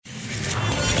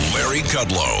Larry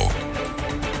Kudlow.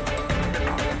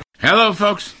 Hello,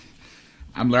 folks.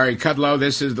 I'm Larry Kudlow.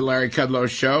 This is the Larry Kudlow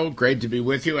Show. Great to be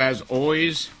with you, as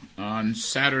always, on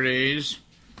Saturdays.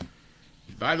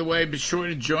 By the way, be sure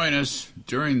to join us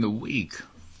during the week.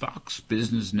 Fox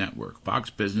Business Network. Fox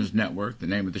Business Network. The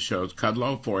name of the show is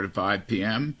Kudlow, 4 to 5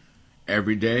 p.m.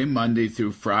 every day, Monday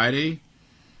through Friday.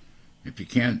 If you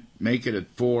can't make it at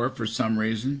 4 for some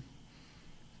reason,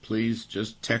 please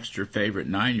just text your favorite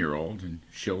 9-year-old and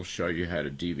she'll show you how to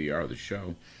DVR the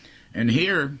show. And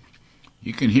here,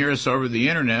 you can hear us over the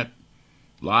internet,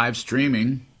 live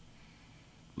streaming,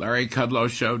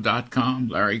 LarryKudlowShow.com,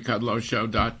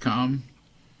 LarryKudlowShow.com,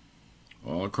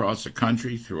 all across the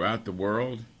country, throughout the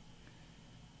world,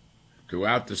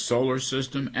 throughout the solar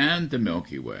system and the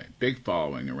Milky Way. Big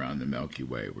following around the Milky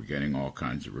Way. We're getting all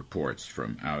kinds of reports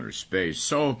from outer space.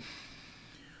 So,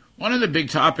 one of the big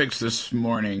topics this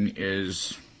morning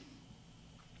is,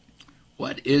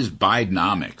 what is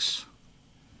Bidenomics?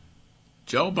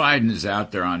 Joe Biden is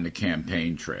out there on the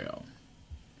campaign trail.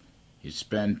 He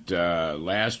spent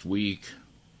last week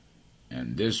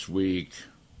and this week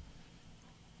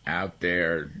out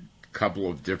there, a couple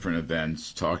of different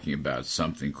events, talking about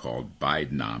something called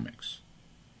Bidenomics.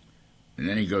 And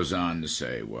then he goes on to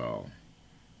say, well,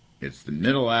 it's the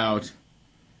middle out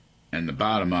and the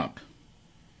bottom up.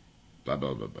 Blah,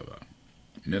 blah, blah, blah, blah.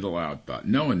 Middle out,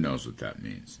 bottom. No one knows what that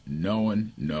means. No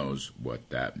one knows what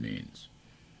that means.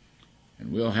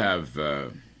 And we'll have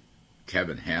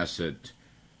Kevin Hassett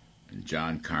and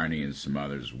John Carney and some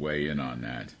others weigh in on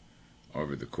that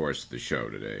over the course of the show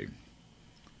today.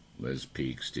 Liz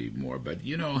Peek, Steve Moore. But,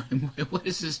 you know, what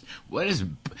is this? What is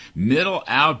middle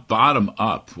out, bottom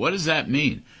up? What does that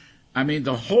mean? I mean,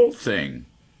 the whole thing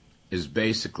is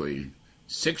basically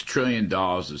 $6 trillion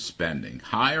of spending,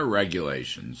 higher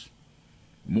regulations,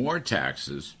 more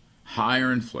taxes,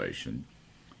 higher inflation,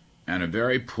 and a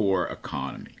very poor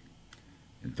economy.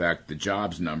 In fact, the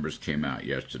jobs numbers came out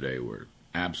yesterday were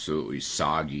absolutely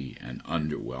soggy and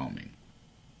underwhelming.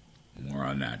 More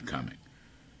on that coming.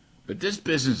 But this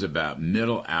business about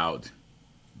middle out,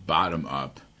 bottom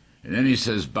up, and then he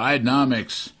says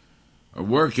Bidenomics are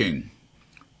working,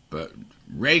 but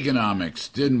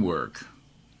Reaganomics didn't work.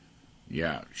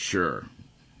 Yeah, sure.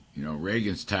 You know,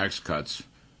 Reagan's tax cuts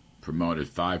promoted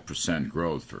 5%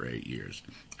 growth for 8 years.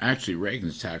 Actually,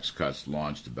 Reagan's tax cuts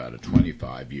launched about a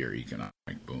 25-year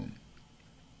economic boom.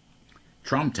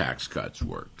 Trump tax cuts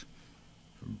worked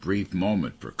for a brief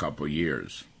moment for a couple of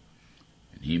years.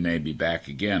 And he may be back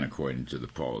again, according to the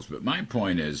polls. But my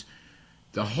point is,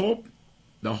 the whole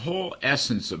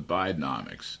essence of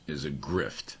Bidenomics is a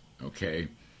grift, okay?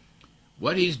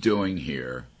 What he's doing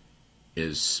here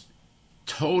is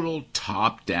total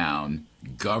top-down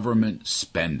government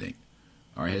spending.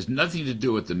 All right, it has nothing to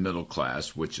do with the middle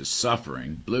class, which is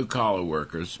suffering, blue-collar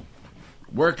workers,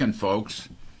 working folks.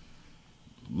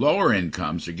 Lower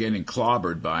incomes are getting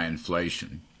clobbered by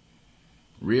inflation.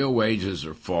 Real wages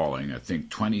are falling, I think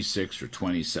 26 or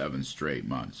 27 straight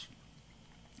months.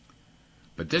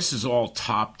 But this is all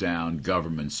top-down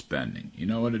government spending. You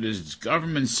know what it is? It's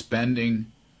government spending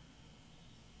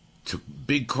to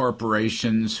big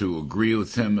corporations who agree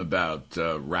with him about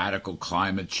radical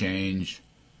climate change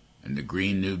and the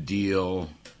Green New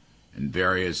Deal and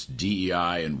various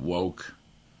DEI and woke.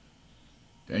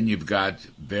 Then you've got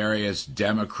various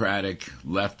Democratic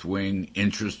left-wing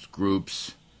interest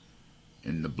groups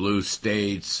in the blue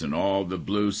states and all the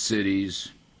blue cities.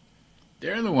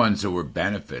 They're the ones who are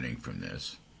benefiting from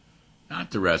this, not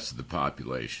the rest of the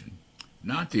population,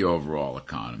 not the overall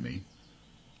economy.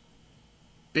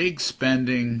 Big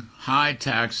spending, high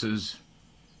taxes,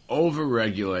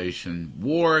 over-regulation,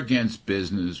 war against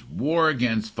business, war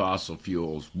against fossil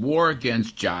fuels, war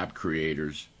against job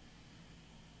creators.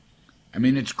 I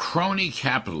mean, it's crony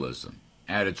capitalism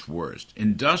at its worst,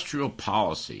 industrial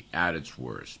policy at its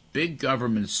worst, big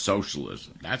government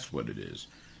socialism, that's what it is.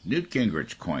 Newt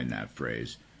Gingrich coined that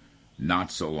phrase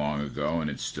not so long ago, and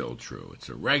it's still true. It's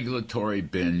a regulatory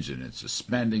binge, and it's a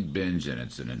spending binge, and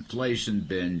it's an inflation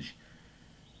binge.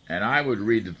 And I would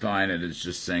redefine it as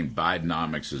just saying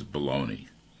Bidenomics is baloney.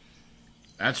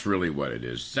 That's really what it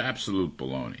is. It's absolute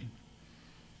baloney.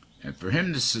 And for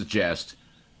him to suggest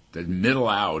that middle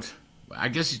out, I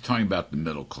guess he's talking about the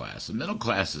middle class. The middle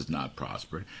class is not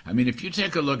prospered. I mean, if you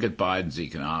take a look at Biden's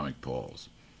economic polls,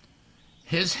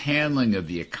 his handling of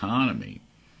the economy,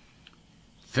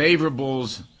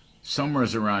 favorables somewhere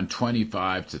around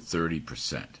 25 to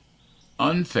 30%.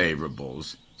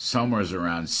 Unfavorables somewhere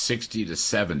around 60 to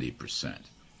 70%.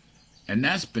 And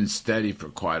that's been steady for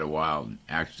quite a while,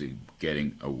 actually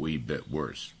getting a wee bit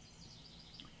worse.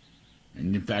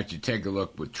 And in fact, you take a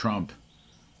look with Trump,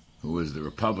 who is the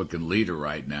Republican leader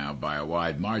right now by a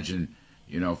wide margin,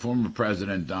 former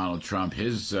President Donald Trump,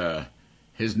 his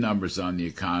numbers on the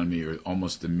economy are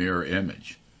almost the mirror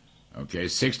image. Okay,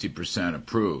 60%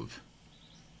 approve,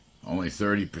 only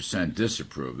 30%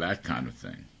 disapprove, that kind of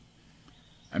thing.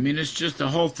 I mean, it's just the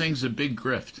whole thing's a big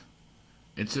grift.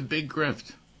 It's a big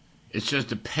grift. It's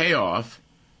just a payoff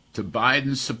to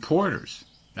Biden's supporters.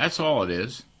 That's all it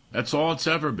is. That's all it's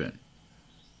ever been.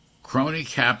 Crony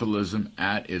capitalism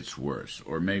at its worst,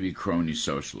 or maybe crony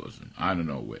socialism. I don't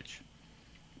know which.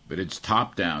 But it's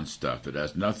top-down stuff. It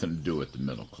has nothing to do with the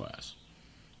middle class.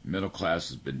 The middle class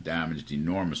has been damaged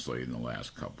enormously in the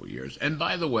last couple of years. And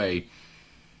by the way,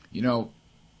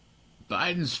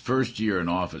 Biden's first year in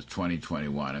office,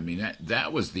 2021, I mean,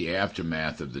 that was the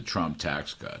aftermath of the Trump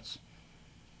tax cuts.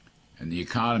 And the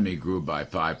economy grew by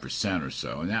 5% or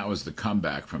so, and that was the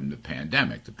comeback from the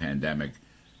pandemic. The pandemic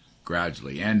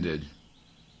gradually ended,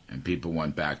 and people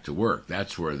went back to work.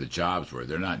 That's where the jobs were.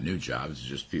 They're not new jobs, it's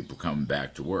just people coming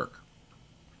back to work.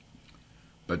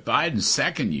 But Biden's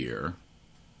second year,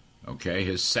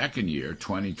 his second year,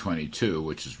 2022,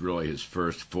 which is really his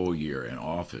first full year in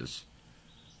office,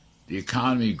 the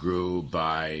economy grew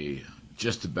by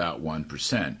just about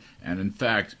 1%. And in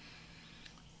fact,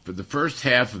 for the first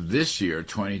half of this year,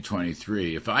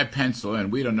 2023, if I pencil in,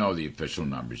 we don't know the official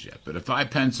numbers yet, but if I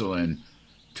pencil in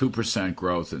 2%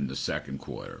 growth in the second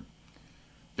quarter,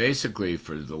 basically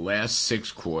for the last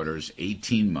 6 quarters,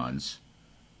 18 months,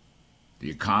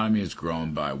 the economy has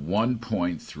grown by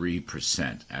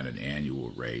 1.3% at an annual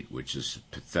rate, which is a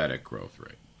pathetic growth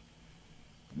rate.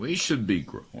 We should be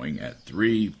growing at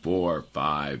 3, 4,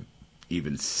 5,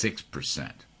 even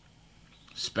 6%,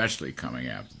 especially coming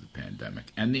after the pandemic.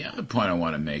 And the other point I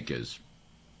want to make is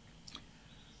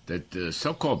that the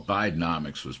so-called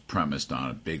Bidenomics was premised on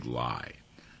a big lie.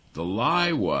 The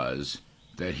lie was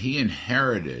that he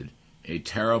inherited a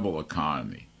terrible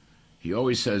economy. He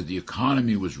always says the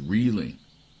economy was reeling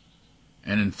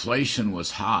and inflation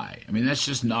was high. I mean, that's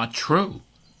just not true.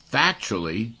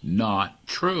 Factually not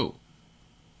true.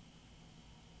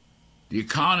 The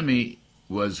economy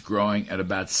was growing at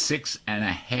about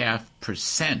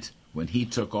 6.5% when he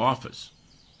took office.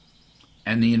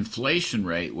 And the inflation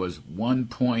rate was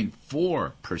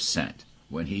 1.4%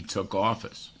 when he took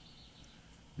office.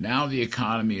 Now the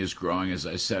economy is growing, as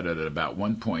I said, at about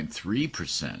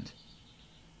 1.3%,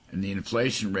 and the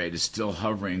inflation rate is still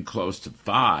hovering close to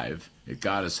 5. It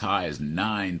got as high as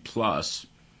 9 plus.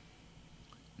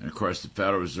 And of course, the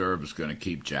Federal Reserve is going to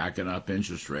keep jacking up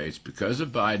interest rates because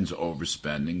of Biden's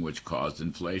overspending, which caused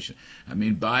inflation. I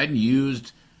mean, Biden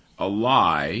used a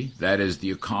lie, that is,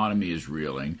 the economy is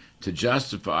reeling, to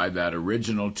justify that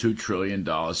original $2 trillion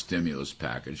stimulus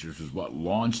package, which was what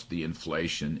launched the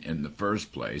inflation in the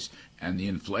first place, and the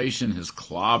inflation has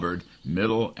clobbered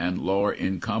middle and lower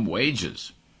income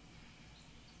wages.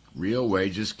 Real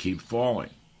wages keep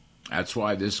falling. That's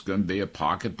why this is going to be a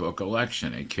pocketbook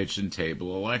election, a kitchen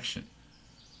table election.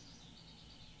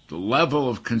 The level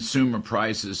of consumer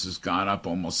prices has gone up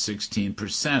almost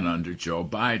 16% under Joe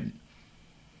Biden.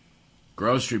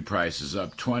 Grocery prices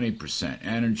up 20%,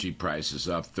 energy prices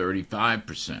up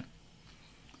 35%.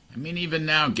 I mean, even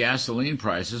now, gasoline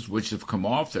prices, which have come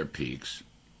off their peaks,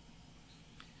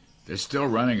 they're still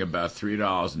running about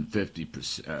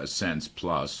 $3.50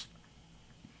 plus.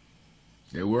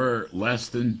 They were less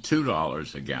than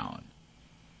 $2 a gallon.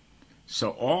 So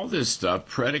all this stuff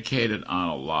predicated on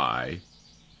a lie,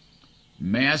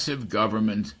 massive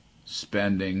government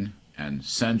spending and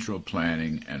central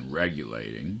planning and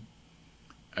regulating,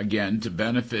 again, to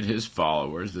benefit his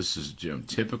followers. This is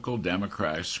typical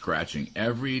Democrats scratching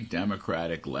every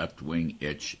Democratic left-wing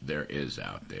itch there is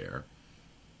out there.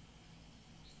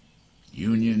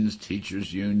 Unions,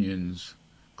 teachers' unions,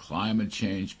 climate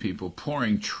change people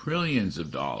pouring trillions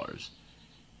of dollars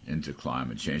into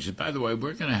climate change. And by the way,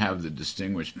 we're going to have the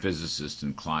distinguished physicist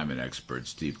and climate expert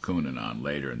Steve Koonin on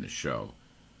later in the show,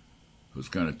 who's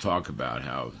going to talk about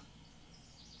how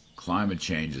climate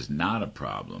change is not a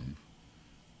problem.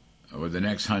 Over the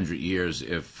next 100 years,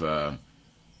 if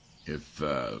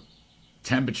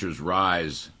temperatures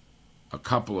rise a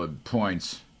couple of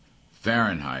points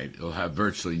Fahrenheit, it'll have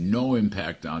virtually no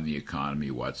impact on the economy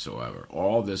whatsoever.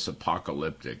 All this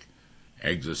apocalyptic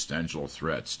existential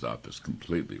threat stuff is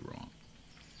completely wrong.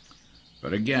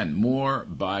 But again, more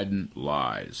Biden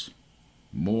lies,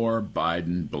 more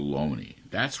Biden baloney.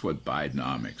 That's what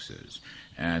Bidenomics is.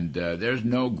 And there's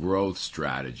no growth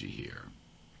strategy here.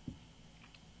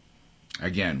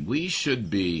 Again, we should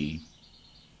be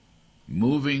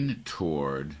moving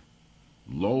toward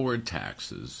lower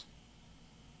taxes,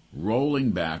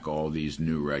 rolling back all these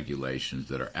new regulations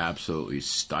that are absolutely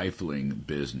stifling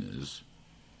business.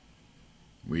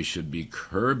 We should be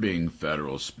curbing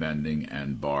federal spending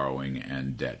and borrowing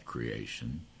and debt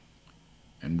creation.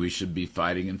 And we should be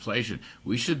fighting inflation.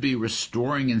 We should be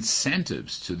restoring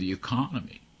incentives to the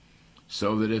economy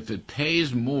so that if it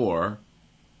pays more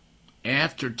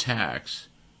after tax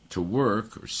to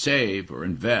work or save or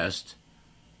invest,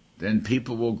 then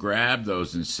people will grab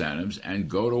those incentives and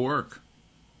go to work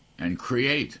and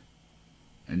create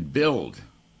and build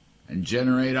and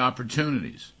generate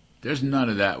opportunities. There's none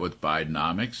of that with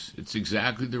Bidenomics. It's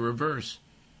exactly the reverse.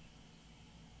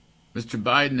 Mr.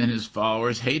 Biden and his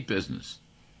followers hate business.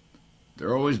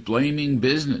 They're always blaming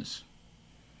business.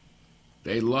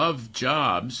 They love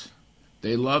jobs.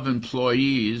 They love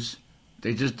employees.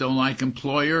 They just don't like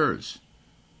employers,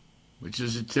 which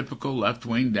is a typical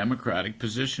left-wing Democratic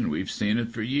position. We've seen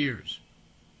it for years.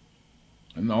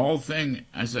 And the whole thing,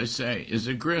 as I say, is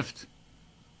a grift.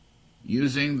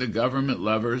 Using the government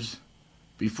levers.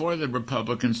 Before the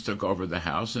Republicans took over the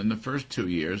House, in the first 2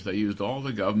 years, they used all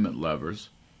the government levers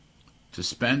to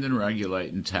spend and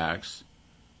regulate and tax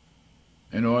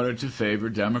in order to favor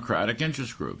Democratic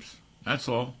interest groups. That's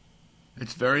all.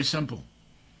 It's very simple.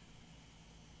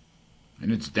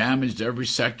 And it's damaged every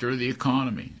sector of the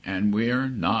economy. And we're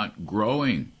not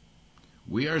growing.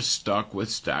 We are stuck with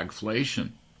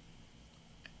stagflation.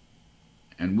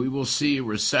 And we will see a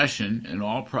recession in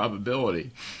all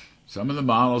probability. Some of the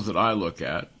models that I look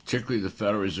at, particularly the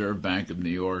Federal Reserve Bank of New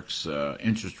York's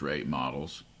interest rate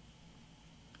models,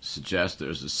 suggest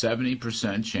there's a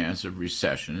 70% chance of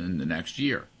recession in the next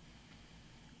year.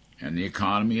 And the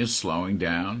economy is slowing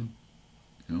down,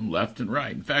 left and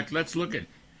right. In fact, let's look at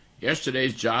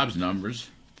yesterday's jobs numbers.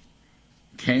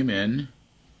 Came in,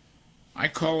 I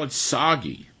call it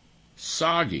soggy.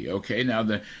 Soggy, okay? Now,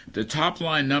 the top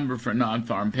line number for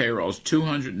non-farm payroll is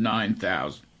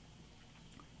 209,000.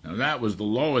 Now, that was the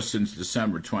lowest since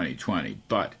December 2020,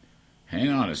 but hang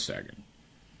on a second.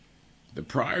 The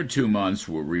prior 2 months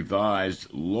were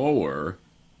revised lower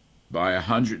by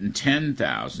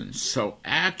 110,000. So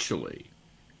actually,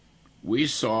 we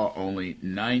saw only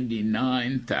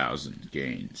 99,000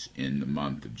 gains in the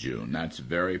month of June. That's a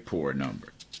very poor number.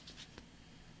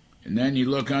 And then you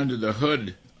look under the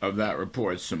hood of that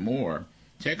report some more.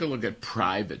 Take a look at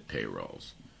private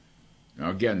payrolls. Now,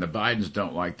 again, the Bidens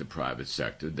don't like the private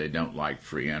sector. They don't like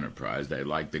free enterprise. They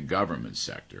like the government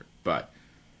sector. But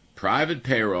private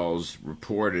payrolls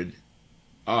reported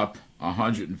up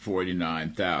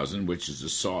 149,000, which is a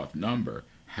soft number.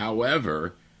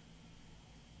 However,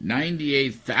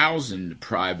 98,000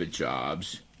 private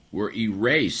jobs were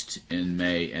erased in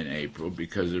May and April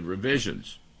because of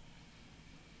revisions.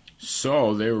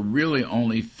 So there were really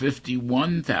only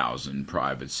 51,000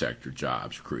 private sector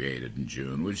jobs created in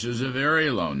June, which is a very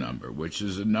low number, which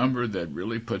is a number that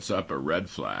really puts up a red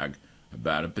flag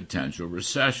about a potential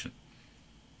recession.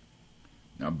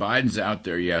 Now, Biden's out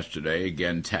there yesterday,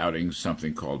 again touting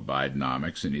something called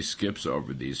Bidenomics, and he skips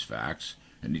over these facts,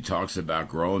 and he talks about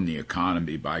growing the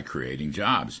economy by creating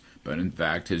jobs. But in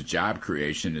fact, his job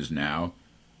creation is now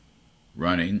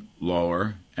running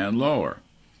lower and lower.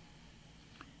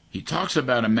 He talks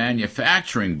about a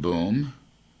manufacturing boom,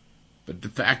 but the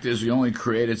fact is we only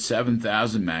created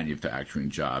 7,000 manufacturing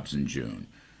jobs in June.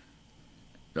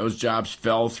 Those jobs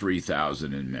fell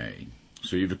 3,000 in May.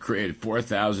 So you've created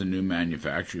 4,000 new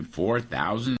manufacturing,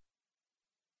 4,000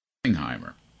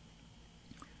 Heimer.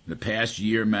 The past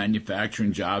year,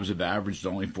 manufacturing jobs have averaged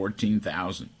only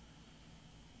 14,000.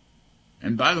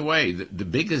 And by the way, the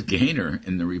biggest gainer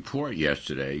in the report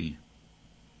yesterday,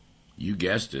 you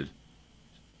guessed it,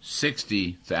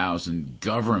 60,000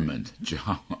 government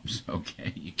jobs,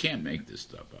 okay? You can't make this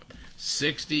stuff up.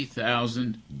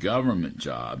 60,000 government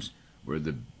jobs were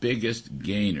the biggest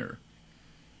gainer.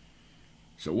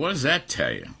 So what does that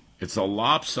tell you? It's a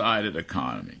lopsided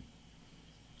economy.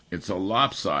 It's a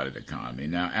lopsided economy.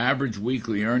 Now, average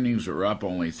weekly earnings are up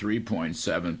only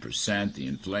 3.7%. The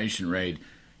inflation rate,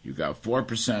 you've got 4%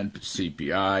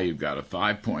 CPI, you've got a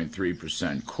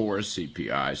 5.3% core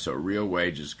CPI, so real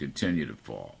wages continue to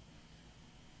fall.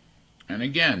 And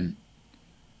again,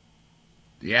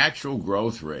 the actual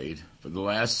growth rate for the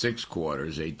last 6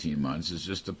 quarters, 18 months, is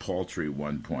just a paltry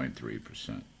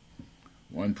 1.3%.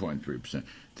 1.3%.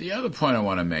 The other point I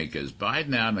want to make is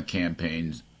Biden out on the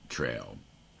campaign trail,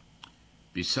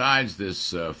 besides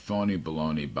this phony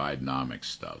baloney Bidenomics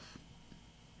stuff,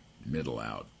 middle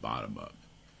out, bottom up,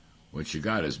 what you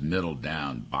got is middle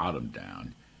down, bottom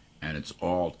down, and it's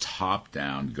all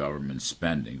top-down government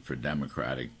spending for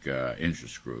Democratic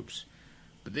interest groups.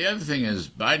 But the other thing is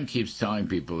Biden keeps telling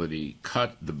people that he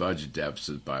cut the budget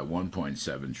deficit by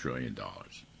 $1.7 trillion.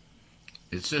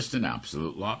 It's just an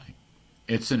absolute lie.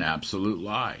 It's an absolute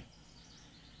lie.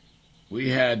 We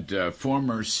had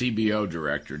former CBO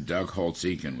director Doug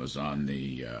Holtz-Eakin was on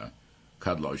the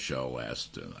Kudlow show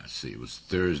last, it was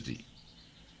Thursday,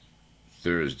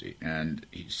 and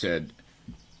he said,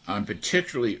 I'm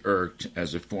particularly irked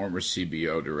as a former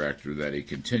CBO director that he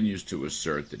continues to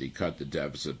assert that he cut the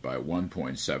deficit by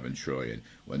 $1.7 trillion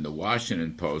when the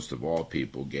Washington Post, of all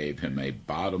people, gave him a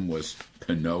bottomless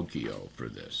Pinocchio for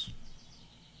this.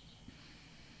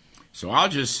 So I'll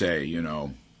just say,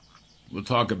 we'll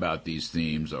talk about these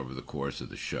themes over the course of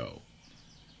the show.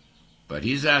 But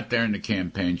he's out there in the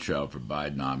campaign trail for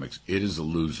Bidenomics. It is a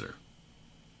loser.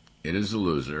 It is a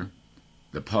loser.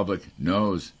 The public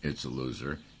knows it's a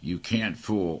loser. You can't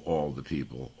fool all the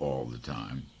people all the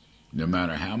time. No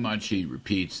matter how much he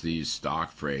repeats these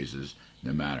stock phrases,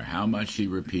 no matter how much he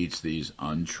repeats these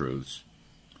untruths,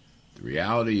 the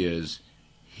reality is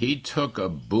he took a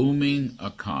booming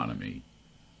economy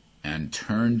and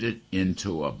turned it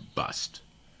into a bust.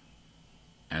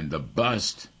 And the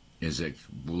bust is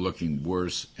looking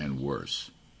worse and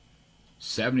worse.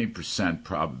 70%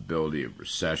 probability of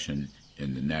recession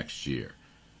in the next year.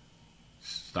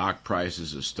 Stock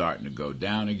prices are starting to go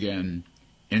down again.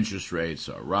 Interest rates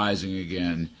are rising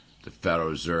again. The Federal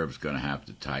Reserve is going to have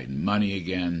to tighten money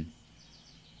again.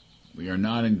 We are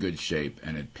not in good shape,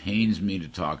 and it pains me to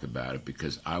talk about it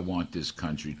because I want this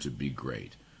country to be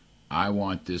great. I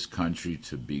want this country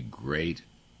to be great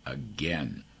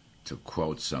again, to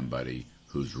quote somebody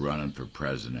who's running for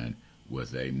president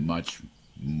with a much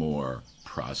more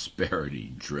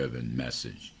prosperity-driven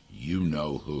message. You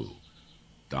know who.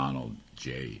 Donald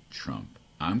J. Trump.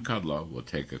 I'm Kudlow. We'll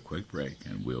take a quick break,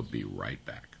 and we'll be right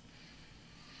back.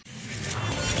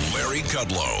 Larry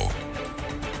Kudlow.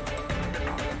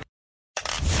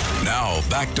 Now,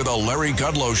 back to the Larry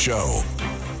Kudlow Show.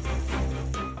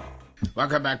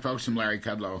 Welcome back, folks. I'm Larry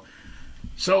Kudlow.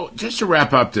 So, just to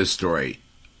wrap up this story,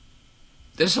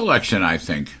 this election, I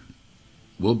think,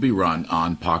 will be run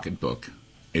on pocketbook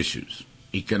issues,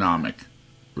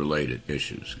 economic-related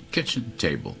issues, kitchen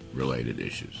table-related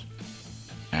issues.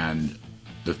 And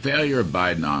the failure of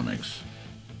Bidenomics,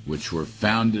 which were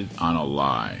founded on a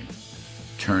lie,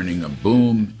 turning a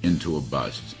boom into a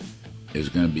bust, is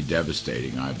going to be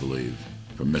devastating, I believe,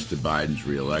 for Mr. Biden's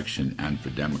reelection and for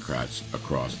Democrats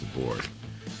across the board.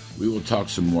 We will talk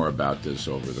some more about this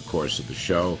over the course of the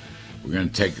show. We're going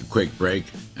to take a quick break,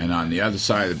 and on the other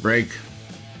side of the break,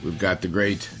 we've got the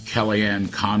great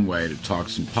Kellyanne Conway to talk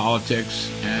some politics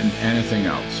and anything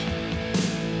else.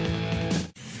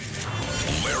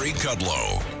 Larry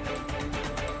Kudlow.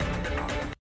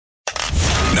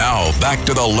 Now, back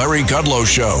to the Larry Kudlow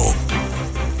Show.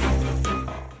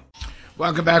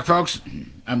 Welcome back, folks.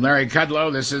 I'm Larry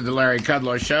Kudlow. This is the Larry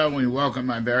Kudlow Show. We welcome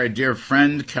my very dear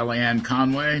friend, Kellyanne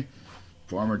Conway,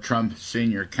 former Trump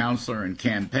senior counselor and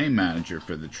campaign manager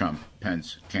for the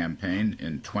Trump-Pence campaign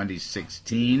in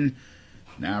 2016,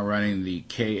 now running the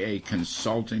KA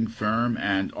Consulting firm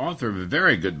and author of a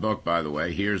very good book, by the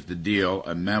way, Here's the Deal,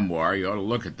 a memoir. You ought to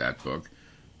look at that book.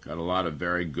 Got a lot of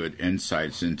very good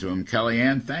insights into him.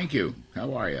 Kellyanne, thank you.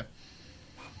 How are you?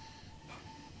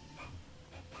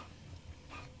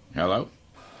 Hello?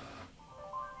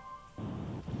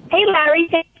 Hey, Larry,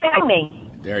 thanks for having me.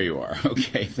 There you are.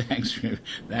 Okay, thanks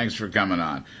for coming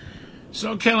on.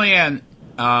 So, Kellyanne,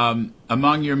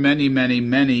 among your many, many,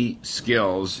 many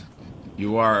skills,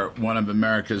 you are one of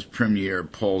America's premier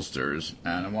pollsters,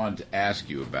 and I wanted to ask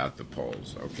you about the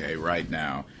polls, okay, right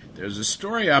now. There's a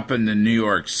story up in the New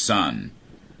York Sun.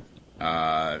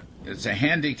 It's a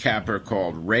handicapper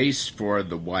called Race for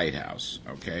the White House,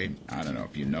 okay? I don't know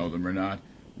if you know them or not.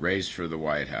 Race for the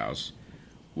White House,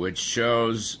 which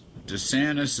shows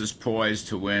DeSantis is poised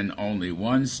to win only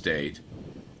one state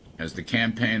as the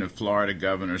campaign of Florida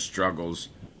governor struggles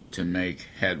to make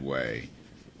headway.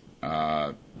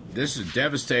 This is a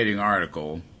devastating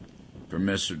article for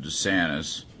Mr.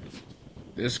 DeSantis.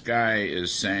 This guy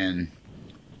is saying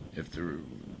if the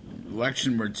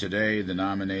election were today, the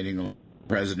nominating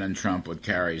President Trump would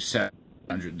carry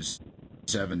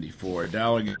 774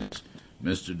 delegates.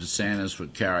 Mr. DeSantis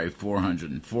would carry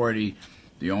 440.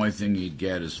 The only thing he'd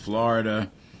get is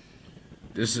Florida.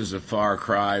 This is a far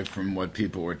cry from what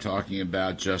people were talking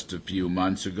about just a few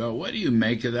months ago. What do you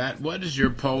make of that? What does your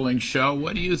polling show?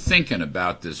 What are you thinking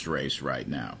about this race right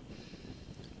now?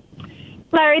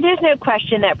 Larry, there's no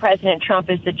question that President Trump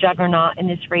is the juggernaut in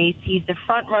this race. He's the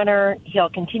front runner. He'll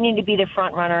continue to be the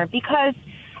front runner because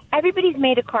everybody's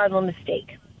made a cardinal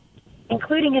mistake.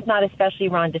 including if not especially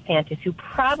Ron DeSantis, who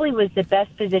probably was the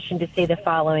best positioned to say the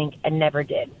following and never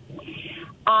did.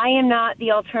 I am not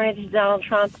the alternative to Donald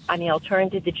Trump. I'm the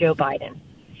alternative to Joe Biden.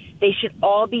 They should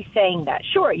all be saying that.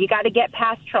 Sure, you got to get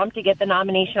past Trump to get the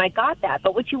nomination. I got that.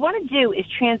 But what you want to do is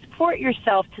transport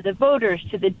yourself to the voters,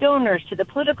 to the donors, to the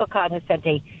political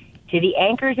cognoscente, to the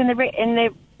anchors and the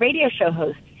radio show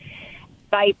hosts,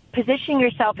 by positioning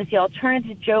yourself as the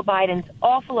alternative to Joe Biden's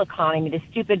awful economy, the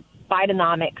stupid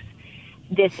Bidenomics,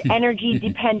 this energy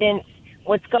dependence,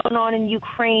 what's going on in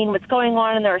Ukraine, what's going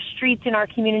on in our streets in our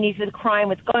communities with crime,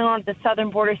 what's going on at the southern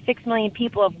border. 6 million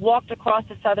people have walked across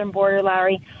the southern border,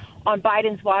 Larry, on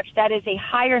Biden's watch. That is a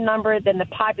higher number than the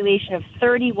population of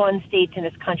 31 states in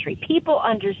this country. People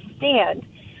understand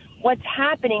what's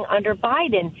happening under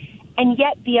Biden, and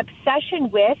yet the obsession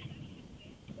with,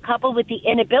 coupled with the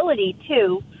inability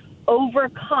to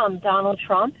overcome Donald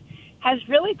Trump, has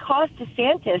really cost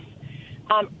DeSantis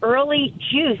early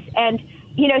juice. And,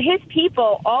 you know, his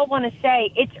people all want to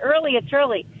say, it's early, it's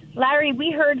early. Larry,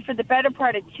 we heard for the better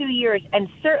part of 2 years, and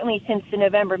certainly since the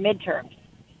November midterms,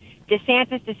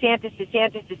 DeSantis.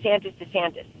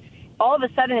 All of a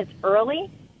sudden, it's early.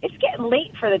 It's getting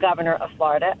late for the governor of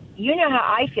Florida. You know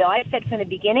how I feel. I said from the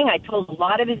beginning, I told a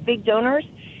lot of his big donors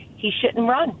he shouldn't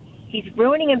run. He's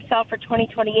ruining himself for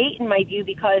 2028, in my view,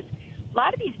 because a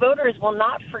lot of these voters will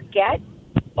not forget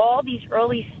all these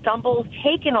early stumbles,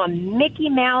 taken on Mickey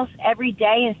Mouse every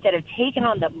day instead of taking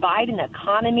on the Biden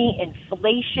economy,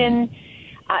 inflation.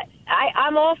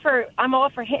 I'm all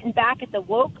for hitting back at the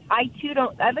woke. I too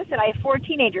don't. Listen, I have 4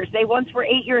 teenagers. They once were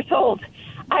 8 years old.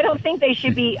 I don't think they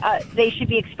should be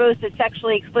exposed to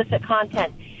sexually explicit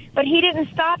content. But he didn't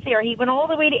stop there. He went all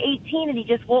the way to 18, and he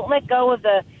just won't let go of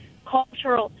the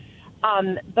cultural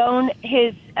bone.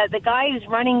 The guy who's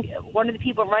running, one of the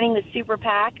people running the super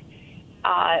PAC,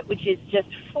 which is just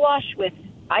flush with,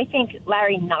 I think,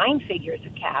 Larry, 9 figures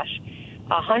of cash,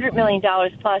 $100 million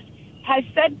plus, has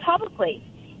said publicly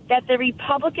that the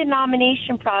Republican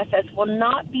nomination process will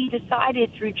not be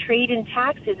decided through trade and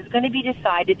taxes. It's going to be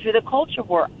decided through the culture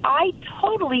war. I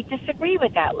totally disagree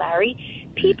with that, Larry.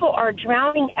 People are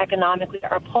drowning economically.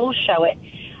 Our polls show it.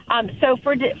 So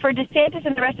for DeSantis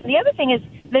and the rest of the other thing is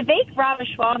Vivek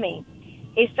Ramaswamy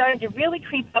is starting to really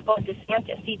creep up on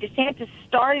DeSantis. See, DeSantis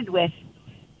started with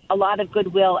a lot of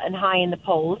goodwill and high in the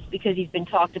polls because he's been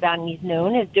talked about and he's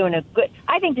known as doing a good.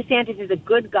 I think DeSantis is a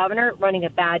good governor running a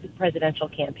bad presidential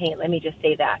campaign. Let me just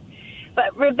say that.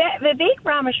 But Vivek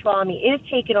Ramaswamy is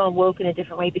taking on woke in a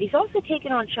different way, but he's also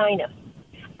taking on China.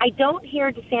 I don't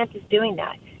hear DeSantis doing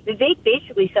that. Vivek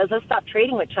basically says, let's stop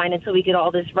trading with China until we get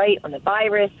all this right on the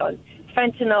virus, on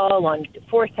fentanyl, on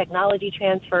forced technology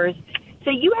transfers.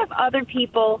 So you have other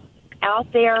people out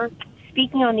there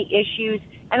speaking on the issues.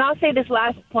 And I'll say this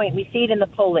last point. We see it in the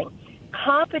polling.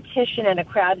 Competition in a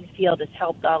crowded field has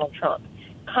helped Donald Trump.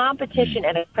 Competition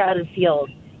in a crowded field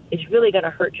is really going to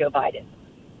hurt Joe Biden.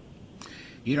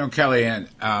 You know, Kellyanne,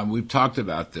 we've talked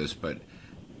about this, but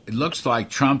it looks like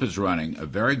Trump is running a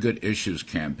very good issues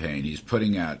campaign. He's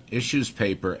putting out issues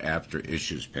paper after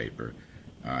issues paper.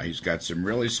 He's got some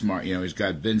really smart, he's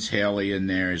got Vince Haley in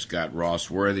there. He's got Ross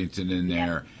Worthington in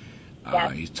there.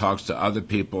 Yes. He talks to other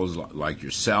people like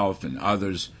yourself and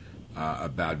others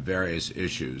about various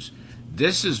issues.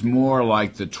 This is more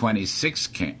like the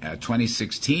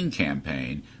 2016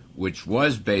 campaign, which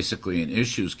was basically an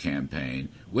issues campaign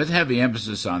with heavy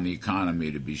emphasis on the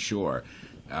economy, to be sure.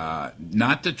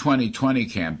 Not the 2020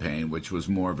 campaign, which was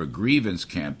more of a grievance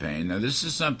campaign. Now, this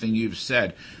is something you've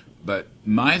said, but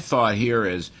my thought here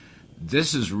is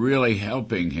this is really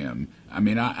helping him. I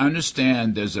mean, I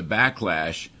understand there's a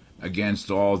backlash against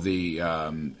all the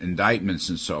indictments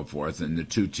and so forth and the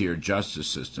two-tier justice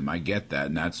system. I get that,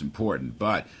 and that's important.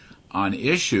 But on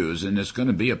issues, and it's going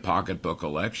to be a pocketbook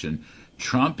election,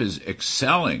 Trump is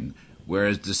excelling,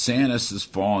 whereas DeSantis has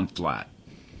fallen flat.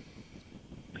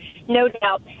 No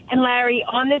doubt. And, Larry,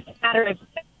 on this matter,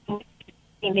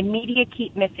 the media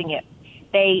keep missing it.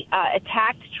 They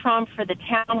attacked Trump for the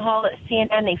town hall at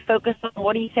CNN. They focused on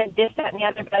what he said, this, that, and the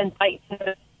other, but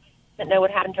indictments didn't know what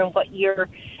happened during what year.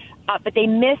 But they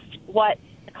missed what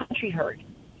the country heard,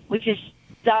 which is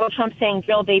Donald Trump saying,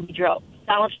 drill, baby, drill.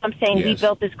 Donald Trump saying, yes, we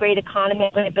built this great economy,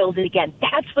 I'm going to build it again.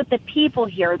 That's what the people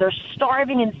hear. They're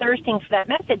starving and thirsting for that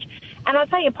message. And I'll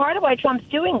tell you, part of why Trump's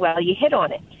doing well, you hit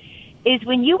on it, is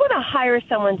when you want to hire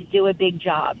someone to do a big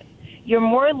job, you're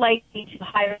more likely to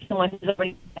hire someone who's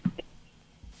already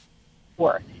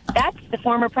for. That's the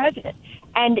former president.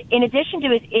 And in addition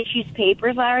to his issues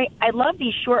papers, Larry, I love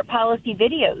these short policy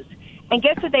videos. And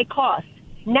guess what they cost?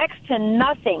 Next to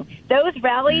nothing. Those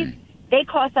rallies, They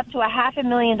cost up to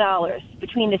 $500,000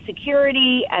 between the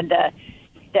security and the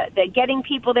getting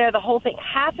people there, the whole thing.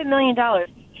 $500,000.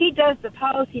 He does the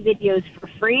policy videos for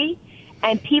free,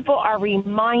 and people are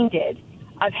reminded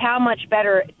of how much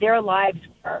better their lives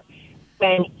were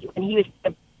when he was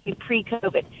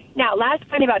pre-COVID. Now, last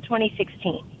point about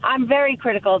 2016. I'm very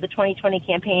critical of the 2020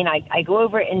 campaign. I go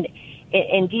over it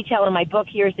in detail in my book,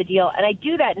 Here's the Deal. And I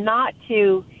do that not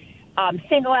to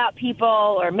single out people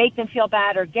or make them feel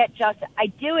bad or get justice. I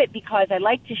do it because I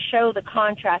like to show the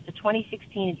contrast of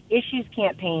 2016's issues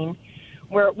campaign,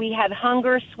 where we had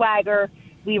hunger, swagger,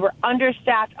 we were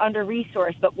understaffed,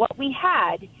 under-resourced. But what we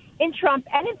had in Trump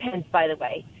and in Pence, by the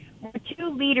way, were two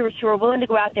leaders who are willing to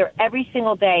go out there every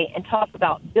single day and talk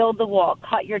about build the wall,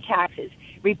 cut your taxes,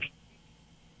 reduce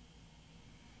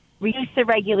the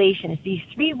regulations, these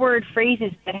three-word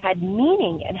phrases that had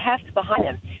meaning and heft behind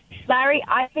them. Larry,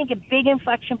 I think a big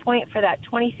inflection point for that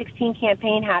 2016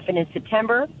 campaign happened in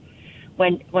September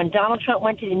when Donald Trump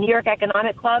went to the New York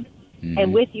Economic Club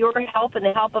and with your help and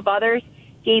the help of others,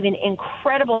 gave an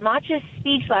incredible, not just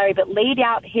speech, Larry, but laid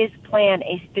out his plan,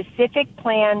 a specific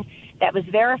plan that was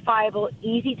verifiable,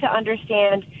 easy to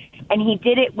understand, and he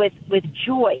did it with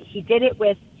joy. He did it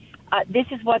with this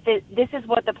is what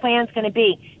the plan's going to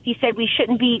be. He said we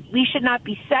should not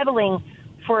be settling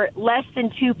for less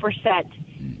than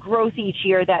 2% growth each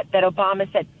year that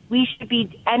Obama said. We should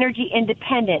be energy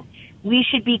independent. We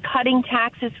should be cutting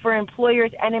taxes for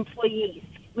employers and employees.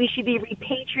 We should be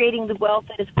repatriating the wealth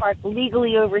that is parked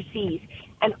legally overseas,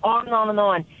 and on and on and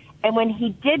on. And when he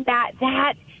did that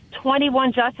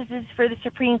 21 justices for the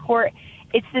Supreme Court,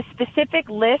 it's the specific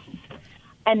lists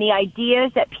and the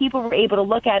ideas that people were able to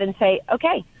look at and say,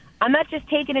 okay, I'm not just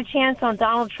taking a chance on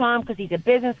Donald Trump because he's a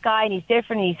business guy and he's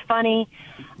different and he's funny.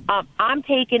 I'm not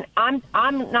taking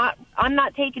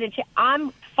a chance.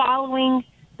 I'm following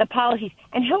the policies.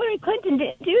 And Hillary Clinton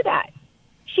didn't do that.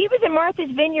 She was in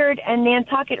Martha's Vineyard and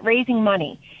Nantucket raising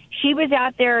money. She was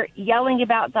out there yelling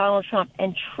about Donald Trump,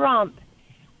 and Trump,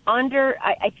 under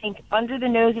the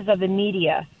noses of the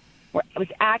media, was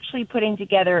actually putting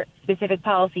together specific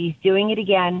policies, doing it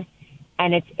again,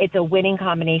 and it's a winning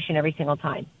combination every single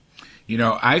time. You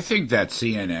know, I think that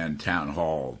CNN town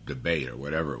hall debate, or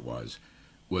whatever it was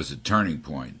a turning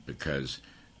point, because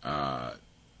the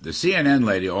CNN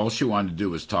lady, all she wanted to do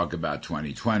was talk about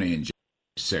 2020 and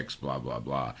 6, blah, blah,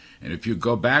 blah. And if you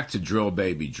go back to Drill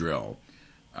Baby Drill,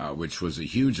 which was a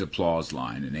huge applause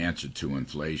line in answer to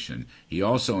inflation, he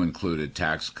also included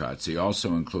tax cuts. He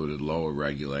also included lower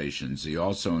regulations. He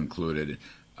also included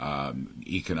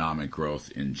economic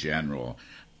growth in general.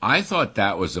 I thought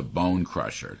that was a bone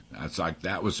crusher.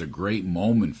 That was a great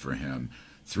moment for him.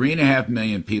 3.5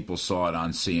 million people saw it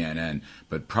on CNN,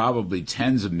 but probably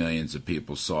tens of millions of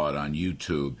people saw it on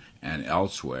YouTube and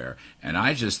elsewhere. And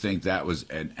I just think that was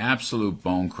an absolute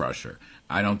bone crusher.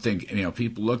 I don't think,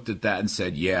 people looked at that and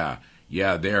said, yeah,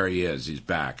 there he is, he's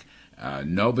back.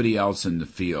 Nobody else in the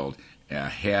field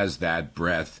has that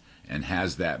breadth and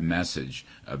has that message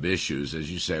of issues,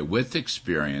 as you say, with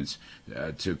experience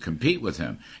to compete with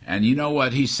him. And you know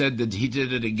what? He said that he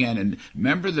did it again. And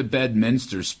remember the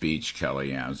Bedminster speech,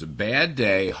 Kellyanne? It was a bad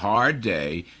day, hard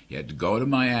day. He had to go to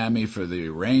Miami for the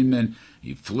arraignment.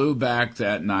 He flew back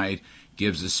that night,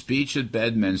 gives a speech at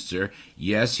Bedminster.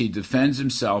 Yes, he defends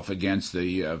himself against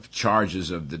the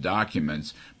charges of the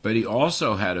documents, but he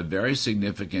also had a very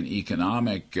significant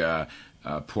economic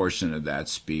portion of that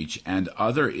speech and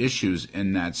other issues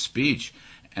in that speech.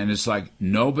 And it's like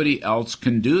nobody else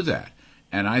can do that.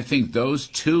 And I think those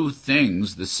two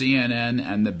things, the CNN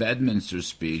and the Bedminster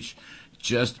speech,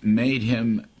 just made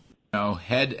him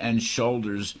head and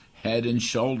shoulders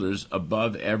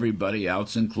above everybody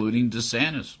else, including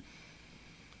DeSantis.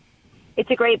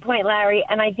 It's a great point, Larry.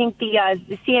 And I think the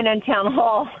CNN town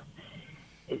hall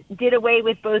did away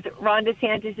with both Ron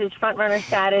DeSantis' front-runner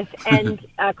status and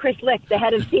Chris Licht, the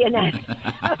head of CNN.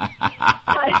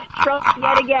 Trump,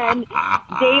 yet again,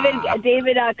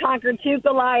 David conquered two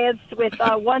Goliaths with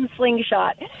one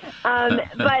slingshot.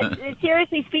 But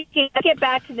seriously speaking, let's get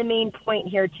back to the main point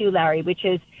here, too, Larry, which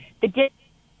is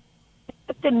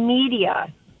the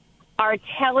media are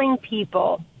telling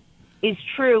people is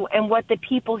true and what the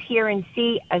people hear and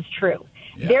see as true.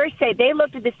 Yeah. They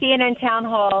looked at the CNN town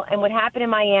hall and what happened in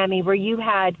Miami, where you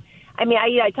had,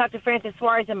 I talked to Francis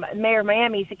Suarez, the mayor of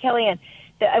Miami. He said, Kellyanne,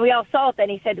 we all saw it then.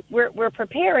 He said, we're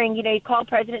preparing. He called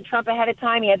President Trump ahead of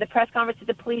time. He had the press conference with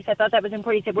the police. I thought that was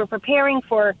important. He said, we're preparing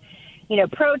for,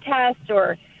 protests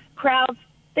or crowds.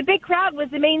 The big crowd was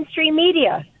the mainstream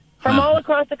media from all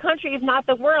across the country, if not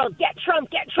the world. Get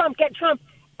Trump, get Trump, get Trump.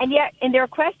 And yet, in their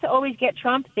quest to always get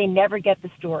Trump, they never get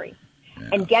the story.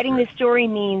 And getting the story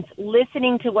means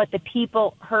listening to what the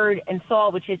people heard and saw,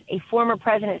 which is a former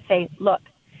president say, look,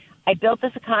 I built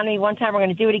this economy one time, we're going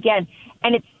to do it again.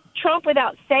 And it's Trump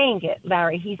without saying it,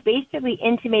 Larry. He's basically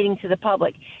intimating to the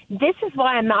public. This is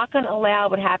why I'm not going to allow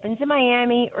what happens in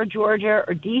Miami or Georgia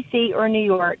or D.C. or New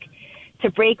York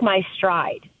to break my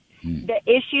stride. The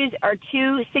issues are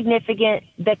too significant.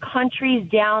 The country's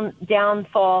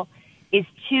downfall is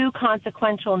too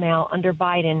consequential now under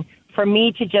Biden for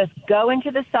me to just go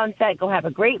into the sunset, go have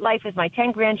a great life with my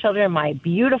 10 grandchildren, my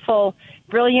beautiful,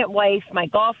 brilliant wife, my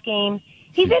golf game.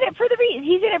 He's in it for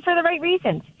the right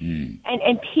reasons.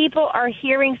 And people are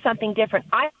hearing something different.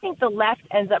 I think the left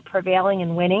ends up prevailing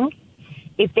and winning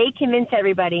if they convince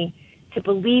everybody to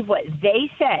believe what they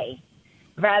say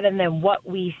rather than what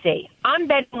we see. I'm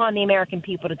betting on the American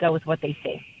people to go with what they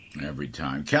see. Every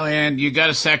time. Kellyanne, you got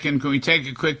a second? Can we take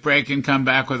a quick break and come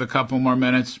back with a couple more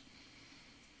minutes?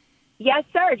 Yes,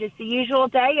 sir. Just the usual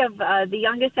day of the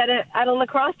youngest at a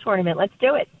lacrosse tournament. Let's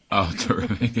do it. Oh,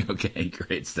 terrific. Okay,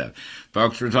 great stuff.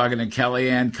 Folks, we're talking to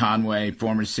Kellyanne Conway,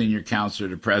 former senior counselor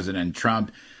to President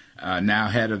Trump, now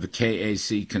head of the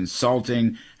KAC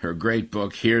Consulting. Her great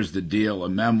book, Here's the Deal, a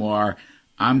memoir.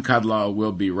 I'm Kudlow.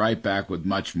 We'll be right back with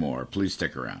much more. Please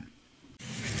stick around.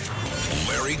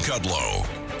 Larry Kudlow.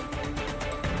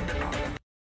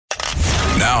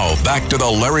 Now, back to the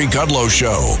Larry Kudlow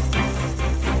Show.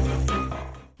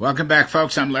 Welcome back,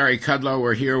 folks. I'm Larry Kudlow.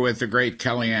 We're here with the great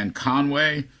Kellyanne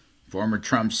Conway, former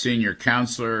Trump senior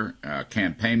counselor,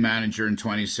 campaign manager in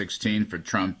 2016 for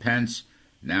Trump Pence,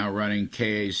 now running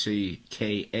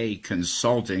KA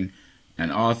Consulting,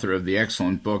 and author of the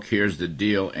excellent book, Here's the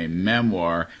Deal, a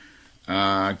memoir.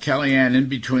 Kellyanne, in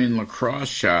between lacrosse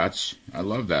shots, I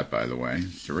love that, by the way.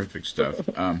 Terrific stuff.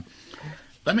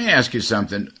 Let me ask you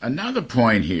something. Another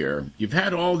point here. You've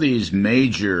had all these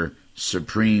major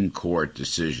Supreme Court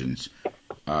decisions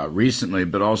recently,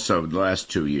 but also the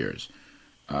last 2 years.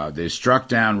 They struck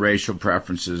down racial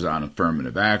preferences on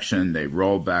affirmative action. They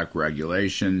rolled back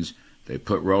regulations. They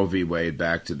put Roe v. Wade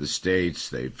back to the states.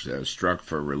 They've struck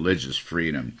for religious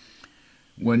freedom.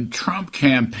 When Trump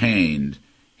campaigned,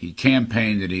 he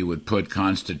campaigned that he would put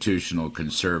constitutional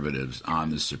conservatives on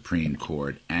the Supreme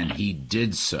Court, and he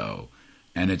did so.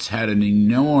 And it's had an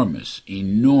enormous,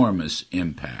 enormous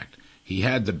impact. He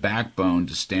had the backbone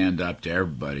to stand up to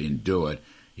everybody and do it.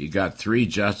 You got 3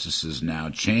 justices now,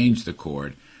 changed the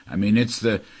court. I mean, it's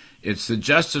the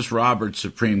Justice Roberts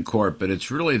Supreme Court, but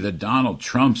it's really the Donald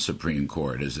Trump Supreme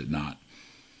Court, is it not?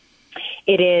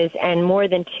 It is, and more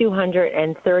than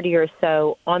 230 or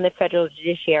so on the federal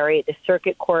judiciary, the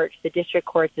circuit courts, the district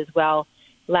courts as well.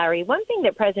 Larry, one thing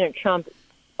that President Trump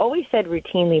always said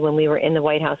routinely when we were in the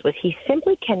White House was he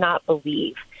simply cannot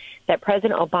believe that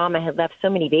President Obama had left so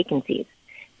many vacancies.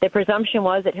 The presumption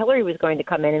was that Hillary was going to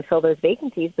come in and fill those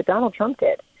vacancies, but Donald Trump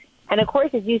did. And of course,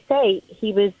 as you say,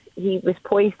 he was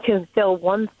poised to fill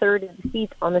 1/3 of the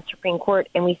seats on the Supreme Court,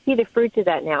 and we see the fruits of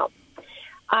that now.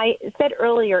 I said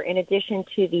earlier, in addition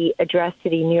to the address to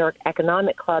the New York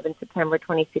Economic Club in September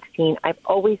 2016, I've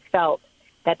always felt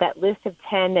that that list of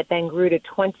 10 that then grew to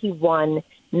 21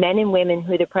 men and women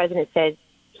who the president said,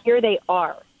 here they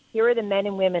are. Here are the men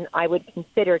and women I would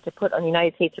consider to put on the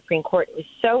United States Supreme Court. It was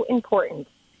so important,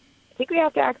 particularly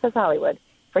after Access Hollywood,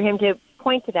 for him to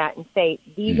point to that and say,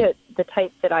 these are the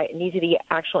types and these are the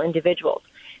actual individuals.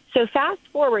 So fast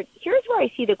forward, here's where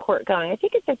I see the court going. I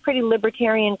think it's a pretty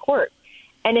libertarian court.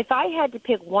 And if I had to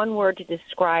pick one word to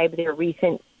describe their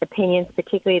recent opinions,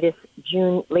 particularly this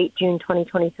late June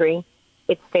 2023,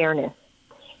 it's fairness.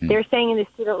 They're saying in the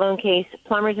student loan case,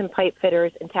 plumbers and pipe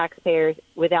fitters and taxpayers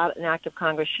without an act of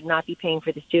Congress should not be paying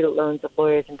for the student loans of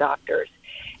lawyers and doctors.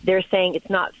 They're saying it's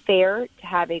not fair to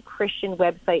have a Christian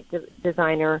website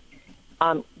designer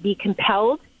be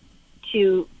compelled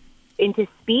into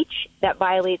speech that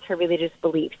violates her religious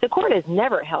beliefs. The court has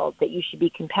never held that you should be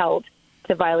compelled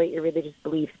to violate your religious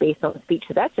beliefs based on speech,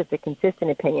 so that's just a consistent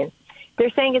opinion.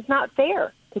 They're saying it's not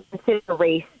fair to consider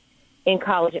race in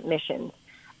college admissions.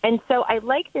 And so I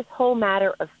like this whole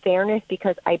matter of fairness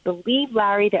because I believe,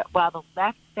 Larry, that while the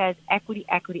left says equity,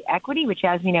 equity, equity, which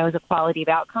as we know is equality of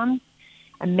outcomes,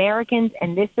 Americans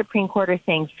and this Supreme Court are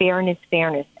saying fairness,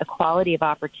 fairness, equality of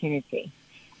opportunity.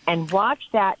 And watch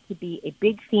that to be a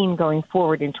big theme going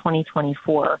forward in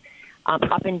 2024,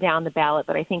 up and down the ballot.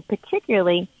 But I think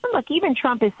particularly, look, even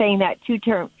Trump is saying that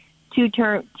two-tier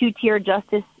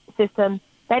justice system,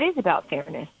 that is about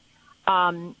fairness.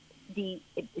 The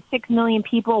 6 million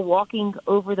people walking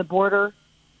over the border,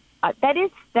 that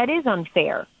is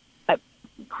unfair.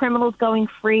 Criminals going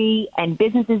free and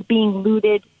businesses being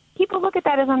looted, people look at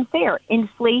that as unfair.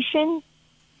 Inflation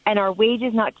and our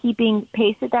wages not keeping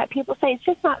pace with that, people say it's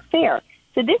just not fair.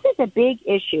 So this is a big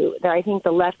issue that I think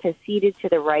the left has ceded to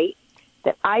the right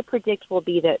that I predict will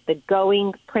be the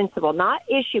going principle, not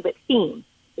issue, but theme,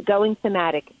 the going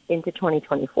thematic into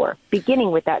 2024,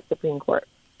 beginning with that Supreme Court.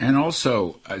 And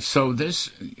also, so this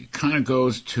kind of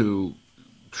goes to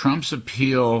Trump's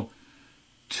appeal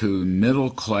to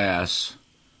middle-class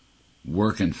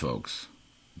working folks.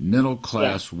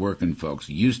 Middle-class working folks.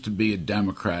 Used to be a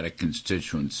Democratic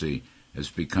constituency, has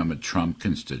become a Trump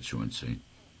constituency.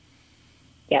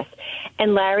 Yes.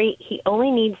 And Larry, he only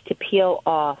needs to peel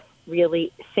off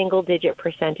really single-digit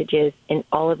percentages in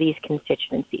all of these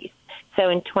constituencies. So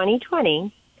in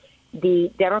 2020,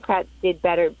 the Democrats did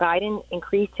better. Biden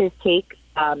increased his take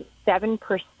 7%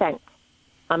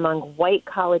 among white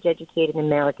college-educated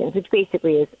Americans, which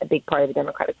basically is a big part of the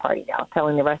Democratic Party now,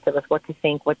 telling the rest of us what to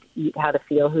think, what to eat, how to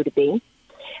feel, who to be.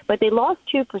 But they lost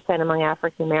 2% among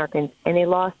African Americans, and they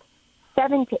lost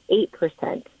 7 to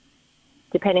 8%,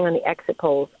 depending on the exit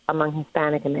polls, among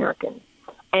Hispanic Americans.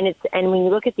 And when you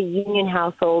look at the union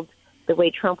households, the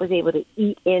way Trump was able to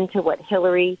eat into what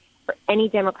Hillary or any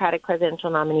Democratic presidential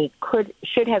nominee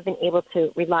should have been able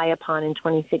to rely upon in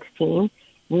 2016,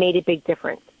 made a big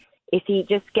difference. If he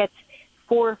just gets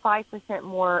 4 or 5%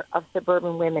 more of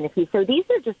suburban women, so these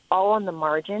are just all on the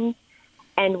margins.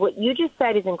 And what you just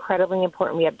said is incredibly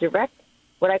important. We have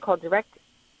what I call direct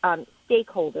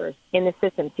stakeholders in the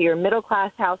system. So you're a middle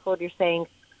class household. You're saying,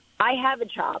 I have a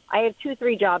job. I have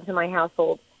 2-3 jobs in my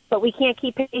household, but we can't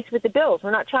keep pace with the bills.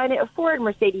 We're not trying to afford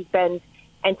Mercedes-Benz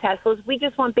and Teslas. We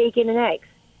just want bacon and eggs.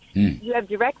 You have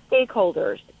direct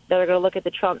stakeholders that are going to look at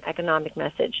the Trump economic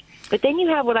message. But then you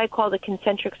have what I call the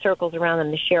concentric circles around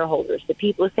them, the shareholders, the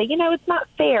people who say, it's not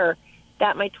fair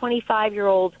that my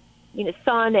 25-year-old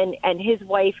son and his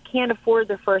wife can't afford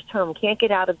their first home, can't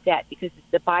get out of debt because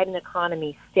the Biden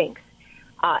economy stinks.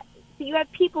 So you have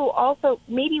people also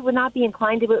maybe would not be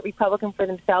inclined to vote Republican for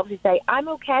themselves who say, I'm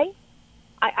okay,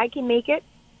 I can make it,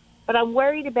 but I'm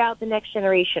worried about the next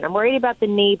generation. I'm worried about the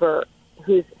neighbor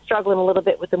who's struggling a little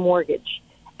bit with the mortgage.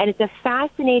 And it's a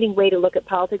fascinating way to look at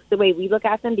politics the way we look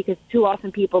at them, because too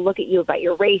often people look at you about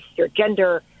your race, your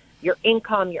gender, your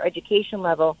income, your education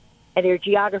level, and your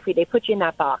geography. They put you in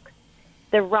that box.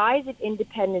 The rise of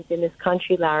independents in this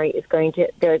country, Larry, is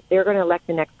they're going to elect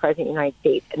the next president of the United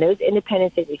States. And those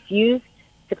independents, they refuse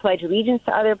to pledge allegiance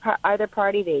to either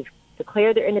party. They've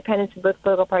declared their independence from both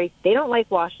political parties. They don't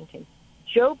like Washington.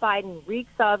 Joe Biden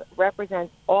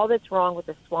represents all that's wrong with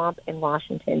the swamp in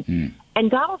Washington. And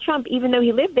Donald Trump, even though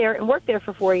he lived there and worked there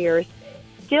for 4 years,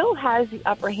 still has the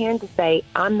upper hand to say,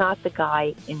 I'm not the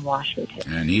guy in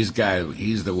Washington. And he's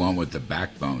the one with the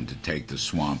backbone to take the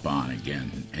swamp on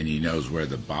again, and he knows where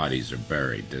the bodies are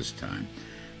buried this time.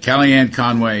 Kellyanne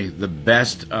Conway, the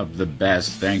best of the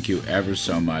best. Thank you ever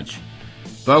so much.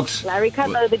 Folks. Larry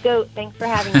Kudlow, the GOAT. Thanks for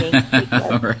having me.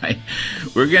 All right.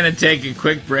 We're going to take a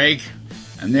quick break.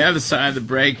 On the other side of the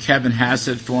break, Kevin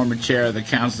Hassett, former chair of the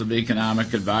Council of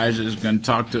Economic Advisors, is going to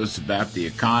talk to us about the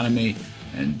economy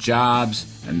and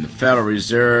jobs and the Federal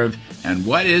Reserve and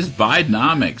what is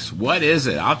Bidenomics. What is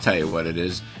it? I'll tell you what it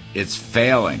is. It's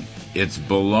failing. It's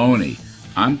baloney.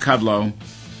 I'm Kudlow.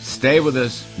 Stay with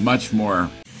us. Much more.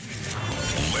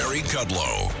 Larry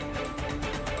Kudlow.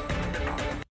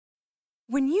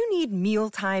 When you need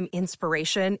mealtime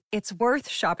inspiration, it's worth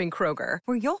shopping Kroger,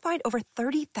 where you'll find over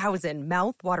 30,000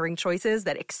 mouth-watering choices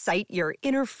that excite your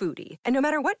inner foodie. And no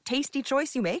matter what tasty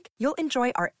choice you make, you'll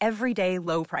enjoy our everyday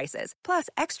low prices, plus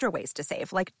extra ways to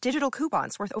save, like digital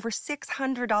coupons worth over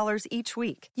 $600 each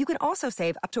week. You can also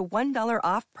save up to $1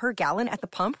 off per gallon at the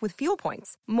pump with fuel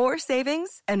points. More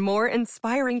savings and more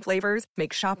inspiring flavors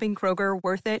make shopping Kroger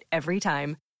worth it every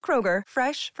time. Kroger,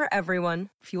 fresh for everyone.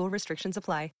 Fuel restrictions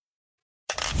apply.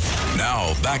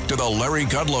 Now, back to the Larry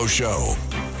Kudlow Show.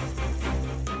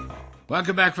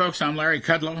 Welcome back, folks. I'm Larry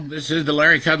Kudlow. This is the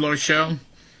Larry Kudlow Show.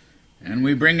 And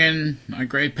we bring in my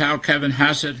great pal, Kevin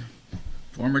Hassett,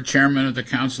 former chairman of the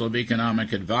Council of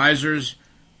Economic Advisors,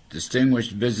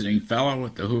 distinguished visiting fellow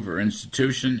at the Hoover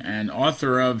Institution, and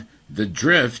author of The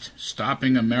Drift,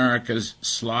 Stopping America's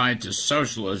Slide to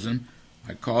Socialism.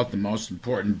 I call it the most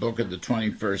important book of the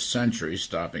 21st century,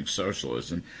 Stopping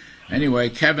Socialism. Anyway,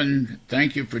 Kevin,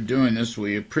 thank you for doing this.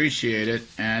 We appreciate it.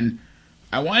 And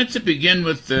I wanted to begin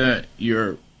with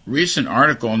your recent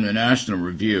article in the National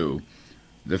Review.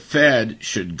 The Fed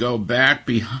should go back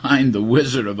behind the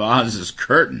Wizard of Oz's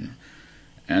curtain.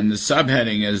 And the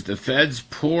subheading is, the Fed's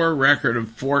poor record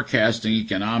of forecasting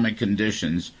economic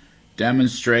conditions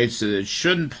demonstrates that it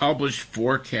shouldn't publish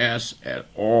forecasts at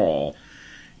all.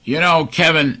 You know,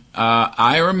 Kevin,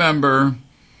 I remember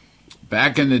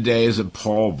back in the days of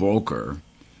Paul Volcker,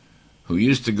 who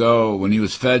used to go when he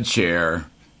was Fed chair,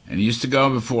 and he used to go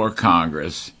before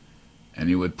Congress, and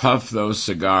he would puff those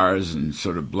cigars and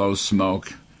sort of blow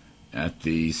smoke at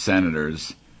the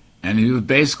senators, and he would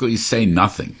basically say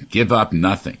nothing, give up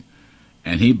nothing.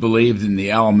 And he believed in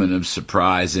the element of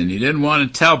surprise, and he didn't want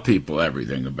to tell people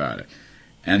everything about it.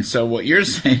 And so what you're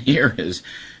saying here is,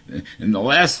 in the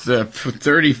last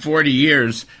 30, 40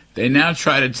 years, they now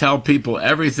try to tell people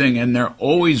everything, and they're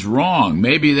always wrong.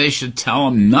 Maybe they should tell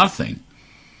them nothing.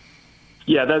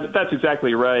 Yeah, that's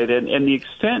exactly right. And the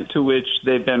extent to which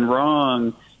they've been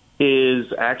wrong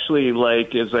is actually,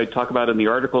 like, as I talk about in the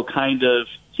article, kind of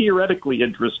theoretically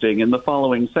interesting in the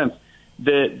following sense.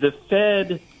 The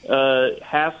Fed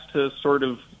has to sort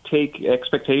of take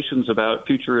expectations about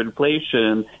future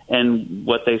inflation and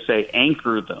what they say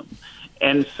anchor them.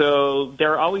 And so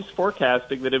they're always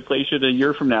forecasting that inflation a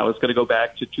year from now is going to go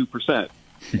back to 2%.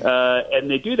 And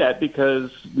they do that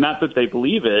because, not that they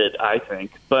believe it, I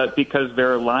think, but because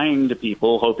they're lying to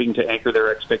people, hoping to anchor their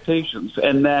expectations.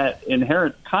 And that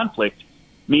inherent conflict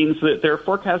means that their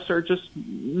forecasts are just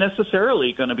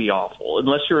necessarily going to be awful,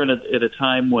 unless you're at a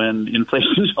time when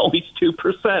inflation is always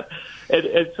 2%.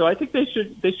 And so I think they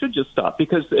should just stop,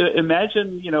 because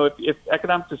imagine, if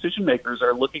economic decision makers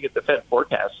are looking at the Fed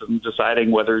forecasts and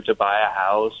deciding whether to buy a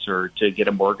house or to get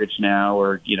a mortgage now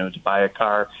or, to buy a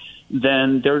car,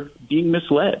 then they're being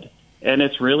misled. And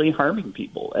it's really harming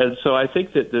people. And so I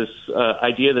think that this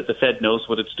idea that the Fed knows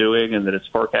what it's doing and that its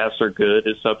forecasts are good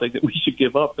is something that we should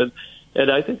give up. And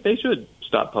I think they should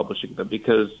stop publishing them,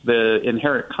 because the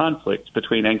inherent conflict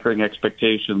between anchoring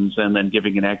expectations and then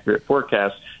giving an accurate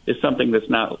forecast is something that's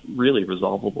not really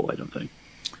resolvable, I don't think.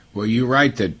 Well, you're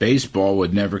right that baseball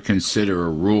would never consider a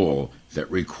rule that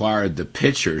required the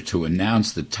pitcher to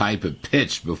announce the type of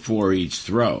pitch before each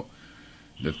throw.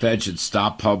 The Fed should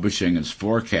stop publishing its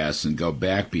forecasts and go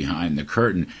back behind the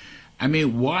curtain. I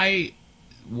mean, why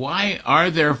are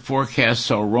their forecasts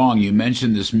so wrong? You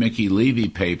mentioned this Mickey Levy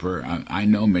paper. I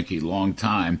know Mickey long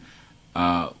time.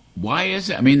 Why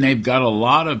is it? I mean, they've got a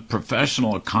lot of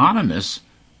professional economists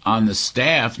on the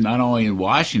staff, not only in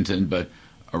Washington, but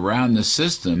around the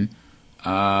system.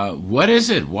 What is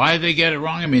it? Why do they get it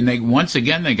wrong? I mean, once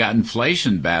again, they got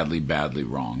inflation badly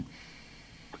wrong.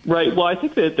 Right. Well, I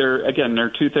think that there are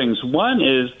two things. One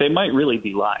is they might really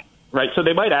be lying, right? So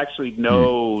they might actually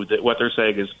know that what they're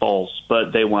saying is false,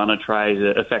 but they want to try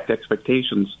to affect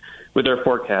expectations with their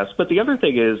forecasts. But the other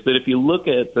thing is that if you look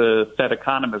at the Fed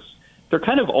economists, they're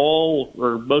kind of all,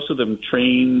 or most of them,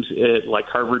 trained at like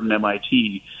Harvard and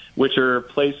MIT, which are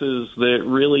places that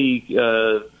really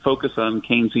focus on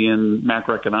Keynesian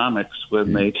macroeconomics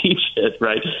when they teach it,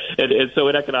 right? And so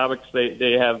in economics,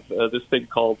 they have this thing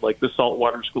called like the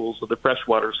saltwater schools or the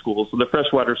freshwater schools. And the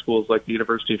freshwater schools, like the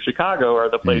University of Chicago, are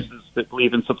the places that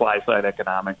believe in supply-side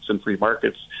economics and free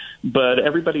markets. But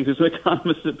everybody who's an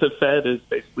economist at the Fed is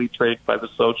basically trained by the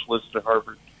socialists at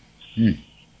Harvard.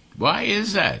 Why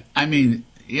is that? I mean,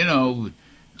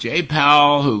 Jay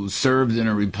Powell, who served in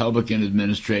a Republican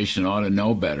administration, ought to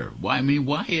know better. Why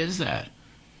is that?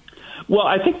 Well,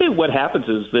 I think that what happens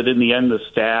is that in the end, the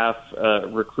staff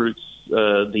recruits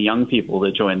the young people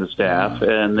that join the staff,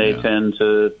 and they tend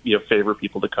to favor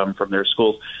people to come from their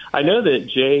schools. I know that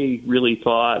Jay really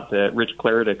thought that Rich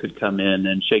Clarida could come in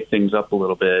and shake things up a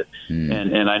little bit,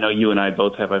 and I know you and I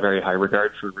both have a very high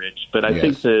regard for Rich, but I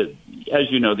think that, as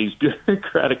you know, these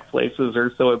bureaucratic places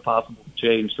are so impossible to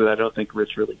change that I don't think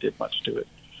Rich really did much to it.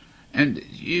 And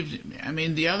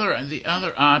the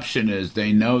other option is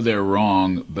they know they're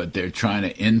wrong, but they're trying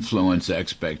to influence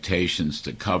expectations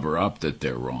to cover up that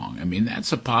they're wrong. I mean,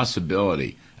 that's a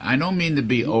possibility. I don't mean to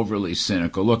be overly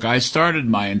cynical. Look, I started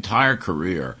my entire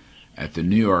career at the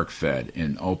New York Fed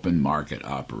in open market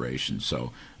operations,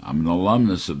 so I'm an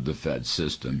alumnus of the Fed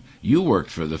system. You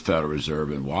worked for the Federal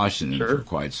Reserve in Washington for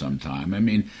quite some time. I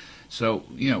mean, so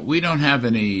we don't have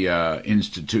any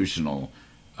institutional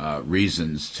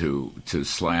reasons to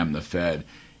slam the Fed.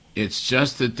 It's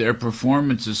just that their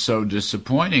performance is so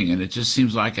disappointing, and it just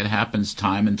seems like it happens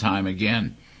time and time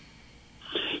again.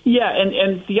 Yeah,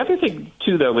 and the other thing,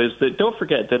 too, though, is that don't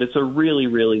forget that it's a really,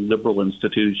 really liberal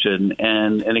institution,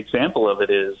 and an example of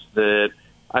it is that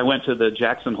I went to the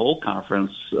Jackson Hole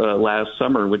Conference last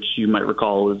summer, which you might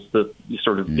recall is the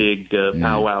sort of big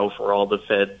powwow for all the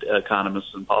Fed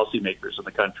economists and policymakers in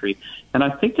the country, and I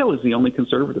think I was the only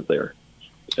conservative there.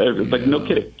 Like, no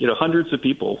kidding, hundreds of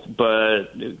people, but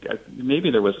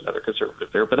maybe there was another conservative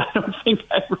there, but I don't think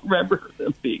I remember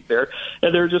them being there.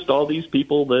 And there are just all these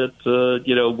people that,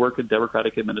 work in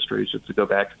Democratic administrations to go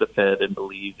back to the Fed and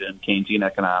believe in Keynesian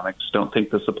economics, don't think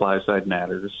the supply side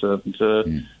matters.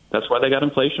 And That's why they got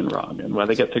inflation wrong and why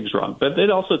they get things wrong. But it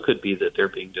also could be that they're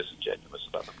being disingenuous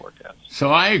about the forecast.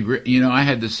 So I agree. You know, I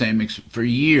had the same for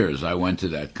years. I went to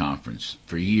that conference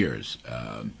for years.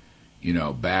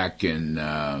 Back in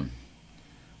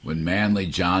when Manley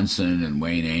Johnson and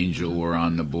Wayne Angell were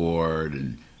on the board,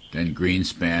 and then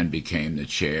Greenspan became the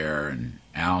chair, and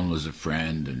Allen was a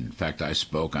friend. And in fact, I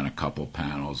spoke on a couple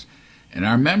panels. And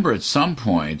I remember at some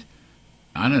point,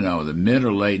 I don't know, the mid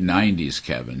or late 90s,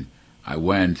 Kevin, I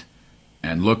went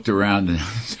and looked around and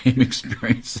had the same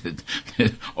experience that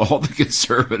all the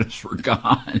conservatives were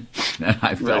gone. And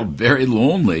I felt very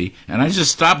lonely, and I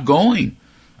just stopped going.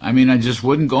 I mean, I just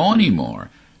wouldn't go anymore.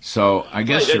 So I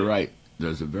guess you're right.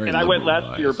 There's a very And I went last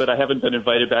bias. year, but I haven't been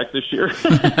invited back this year. So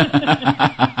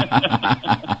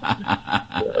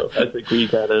I think we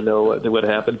got to know what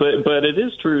happened. But it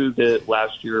is true that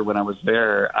last year when I was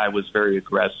there, I was very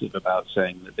aggressive about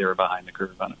saying that they were behind the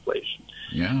curve on inflation.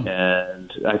 Yeah.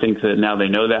 And I think that now they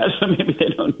know that, so maybe they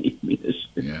don't need me this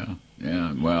year.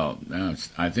 Yeah. Well,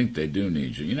 I think they do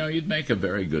need you. You know, you'd make a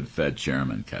very good Fed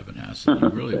chairman, Kevin Hassett. You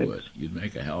really would. You'd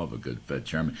make a hell of a good Fed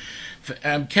chairman.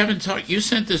 Kevin, you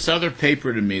sent this other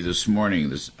paper to me this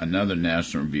morning, another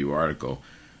National Review article,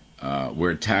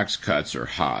 where tax cuts are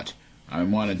hot. I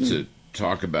wanted to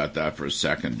talk about that for a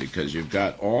second because you've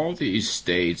got all these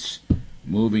states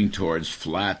moving towards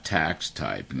flat tax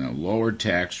type, lower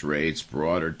tax rates,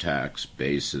 broader tax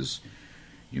bases.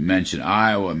 You mentioned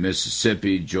Iowa,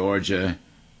 Mississippi, Georgia,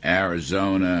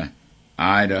 Arizona,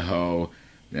 Idaho.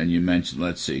 Then you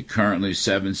mentioned, currently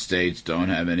 7 states don't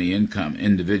have any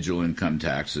individual income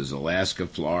taxes: Alaska,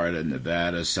 Florida,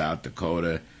 Nevada, South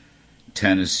Dakota,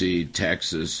 Tennessee,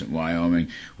 Texas, and Wyoming.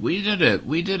 We did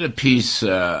a piece,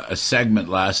 a segment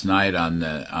last night on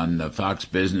the Fox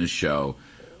Business Show,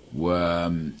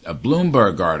 a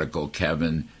Bloomberg article,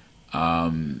 Kevin.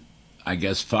 I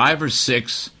guess 5 or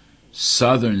 6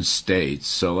 southern states.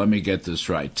 So let me get this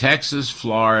right: Texas,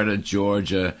 Florida,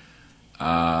 Georgia,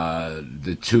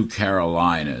 the 2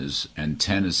 Carolinas, and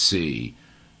Tennessee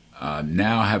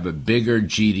now have a bigger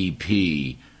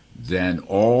GDP than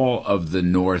all of the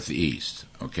Northeast.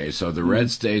 Okay, so the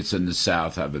red states in the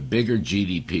South have a bigger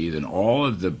GDP than all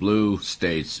of the blue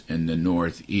states in the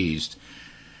Northeast.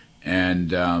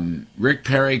 And Rick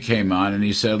Perry came on and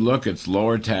he said, look, it's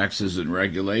lower taxes and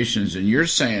regulations. And you're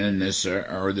saying in this,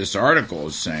 or this article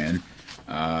is saying,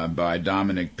 by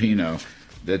Dominic Pino,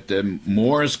 that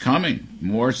more is coming.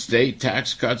 More state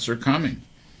tax cuts are coming.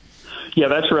 Yeah,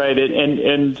 that's right.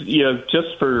 And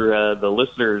just for the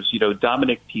listeners,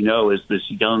 Dominic Pino is this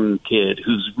young kid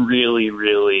who's really,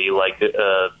 really like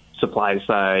a supply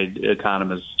side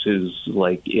economist who's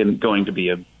going to be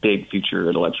a big future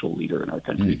intellectual leader in our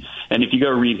country. And if you go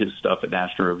read his stuff at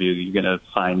National Review, you're going to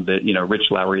find that,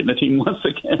 Rich Lowry and the team, once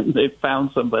again, they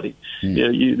found somebody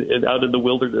out in the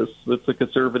wilderness that's a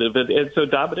conservative. And so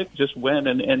Dominic just went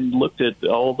and looked at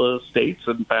all the states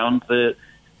and found that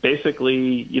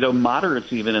basically,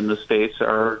 moderates even in the states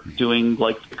are doing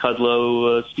like the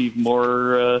Kudlow, Steve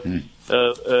Moore,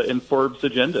 in Forbes'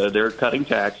 agenda. They're cutting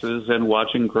taxes and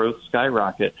watching growth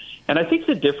skyrocket. And I think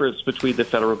the difference between the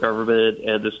federal government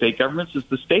and the state governments is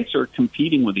the states are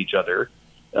competing with each other,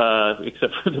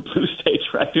 except for the blue states,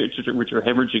 right, which are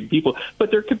hemorrhaging people.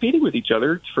 But they're competing with each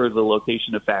other for the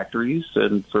location of factories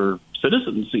and for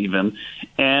citizens even.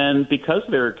 And because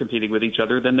they're competing with each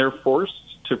other, then they're forced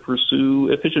to pursue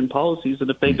efficient policies. And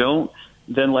if they don't,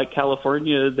 then like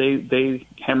California, they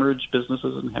hemorrhage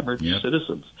businesses and hemorrhage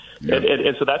citizens. Yep.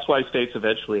 And so that's why states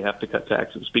eventually have to cut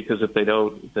taxes, because if they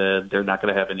don't, then they're not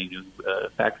going to have any new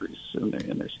factories in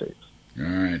their states. All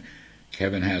right.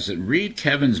 Kevin Hassett. Read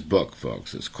Kevin's book,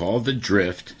 folks. It's called The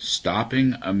Drift,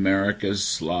 Stopping America's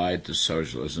Slide to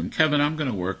Socialism. Kevin, I'm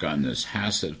going to work on this.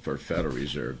 Hassett for Federal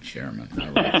Reserve Chairman.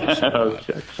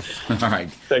 Okay. All right.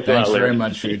 Thanks very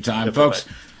much for your time. Folks,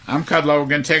 I'm Kudlow. We're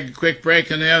going to take a quick break.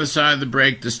 On the other side of the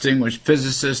break, distinguished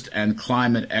physicist and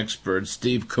climate expert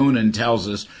Steve Koonin tells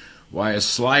us why a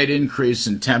slight increase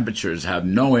in temperatures have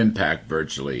no impact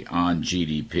virtually on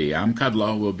GDP. I'm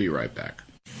Kudlow. We'll be right back.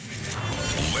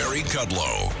 Larry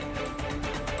Kudlow.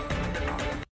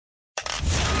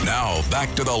 Now,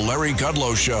 back to the Larry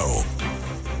Kudlow Show.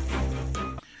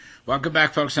 Welcome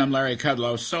back, folks. I'm Larry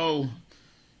Kudlow. So,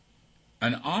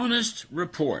 an honest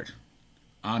report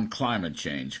on climate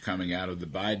change coming out of the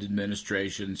Biden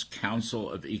administration's Council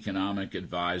of Economic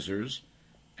Advisors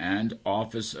and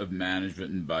Office of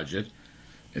Management and Budget.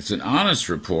 It's an honest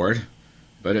report,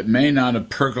 but it may not have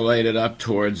percolated up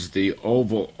towards the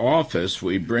Oval Office.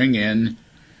 We bring in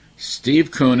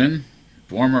Steve Koonin,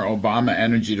 former Obama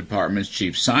Energy Department's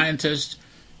chief scientist,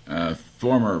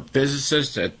 former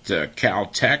physicist at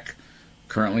Caltech,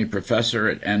 currently professor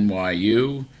at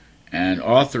NYU and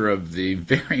author of the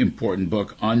very important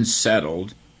book,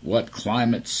 Unsettled, What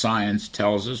Climate Science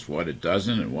Tells Us, What It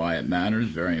Doesn't, and Why It Matters.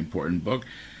 Very important book.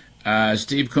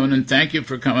 Steve Koonin, thank you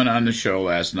for coming on the show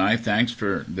last night. Thanks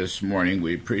for this morning.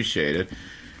 We appreciate it.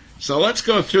 So let's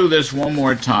go through this one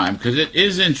more time because it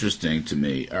is interesting to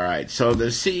me. All right, so the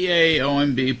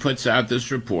CAOMB puts out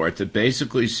this report that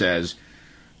basically says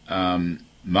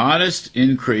modest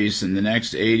increase in the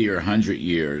next 80 or 100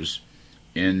 years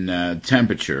in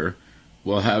temperature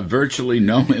will have virtually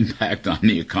no impact on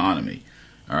the economy,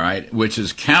 all right, which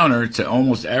is counter to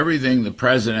almost everything the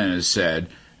president has said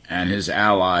and his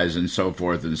allies and so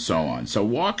forth and so on. So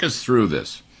walk us through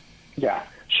this. Yeah.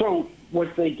 So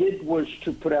what they did was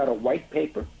to put out a white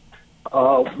paper,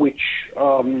 which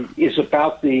is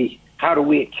about how do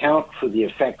we account for the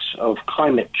effects of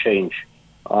climate change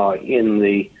in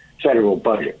the federal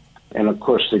budget. And, of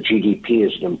course, the GDP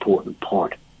is an important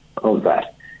part of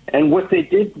that. And what they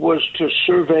did was to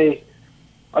survey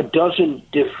a dozen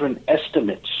different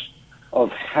estimates of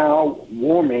how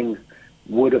warming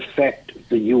would affect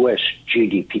the U.S.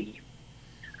 GDP.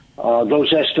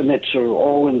 Those estimates are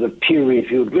all in the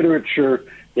peer-reviewed literature.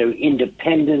 They're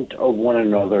independent of one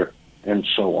another, and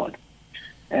so on.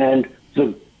 And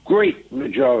the great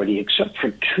majority, except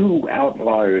for 2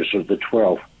 outliers of the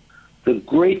 12, the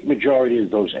great majority of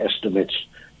those estimates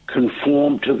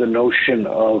conform to the notion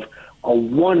of a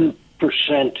 1%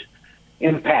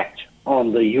 impact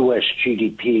on the U.S.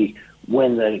 GDP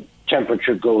when the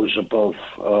temperature goes above,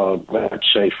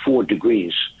 let's say, 4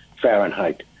 degrees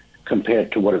Fahrenheit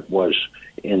compared to what it was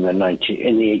in the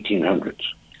 1800s.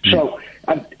 So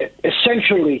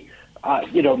essentially,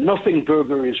 nothing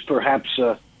burger is perhaps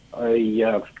a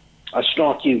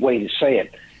snarky way to say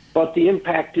it, but the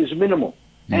impact is minimal.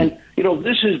 And,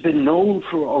 this has been known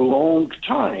for a long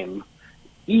time.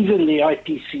 Even the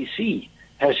IPCC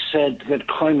has said that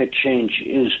climate change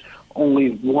is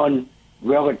only one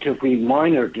relatively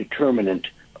minor determinant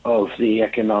of the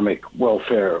economic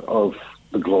welfare of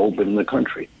the globe and the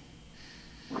country.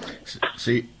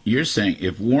 See, you're saying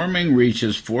if warming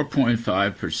reaches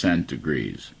 4.5%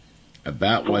 degrees,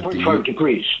 about what the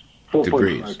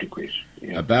 4.5 degrees.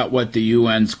 Yeah. About what the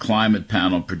UN's climate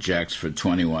panel projects for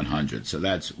 2100. So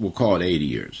that's, we'll call it 80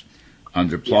 years,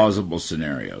 under plausible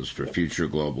scenarios for future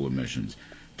global emissions.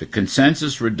 The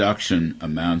consensus reduction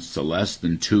amounts to less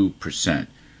than 2%.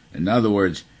 In other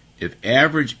words, if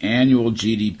average annual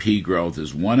GDP growth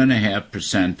is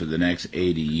 1.5% for the next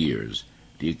 80 years,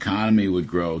 the economy would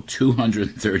grow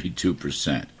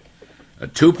 232%. A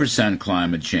 2%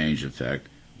 climate change effect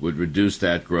would reduce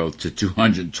that growth to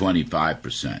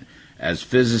 225%. As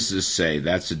physicists say,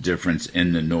 that's a difference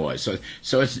in the noise.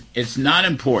 So it's not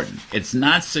important. It's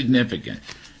not significant.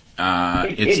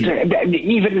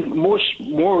 Even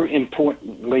more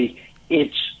importantly,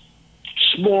 it's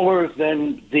smaller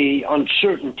than the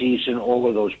uncertainties in all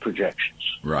of those projections.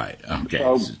 Right. Okay.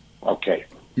 Okay.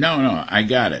 No, I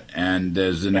got it. And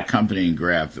there's an accompanying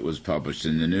graph that was published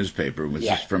in the newspaper, which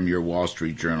is from your Wall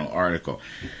Street Journal article.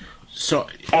 So,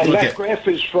 and that graph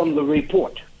is from the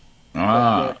report.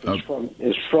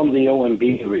 Is from the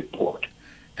OMB report.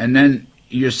 And then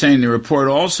you're saying the report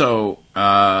also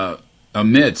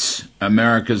omits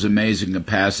America's amazing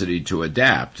capacity to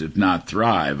adapt, if not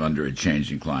thrive, under a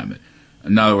changing climate.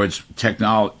 In other words,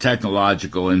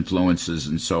 technological influences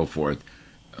and so forth.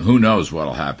 Who knows what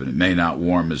will happen? It may not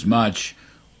warm as much,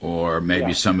 or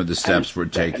maybe some of the steps we're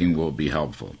taking will be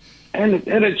helpful. And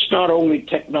it's not only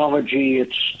technology,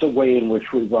 it's the way in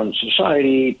which we run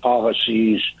society,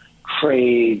 policies,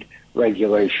 trade,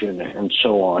 regulation, and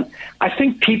so on. I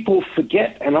think people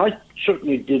forget, and I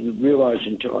certainly didn't realize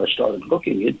until I started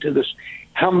looking into this,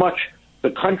 how much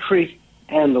the country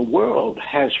and the world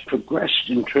has progressed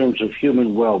in terms of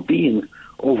human well-being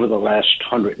over the last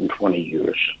 120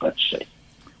 years, let's say.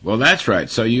 Well, that's right.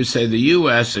 So you say the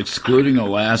U.S., excluding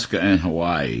Alaska and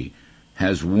Hawaii,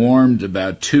 has warmed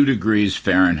about 2 degrees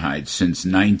Fahrenheit since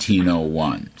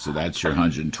 1901. So that's your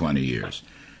 120 years.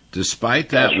 Despite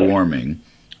that warming,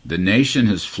 the nation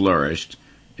has flourished.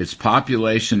 Its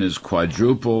population has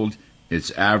quadrupled. Its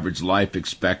average life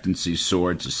expectancy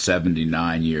soared to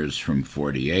 79 years from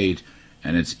 48.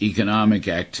 And its economic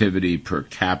activity per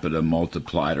capita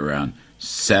multiplied around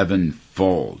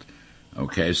 7-fold.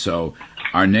 Okay, so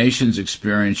our nation's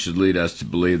experience should lead us to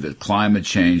believe that climate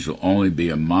change will only be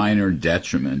a minor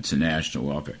detriment to national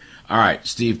welfare. All right,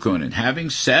 Steve Koonin, having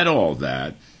said all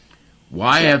that,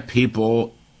 why have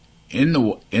people in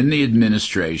the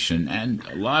administration and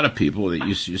a lot of people that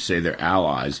you say they're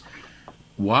allies,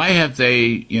 why have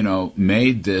they,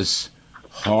 made this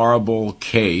horrible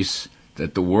case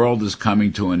that the world is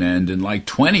coming to an end in like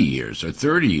 20 years or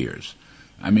 30 years.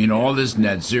 I mean, all this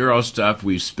net zero stuff,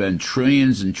 we've spent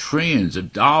trillions and trillions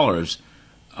of dollars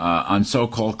on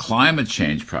so-called climate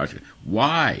change projects.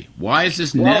 Why? Why is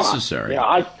this necessary?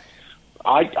 Yeah,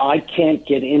 I can't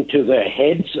get into their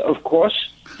heads, of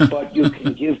course, but you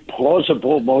can give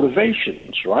plausible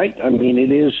motivations, right? I mean,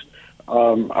 it is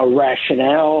a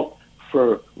rationale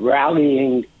for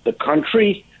rallying the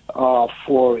country,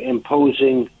 for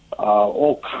imposing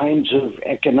all kinds of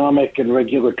economic and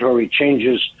regulatory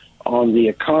changes on the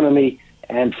economy,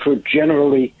 and for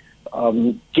generally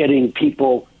getting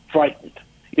people frightened.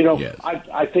 You know, yes.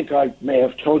 I think I may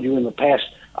have told you in the past,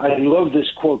 I love this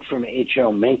quote from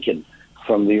H.L. Mencken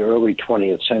from the early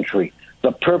 20th century.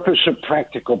 The purpose of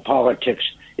practical politics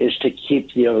is to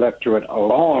keep the electorate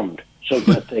alarmed so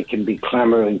that they can be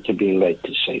clamoring to be led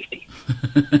to safety.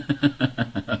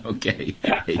 Okay,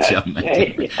 H.L.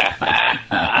 Mencken.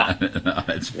 No,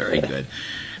 that's very good.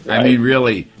 Right. I mean,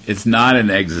 really, it's not an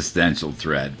existential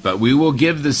threat, but we will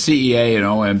give the CEA and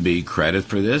OMB credit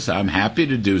for this. I'm happy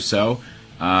to do so.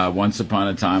 Once upon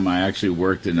a time, I actually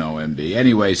worked in OMB.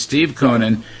 Anyway, Steve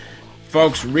Koonin.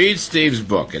 Folks, read Steve's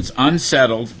book. It's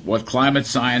Unsettled, What Climate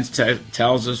Science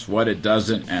Tells Us, What It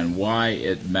Doesn't, and Why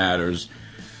It Matters.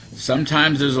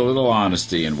 Sometimes there's a little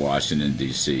honesty in Washington,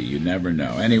 D.C. You never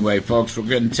know. Anyway, folks, we're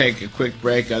going to take a quick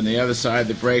break. On the other side of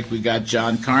the break, we got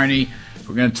John Carney.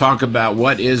 We're going to talk about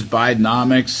what is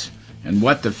Bidenomics and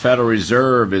what the Federal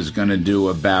Reserve is going to do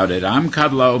about it. I'm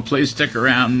Kudlow. Please stick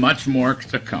around. Much more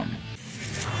to come.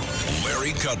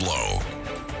 Larry Kudlow.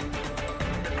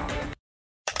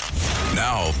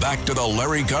 Now, back to the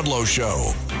Larry Kudlow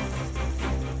Show.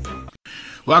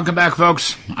 Welcome back,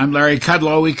 folks. I'm Larry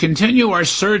Kudlow. We continue our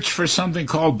search for something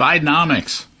called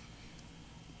Bidenomics.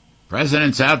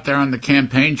 President's out there on the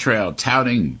campaign trail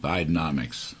touting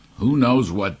Bidenomics. Who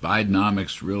knows what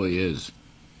Bidenomics really is?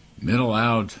 Middle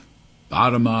out,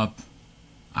 bottom up,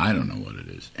 I don't know what it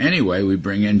is. Anyway, we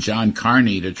bring in John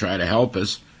Carney to try to help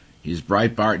us. He's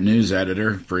Breitbart news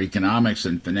editor for economics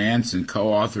and finance and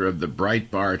co-author of the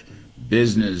Breitbart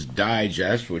Business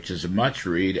Digest, which is a much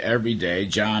read every day.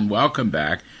 John, welcome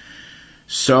back.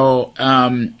 So,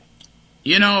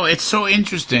 it's so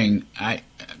interesting. And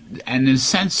in a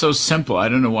sense, so simple. I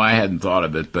don't know why I hadn't thought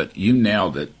of it, but you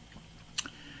nailed it.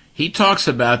 He talks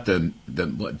about the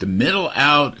middle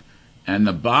out and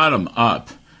the bottom up.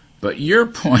 But your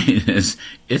point is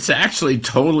it's actually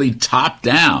totally top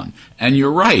down. And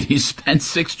you're right. He spent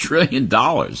 $6 trillion,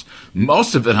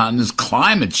 most of it on this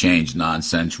climate change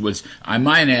nonsense, which I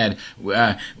might add,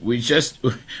 we just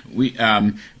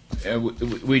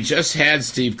had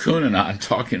Steve Koonin on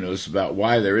talking to us about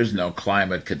why there is no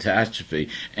climate catastrophe.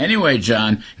 Anyway,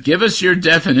 John, give us your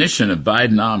definition of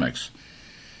Bidenomics.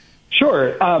 Sure.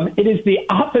 It is the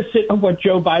opposite of what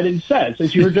Joe Biden says,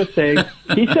 as you were just saying.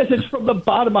 He says it's from the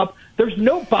bottom up. There's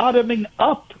no bottoming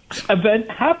up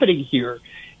event happening here.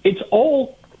 It's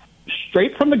all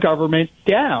straight from the government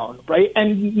down, right?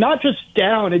 And not just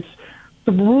down, it's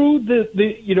through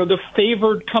the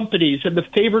favored companies and the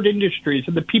favored industries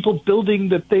and the people building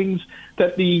the things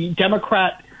that the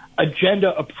Democrat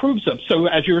agenda approves of. So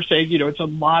as you were saying, it's a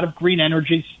lot of green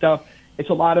energy stuff. It's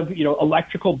a lot of,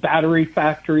 electrical battery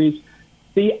factories.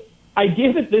 The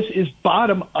idea that this is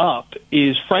bottom up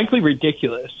is frankly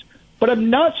ridiculous. But I'm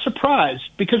not surprised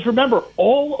because remember,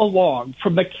 all along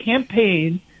from the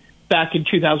campaign back in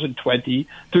 2020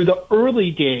 through the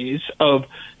early days of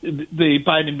the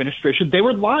Biden administration, they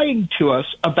were lying to us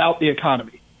about the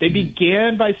economy. They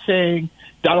began by saying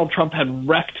Donald Trump had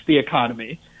wrecked the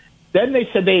economy. Then they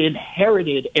said they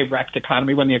inherited a wrecked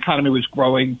economy when the economy was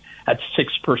growing at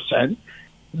 6%.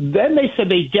 Then they said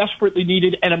they desperately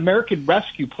needed an American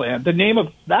rescue plan. The name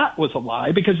of that was a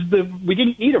lie because we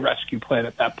didn't need a rescue plan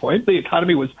at that point. The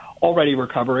economy was already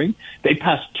recovering. They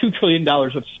passed $2 trillion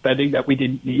of spending that we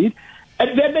didn't need.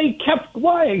 And then they kept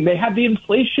lying. They had the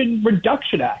Inflation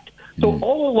Reduction Act. So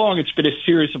all along it's been a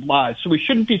series of lies. So we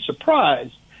shouldn't be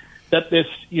surprised that this,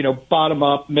 bottom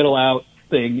up, middle out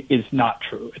thing is not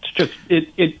true. It's just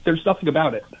there's nothing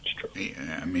about it that's true.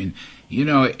 I mean,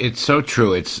 it's so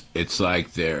true. It's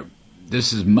like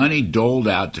this is money doled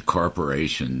out to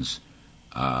corporations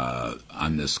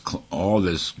on all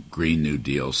this Green New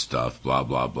Deal stuff, blah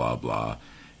blah blah blah.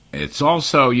 It's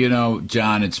also,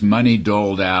 John, it's money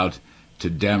doled out to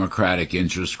Democratic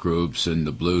interest groups in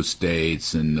the blue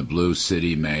states and the blue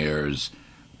city mayors,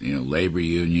 labor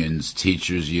unions,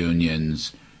 teachers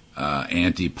unions,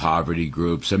 anti-poverty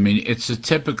groups. I mean, it's a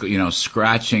typical,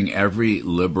 scratching every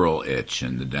liberal itch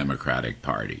in the Democratic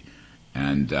Party.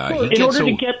 And in order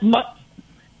to get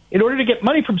in order to get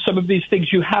money from some of these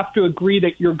things, you have to agree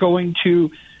that you're going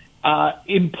to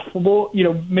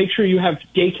make sure you have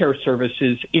daycare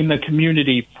services in the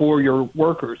community for your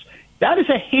workers. That is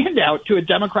a handout to a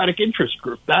Democratic interest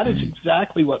group. That is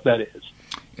exactly what that is.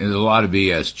 There's a lot of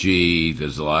ESG.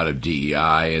 There's a lot of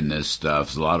DEI in this stuff.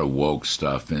 There's a lot of woke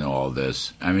stuff in all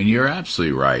this. I mean, you're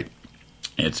absolutely right.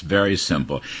 It's very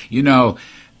simple. Douglas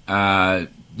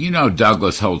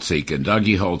Holtz-Eakin.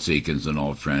 Dougie Holtz-Eakin's an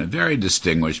old friend, a very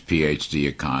distinguished PhD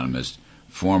economist,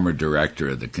 former director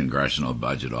of the Congressional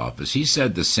Budget Office. He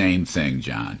said the same thing,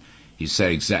 John. He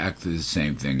said exactly the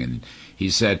same thing. And he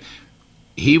said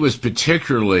he was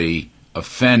particularly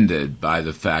offended by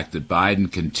the fact that Biden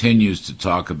continues to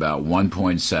talk about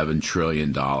 $1.7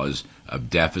 trillion of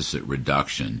deficit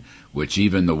reduction, which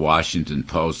even the Washington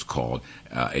Post called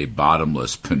a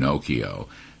bottomless Pinocchio.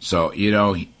 So,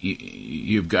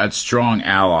 you've got strong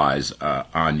allies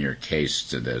on your case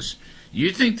to this.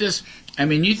 You think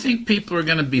you think people are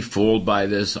going to be fooled by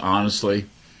this, honestly?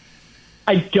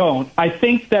 I don't. I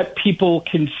think that people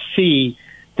can see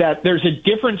that there's a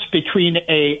difference between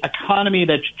a economy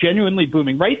that's genuinely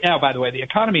booming. Right now, by the way, the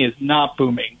economy is not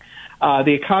booming.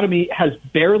 The economy has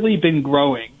barely been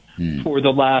growing for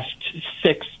the last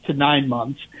 6 to 9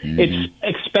 months. It's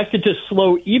expected to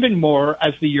slow even more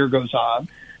as the year goes on.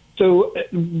 So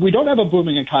we don't have a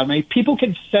booming economy. People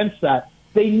can sense that.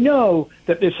 They know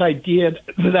that this idea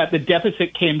that the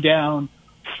deficit came down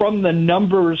from the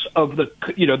numbers of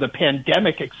the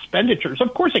pandemic expenditures.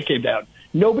 Of course it came down.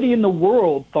 Nobody in the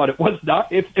world thought it was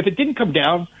not. If it didn't come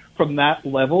down from that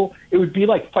level, it would be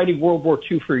like fighting World War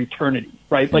II for eternity,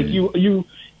 right? Like you,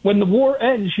 when the war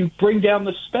ends, you bring down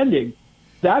the spending.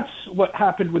 That's what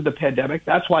happened with the pandemic.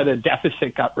 That's why the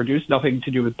deficit got reduced. Nothing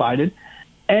to do with Biden.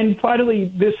 And finally,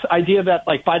 this idea that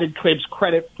like Biden claims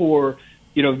credit for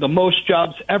the most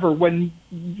jobs ever, when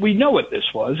we know what this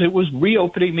was. It was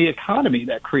reopening the economy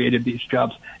that created these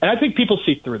jobs. And I think people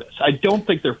see through this. I don't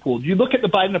think they're fooled. You look at the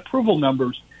Biden approval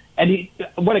numbers, and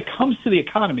when it comes to the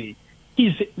economy,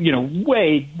 he's,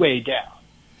 way, way down.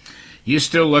 You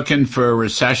still looking for a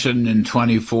recession in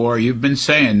 24? You've been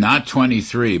saying not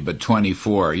 23, but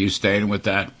 24. Are you staying with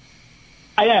that?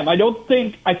 I am.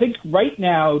 I think right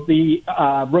now the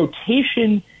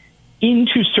rotation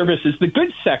into services, the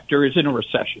goods sector is in a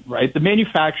recession, right? The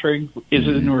manufacturing is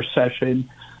in a recession.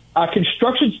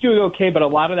 Construction's doing okay, but a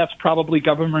lot of that's probably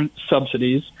government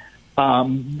subsidies,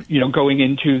 going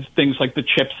into things like the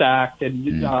CHIPS Act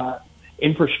and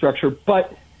infrastructure.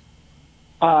 But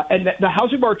and the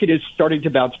housing market is starting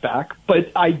to bounce back.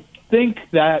 But I think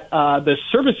that the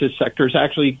services sector is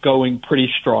actually going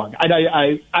pretty strong. And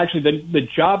I actually, the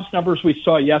jobs numbers we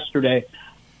saw yesterday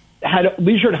had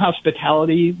leisure and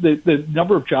hospitality, the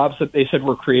number of jobs that they said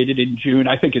were created in June,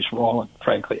 I think it's wrong,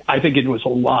 frankly. I think it was a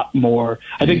lot more.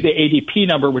 I think the ADP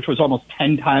number, which was almost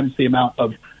 10 times the amount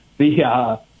of the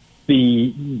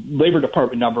Labor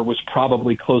Department number, was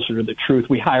probably closer to the truth.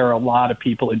 We hire a lot of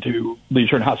people into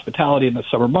leisure and hospitality in the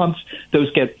summer months.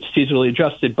 Those get seasonally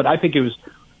adjusted. But I think it was,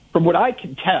 from what I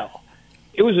can tell,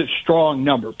 it was a strong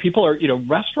number. People are,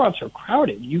 restaurants are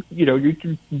crowded.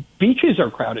 Beaches are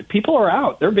crowded. People are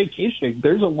out. They're vacationing.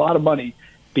 There's a lot of money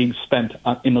being spent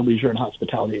in the leisure and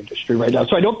hospitality industry right now.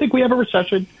 So I don't think we have a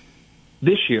recession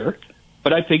this year,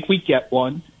 but I think we get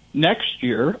one next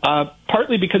year,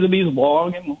 partly because of these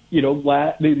long and,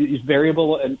 these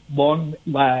variable and long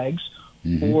lags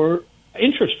for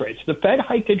interest rates. The Fed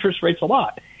hiked interest rates a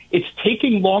lot. It's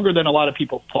taking longer than a lot of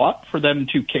people thought for them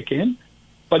to kick in,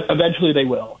 but eventually they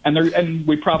will. And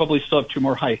we probably still have 2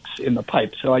 more hikes in the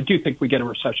pipe. So I do think we get a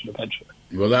recession eventually.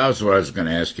 Well, that was what I was going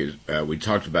to ask you. We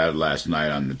talked about it last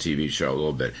night on the TV show a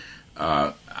little bit.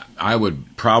 I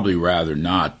would probably rather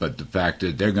not, but the fact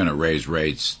that they're going to raise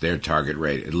rates, their target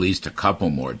rate, at least a couple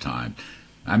more times.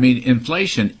 I mean,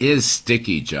 inflation is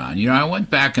sticky, John. I went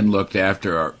back and looked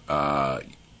after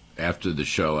the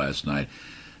show last night.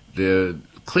 The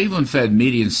Cleveland Fed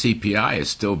median CPI is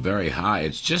still very high.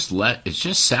 It's just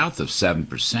south of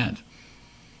 7%.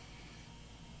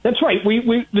 That's right.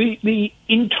 The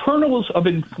internals of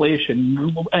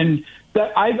inflation, and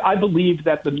that I believe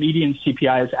that the median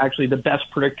CPI is actually the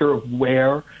best predictor of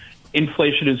where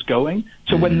inflation is going.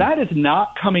 So when that is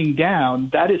not coming down,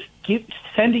 that is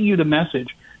sending you the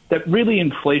message that really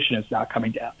inflation is not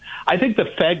coming down. I think the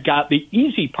Fed got the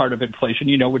easy part of inflation,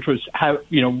 which was how,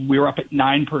 we were up at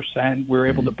 9%. We were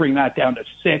able to bring that down to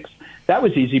 6%. That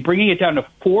was easy. Bringing it down to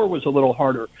 4% was a little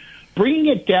harder. Bringing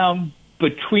it down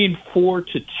between 4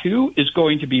 to 2 is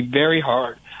going to be very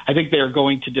hard. I think they're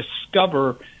going to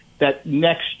discover that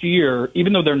next year,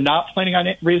 even though they're not planning on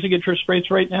raising interest rates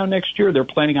right now next year, they're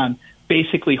planning on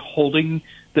basically holding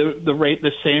the rate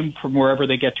the same from wherever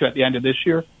they get to at the end of this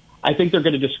year, I think they're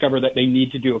going to discover that they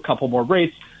need to do a couple more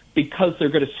rates because they're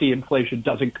going to see inflation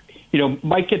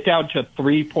might get down to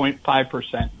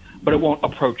 3.5%, but it won't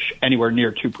approach anywhere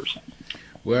near 2%.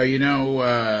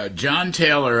 Well, John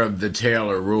Taylor of the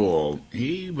Taylor Rule,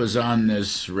 he was on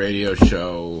this radio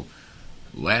show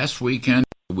last weekend,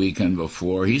 the weekend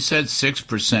before. He said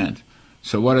 6%.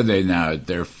 So what are they now?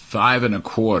 They're 5 to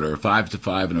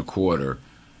 5.25.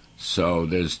 So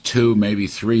there's 2, maybe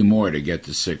 3 more to get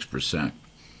to 6%.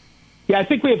 Yeah, I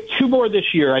think we have 2 more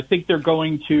this year. I think they're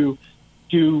going to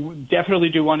definitely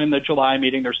do one in the July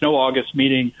meeting. There's no August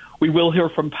meeting. We will hear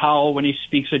from Powell when he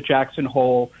speaks at Jackson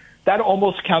Hole. That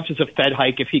almost counts as a Fed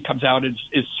hike if he comes out and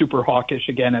is super hawkish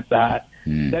again at that.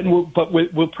 Then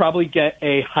we'll probably get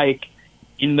a hike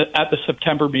at the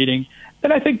September meeting.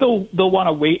 Then I think they'll want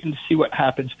to wait and see what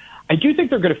happens. I do think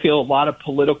they're going to feel a lot of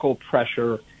political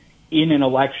pressure in an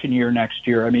election year next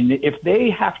year. I mean, if they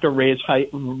have to raise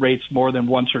rates more than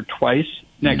once or twice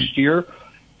next year,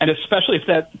 and especially if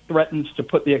that threatens to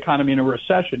put the economy in a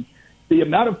recession, the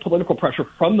amount of political pressure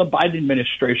from the Biden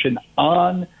administration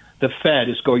on the Fed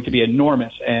is going to be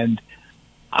enormous. And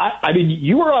I mean,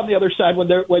 you were on the other side when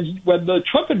the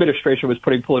Trump administration was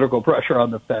putting political pressure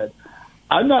on the Fed.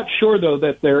 I'm not sure, though,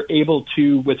 that they're able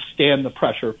to withstand the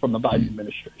pressure from the Biden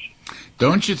administration.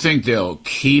 Don't you think they'll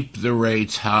keep the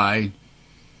rates high?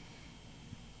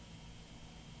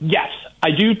 Yes,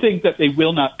 I do think that they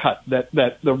will not cut,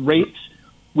 that the rates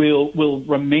will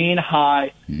remain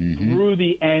high through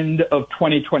the end of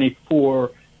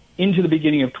 2024 into the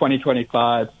beginning of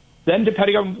 2025. Then,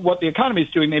 depending on what the economy is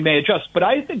doing, they may adjust. But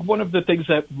I think one of the things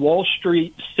that Wall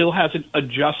Street still hasn't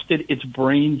adjusted its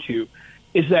brain to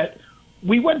is that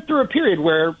we went through a period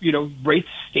where, rates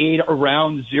stayed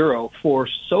around zero for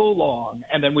so long,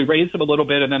 and then we raised them a little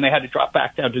bit, and then they had to drop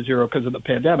back down to zero because of the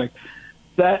pandemic,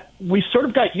 that we sort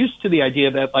of got used to the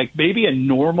idea that, maybe a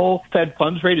normal Fed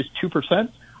funds rate is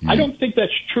 2%. I don't think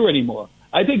that's true anymore.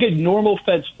 I think a normal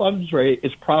Fed funds rate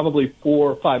is probably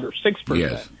 4, 5, or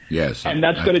 6%. Yes. And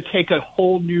that's going to take a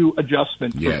whole new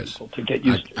adjustment for people to get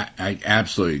used to. I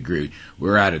absolutely agree.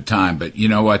 We're out of time, but you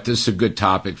know what? This is a good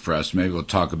topic for us. Maybe we'll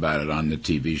talk about it on the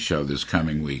TV show this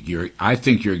coming week. I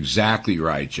think you're exactly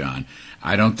right, John.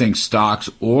 I don't think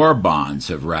stocks or bonds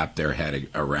have wrapped their head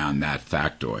around that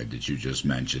factoid that you just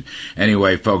mentioned.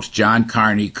 Anyway, folks, John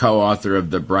Carney, co-author of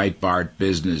the Breitbart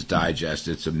Business Digest.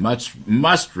 It's a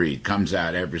must-read. Comes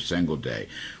out every single day.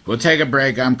 We'll take a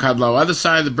break. I'm Kudlow. Other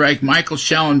side of the break, Michael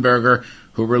Schellenberger,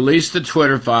 who released the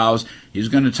Twitter files. He's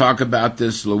going to talk about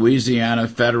this Louisiana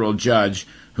federal judge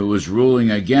who was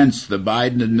ruling against the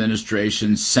Biden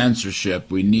administration's censorship.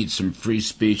 We need some free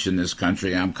speech in this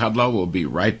country. I'm Kudlow. We'll be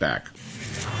right back.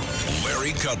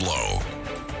 Larry Kudlow.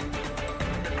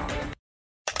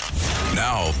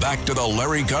 Now, back to the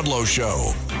Larry Kudlow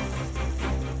Show.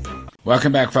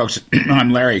 Welcome back, folks.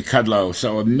 I'm Larry Kudlow.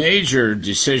 So a major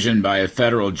decision by a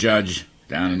federal judge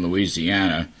down in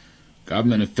Louisiana.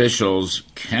 Government officials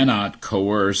cannot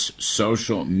coerce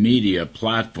social media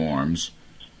platforms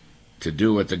to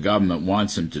do what the government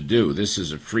wants them to do. This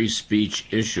is a free speech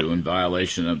issue in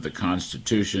violation of the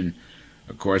Constitution.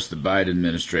 Of course, the Biden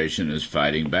administration is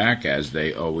fighting back, as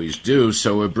they always do.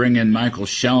 So we'll bring in Michael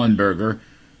Schellenberger,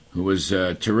 who is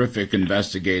a terrific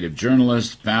investigative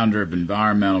journalist, founder of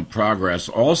Environmental Progress,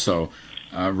 also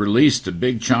released a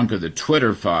big chunk of the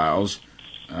Twitter files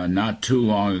not too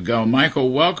long ago. Michael,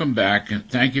 welcome back, and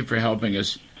thank you for helping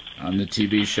us on the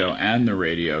TV show and the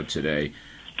radio today.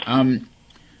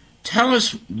 Tell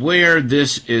us where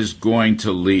this is going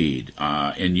to lead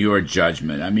in your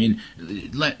judgment. I mean,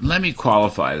 let me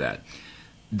qualify that.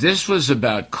 This was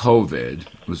about COVID.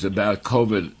 It was about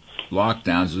COVID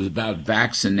lockdowns. It was about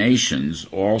vaccinations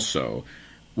also.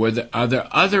 Are there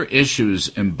other issues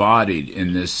embodied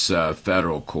in this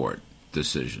federal court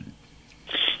decision?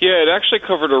 Yeah, it actually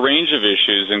covered a range of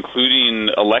issues, including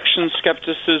election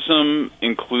skepticism,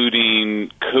 including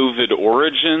COVID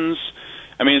origins.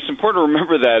 I mean, it's important to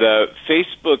remember that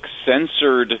Facebook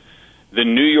censored the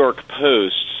New York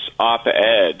Post's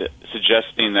op-ed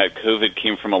suggesting that COVID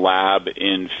came from a lab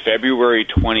in February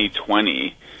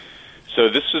 2020. So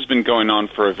this has been going on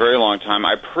for a very long time.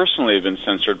 I personally have been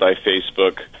censored by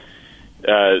Facebook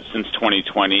since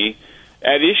 2020.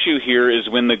 At issue here is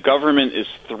when the government is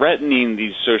threatening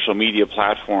these social media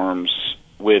platforms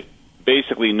with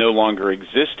basically no longer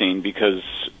existing because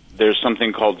there's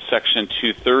something called Section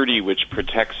 230, which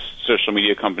protects social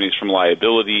media companies from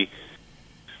liability.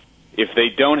 If they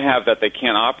don't have that, they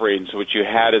can't operate. And so what you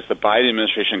had is the Biden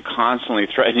administration constantly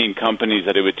threatening companies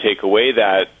that it would take away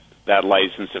that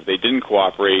license if they didn't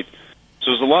cooperate.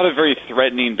 So there's a lot of very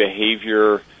threatening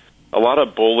behavior, a lot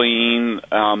of bullying,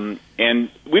 and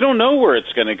we don't know where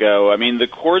it's going to go. I mean, the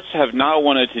courts have not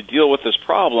wanted to deal with this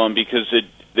problem because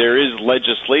there is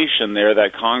legislation there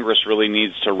that Congress really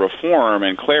needs to reform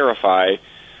and clarify,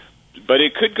 but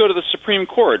it could go to the Supreme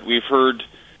Court. We've heard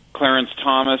Clarence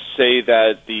Thomas say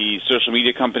that the social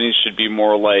media companies should be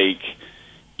more like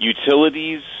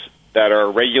utilities that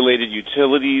are regulated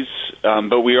utilities,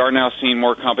 but we are now seeing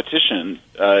more competition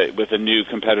with a new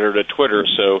competitor to Twitter.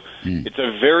 So it's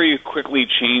a very quickly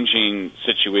changing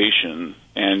situation,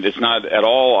 and it's not at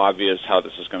all obvious how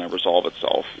this is going to resolve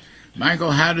itself.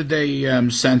 Michael, how did they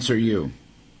censor you?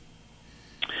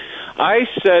 I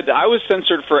said I was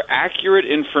censored for accurate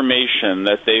information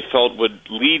that they felt would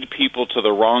lead people to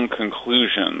the wrong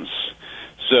conclusions.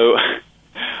 So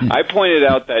I pointed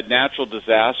out that natural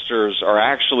disasters are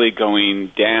actually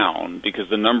going down because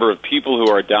the number of people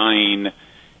who are dying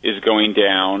is going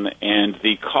down, and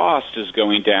the cost is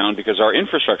going down because our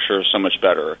infrastructure is so much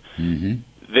better.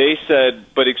 They said,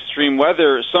 but extreme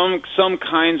weather, some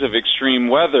kinds of extreme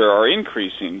weather are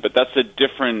increasing, but that's a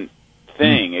different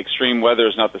thing. Extreme weather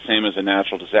is not the same as a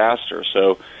natural disaster.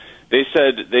 So they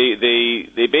said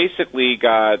they basically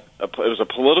it was a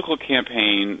political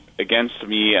campaign against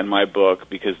me and my book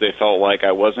because they felt like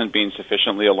I wasn't being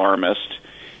sufficiently alarmist,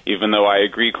 even though I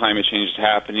agree climate change is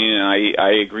happening and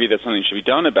I agree that something should be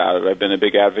done about it. I've been a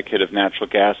big advocate of natural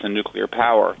gas and nuclear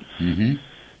power.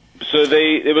 So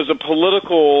it was a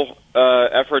political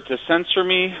effort to censor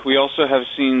me. We also have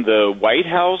seen the White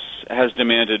House has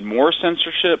demanded more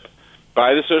censorship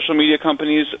by the social media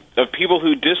companies of people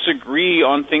who disagree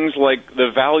on things like the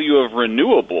value of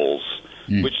renewables,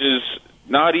 which is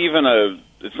not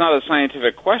it's not a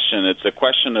scientific question. It's a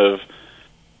question of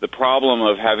the problem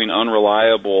of having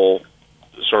unreliable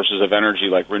sources of energy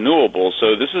like renewables.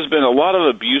 So this has been a lot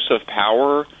of abuse of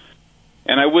power.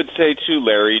 And I would say, too,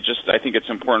 Larry, I think it's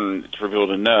important for people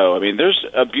to know. I mean,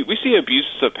 we see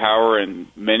abuses of power in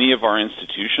many of our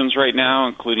institutions right now,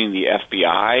 including the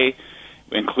FBI,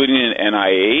 including an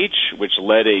NIH, which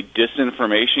led a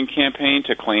disinformation campaign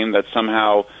to claim that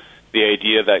somehow the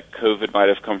idea that COVID might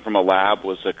have come from a lab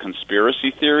was a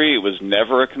conspiracy theory. It was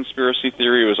never a conspiracy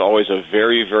theory. It was always a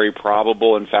very, very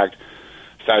probable. In fact,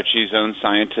 Fauci's own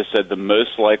scientist said the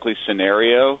most likely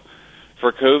scenario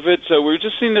for COVID. So we're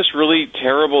just seeing this really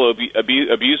terrible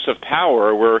abuse of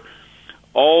power where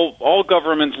all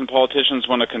governments and politicians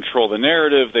want to control the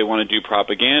narrative. They want to do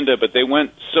propaganda, but they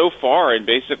went so far in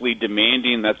basically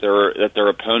demanding that their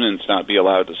opponents not be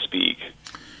allowed to speak.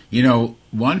 You know,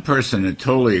 one person that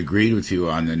totally agreed with you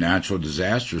on the natural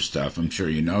disaster stuff, I'm sure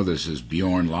you know this, is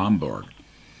Bjorn Lomborg.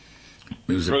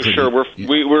 Sure.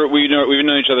 We've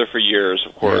known each other for years,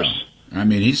 of course. Yeah. I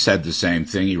mean, he said the same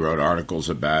thing. He wrote articles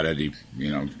about it. He,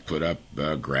 put up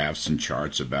graphs and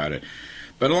charts about it.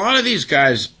 But a lot of these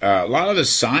guys, a lot of the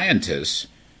scientists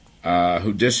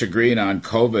who disagreed on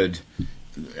COVID,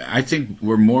 I think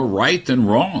were more right than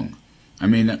wrong. I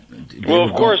mean, well,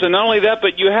 of course, and not only that,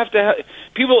 but you have to have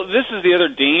people. This is the other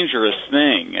dangerous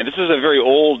thing, and this is a very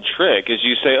old trick. Is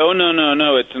you say, "Oh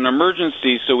no, it's an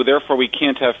emergency, so therefore we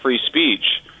can't have free speech."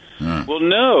 Well,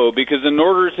 no, because in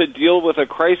order to deal with a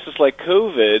crisis like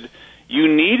COVID, you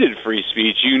needed free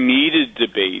speech, you needed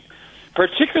debate,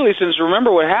 particularly since,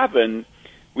 remember what happened,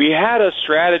 we had a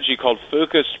strategy called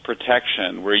focused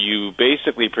protection, where you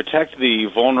basically protect the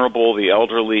vulnerable, the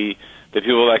elderly, the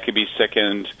people that could be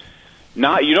sickened.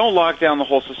 You don't lock down the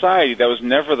whole society. That was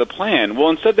never the plan. Well,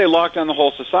 instead they locked down the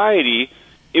whole society.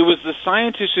 It was the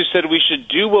scientists who said we should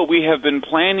do what we have been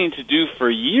planning to do for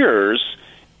years,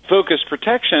 focused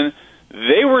protection.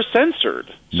 They were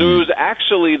censored. So it was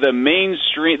actually the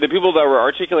mainstream, the people that were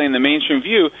articulating the mainstream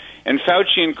view, and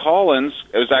Fauci and Collins,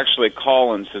 it was actually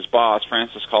Collins, his boss,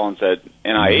 Francis Collins at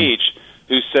NIH,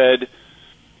 who said,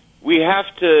 we have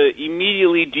to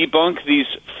immediately debunk these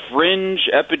fringe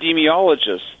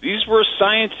epidemiologists. These were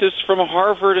scientists from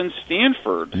Harvard and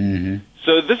Stanford.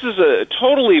 So this is a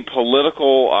totally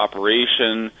political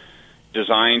operation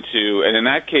designed to, and in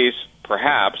that case,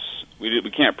 perhaps,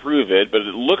 we can't prove it, but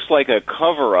it looks like a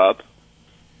cover-up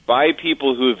by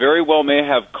people who very well may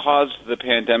have caused the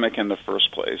pandemic in the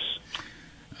first place.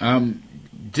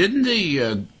 Didn't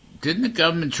the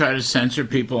government try to censor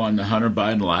people on the Hunter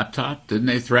Biden laptop? Didn't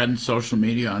they threaten social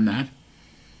media on that?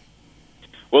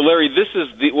 Well, Larry, this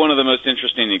is one of the most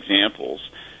interesting examples.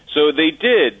 So they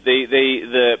did.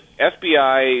 The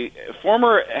FBI,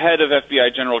 former head of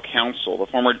FBI General Counsel, the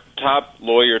former top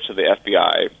lawyer to the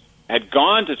FBI, had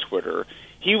gone to Twitter.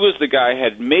 He was the guy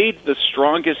had made the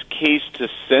strongest case to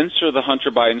censor the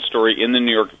Hunter Biden story in the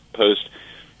New York Post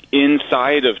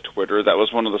inside of Twitter. That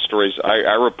was one of the stories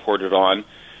I reported on.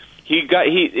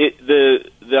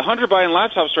 The Hunter Biden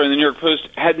laptop story in the New York Post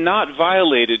had not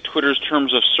violated Twitter's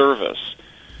terms of service.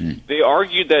 They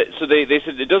argued that, so they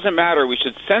said it doesn't matter, we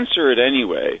should censor it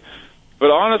anyway.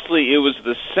 But honestly, it was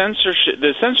the censorship.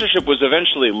 The censorship was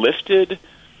eventually lifted,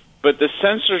 but the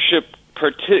censorship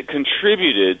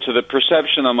contributed to the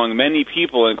perception among many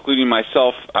people, including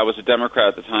myself. I was a Democrat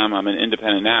at the time. I'm an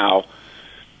independent now.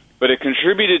 But it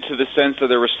contributed to the sense that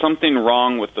there was something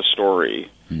wrong with the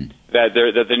story, that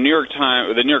the New York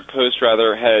Times, or the New York Post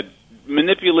rather, had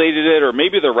manipulated it, or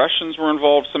maybe the Russians were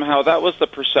involved somehow. That was the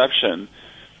perception.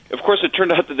 Of course, it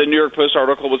turned out that the New York Post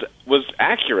article was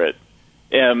accurate.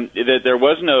 That there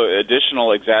was no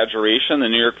additional exaggeration. The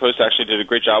New York Post actually did a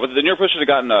great job with it. The New York Post should have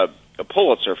gotten a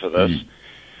Pulitzer for this.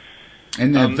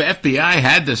 And the FBI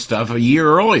had this stuff a year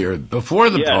earlier, before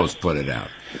the Post put it out.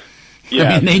 Yeah,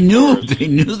 I mean, they knew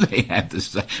they had this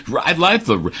stuff. I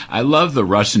love the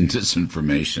Russian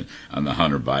disinformation on the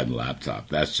Hunter Biden laptop.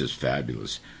 That's just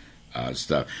fabulous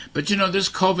stuff. But this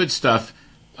COVID stuff.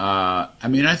 I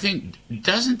mean, I think,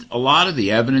 doesn't a lot of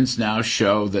the evidence now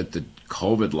show that the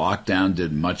COVID lockdown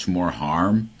did much more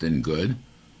harm than good?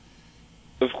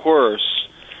 Of course.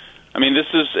 I mean,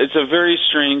 it's a very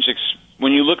strange,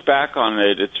 when you look back on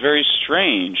it, it's very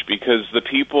strange because the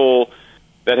people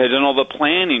that had done all the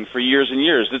planning for years and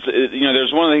years,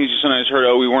 there's one of the things you sometimes heard,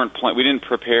 we didn't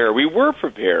prepare. We were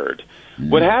prepared.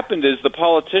 What happened is the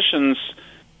politicians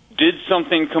did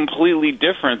something completely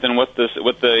different than what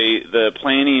the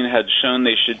planning had shown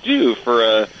they should do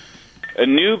for a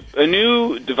new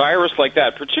virus like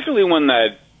that, particularly one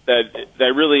that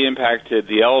really impacted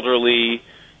the elderly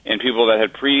and people that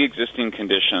had pre-existing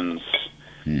conditions.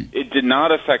 It did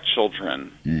not affect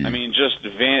children. I mean,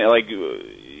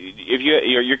 if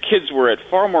your kids were at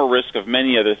far more risk of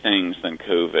many other things than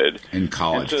COVID, and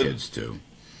college kids too.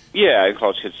 Yeah, and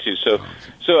college kids too. So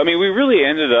I mean, we really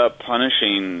ended up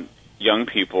punishing young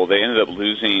people. They ended up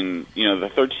losing. The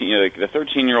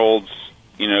 13-year-olds.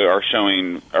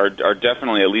 Are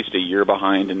definitely at least a year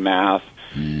behind in math.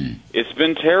 It's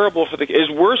been terrible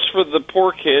it's worse for the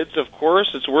poor kids, of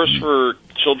course. It's worse for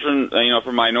children,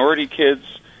 for minority kids.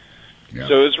 Yeah.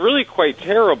 So it's really quite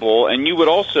terrible. And you would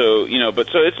also,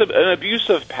 so it's an abuse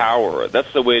of power.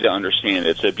 That's the way to understand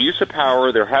it. It's abuse of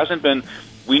power.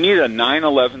 We need a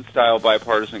 9/11 style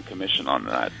bipartisan commission on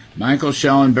that. Michael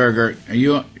Schellenberger,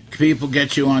 people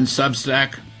get you on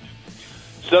Substack?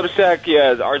 Substack,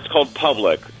 yeah, it's called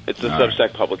Public. It's a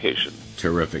Substack publication.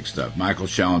 Terrific stuff. Michael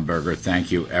Schellenberger,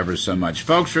 thank you ever so much.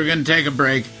 Folks, we're going to take a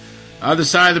break. Other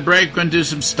side of the break, we're going to do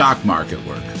some stock market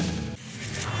work.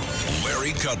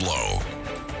 Larry Kudlow.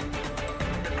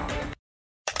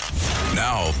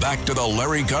 Now, back to the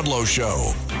Larry Kudlow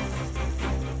Show.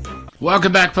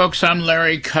 Welcome back, folks. I'm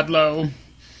Larry Kudlow.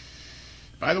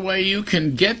 By the way, you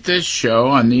can get this show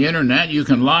on the internet. You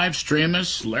can live stream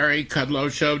us,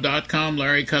 LarryKudlowShow.com,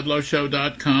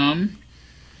 LarryKudlowShow.com.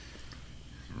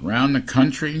 Around the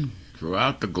country,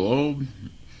 throughout the globe,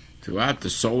 throughout the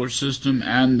solar system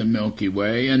and the Milky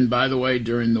Way. And by the way,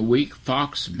 during the week,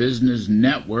 Fox Business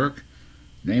Network,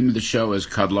 name of the show is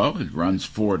Kudlow. It runs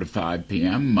 4 to 5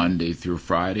 p.m., Monday through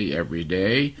Friday, every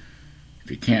day. If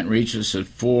you can't reach us at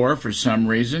 4 for some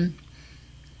reason,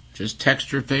 just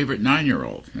text your favorite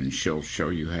 9-year-old, and she'll show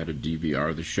you how to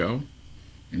DVR the show,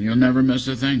 and you'll never miss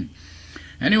a thing.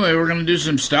 Anyway, we're going to do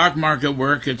some stock market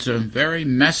work. It's a very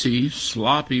messy,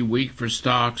 sloppy week for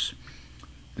stocks.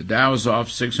 The Dow's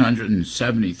off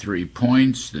 673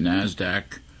 points. The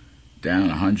NASDAQ down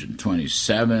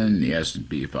 127. The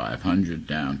S&P 500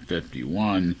 down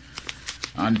 51.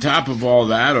 On top of all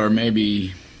that, or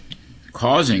maybe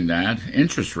causing that,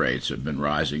 interest rates have been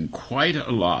rising quite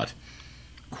a lot.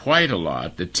 Quite a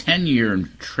lot. The 10-year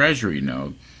Treasury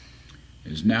note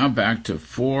is now back to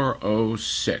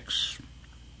 406.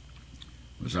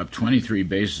 It was up 23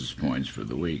 basis points for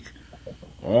the week.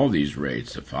 All these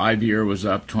rates, the 5-year was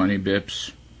up 20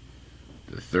 bips.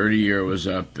 The 30-year was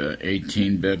up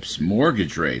 18 bips.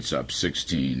 Mortgage rates up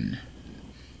 16.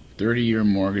 30-year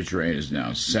mortgage rate is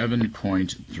now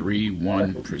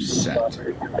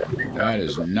 7.31%. That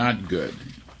is not good.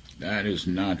 That is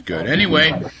not good.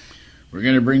 Anyway, we're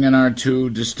going to bring in our two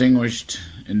distinguished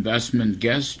investment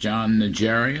guests, John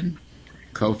Najarian,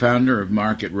 co-founder of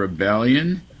Market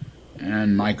Rebellion,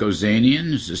 and Mike Ozanian,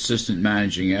 who's assistant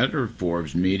managing editor of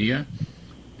Forbes Media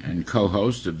and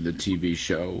co-host of the TV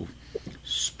show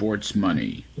Sports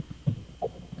Money.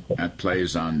 That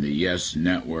plays on the Yes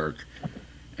Network.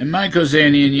 And Mike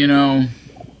Ozanian,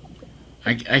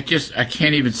 I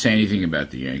can't even say anything about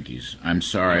the Yankees. I'm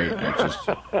sorry.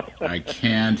 I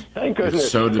can't. Thank goodness.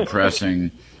 It's so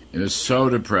depressing. It is so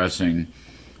depressing.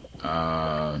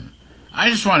 I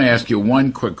just want to ask you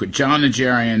one quick. John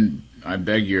Najarian, I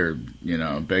beg your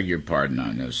pardon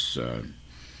on this,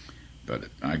 but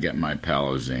I get my pal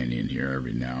Ozanian here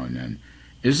every now and then.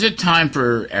 Is it time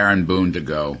for Aaron Boone to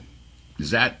go?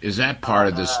 Is that part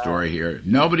of this story here?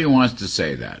 Nobody wants to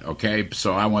say that, okay?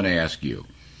 So I want to ask you.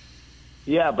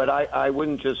 Yeah, but I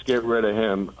wouldn't just get rid of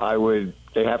him.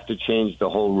 They have to change the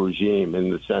whole regime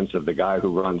in the sense of the guy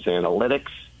who runs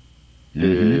analytics,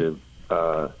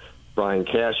 Brian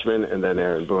Cashman, and then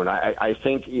Aaron Boone. I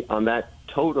think on that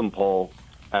totem pole,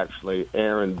 actually,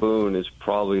 Aaron Boone is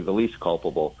probably the least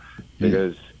culpable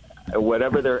because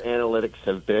whatever their analytics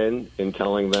have been in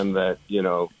telling them that,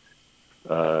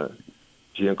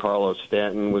 Giancarlo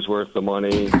Stanton was worth the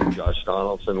money, Josh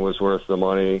Donaldson was worth the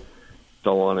money,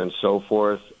 so on and so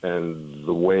forth, and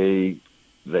the way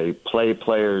they play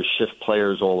players, shift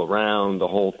players all around, the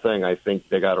whole thing, I think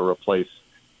they got to replace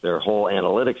their whole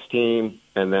analytics team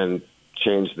and then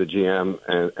change the GM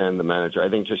and the manager. I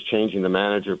think just changing the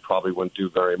manager probably wouldn't do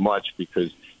very much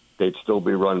because they'd still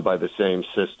be run by the same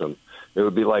system. It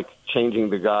would be like changing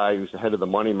the guy who's the head of the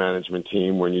money management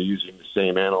team when you're using the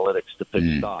same analytics to pick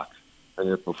stocks and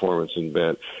your performance in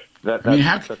bed.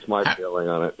 That's my feeling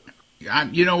on it.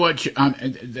 You know what?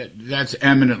 That's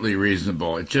eminently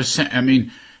reasonable. It just,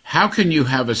 how can you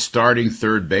have a starting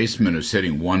third baseman who's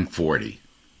hitting 140?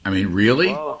 Really?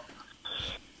 Well,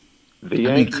 the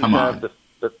Yankees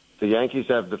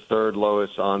have the third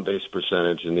lowest on-base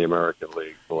percentage in the American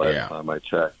League the last time I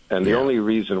checked. And the only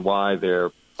reason why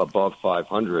they're above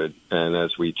 500, and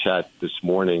as we chat this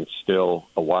morning, still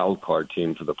a wild card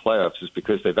team for the playoffs, is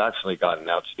because they've actually gotten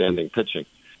outstanding pitching.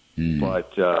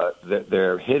 But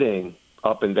they're hitting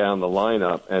up and down the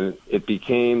lineup, and it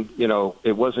became,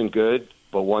 it wasn't good,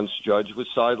 but once Judge was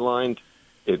sidelined,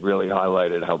 it really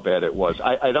highlighted how bad it was.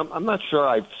 I'm not sure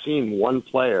I've seen one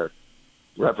player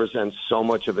represent so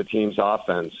much of a team's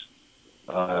offense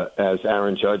as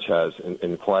Aaron Judge has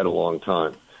in quite a long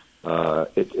time.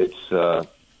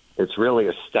 It's really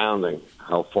astounding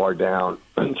how far down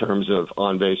in terms of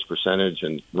on-base percentage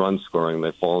and run scoring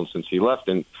they've fallen since he left.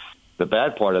 And the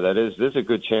bad part of that is there's a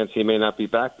good chance he may not be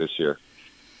back this year.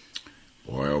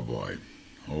 Boy, oh boy.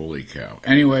 Holy cow.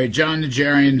 Anyway, John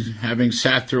Najarian, having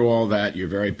sat through all that, you're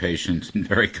very patient and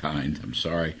very kind. I'm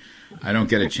sorry. I don't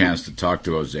get a chance to talk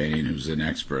to Ozanian, who's an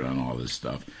expert on all this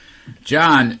stuff.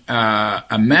 John,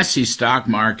 a messy stock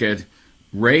market.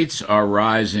 Rates are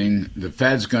rising. The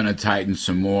Fed's going to tighten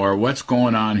some more. What's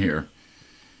going on here?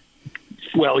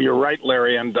 Well, you're right,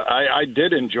 Larry, and I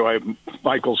did enjoy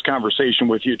Michael's conversation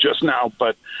with you just now,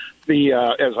 but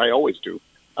as I always do.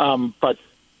 But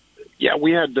yeah,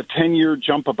 we had the 10-year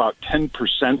jump about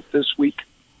 10% this week.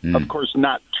 Of course,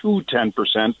 not to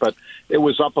 10%, but it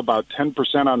was up about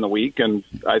 10% on the week, and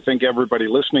I think everybody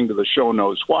listening to the show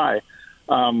knows why.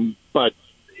 But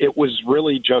it was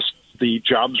really just the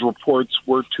jobs reports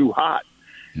were too hot.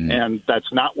 And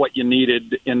that's not what you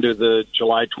needed into the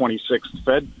July 26th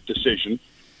Fed decision,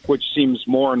 which seems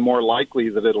more and more likely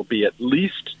that it'll be at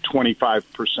least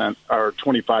 25% or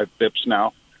 25 bips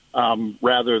now,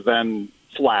 rather than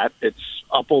flat. It's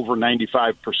up over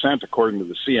 95% according to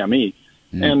the CME.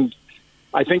 And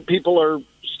I think people are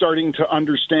starting to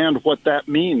understand what that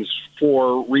means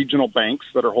for regional banks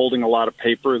that are holding a lot of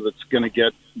paper that's going to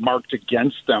get marked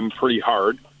against them pretty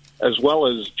hard, as well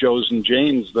as Joes and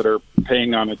Janes that are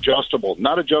paying on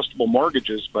not adjustable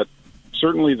mortgages, but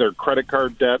certainly their credit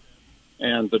card debt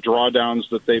and the drawdowns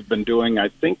that they've been doing. I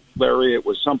think, Larry, it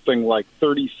was something like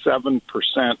 37%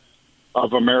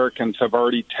 of Americans have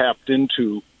already tapped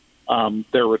into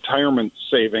their retirement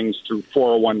savings through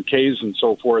 401ks and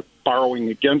so forth, borrowing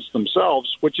against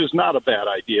themselves, which is not a bad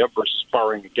idea versus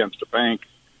borrowing against a bank.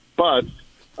 But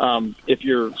if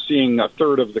you're seeing a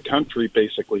third of the country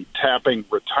basically tapping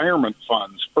retirement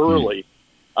funds early,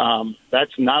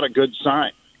 that's not a good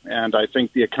sign. And I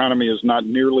think the economy is not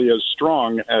nearly as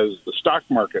strong as the stock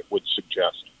market would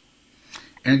suggest.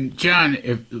 And, John,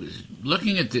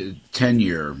 looking at the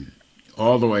 10-year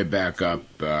all the way back up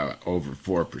over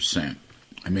 4%,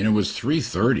 it was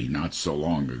 330 not so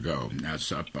long ago.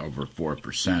 That's up over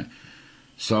 4%.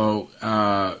 So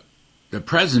the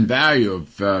present value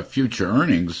of future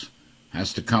earnings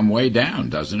has to come way down,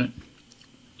 doesn't it?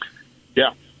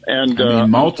 Yeah.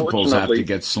 And multiples have to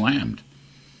get slammed.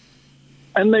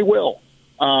 And they will,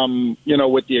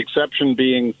 with the exception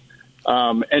being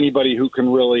anybody who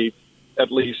can really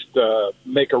at least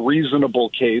make a reasonable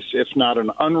case, if not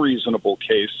an unreasonable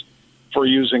case, for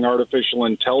using artificial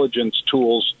intelligence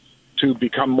tools to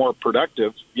become more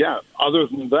productive. Yeah, other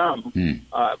than them,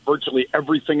 virtually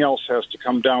everything else has to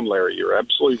come down, Larry. You're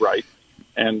absolutely right.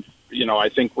 And, I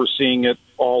think we're seeing it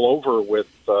all over with,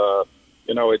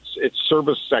 it's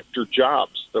service sector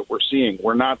jobs that we're seeing.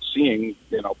 We're not seeing,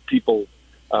 people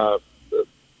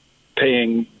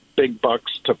paying big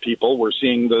bucks to people. We're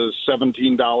seeing the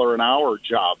 $17 an hour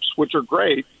jobs, which are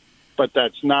great, but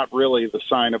that's not really the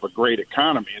sign of a great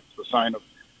economy. It's the sign of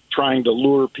trying to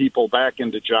lure people back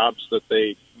into jobs that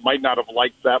they might not have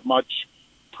liked that much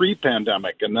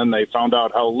pre-pandemic, and then they found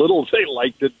out how little they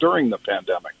liked it during the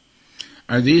pandemic.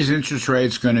 Are these interest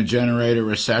rates going to generate a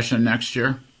recession next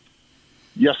year?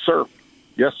 Yes, sir.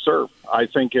 Yes, sir. I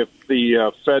think if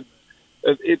the Fed,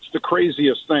 it's the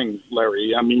craziest thing,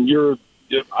 Larry. I mean, you're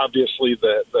obviously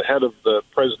the head of the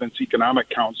President's Economic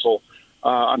Council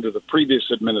under the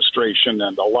previous administration,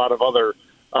 and a lot of other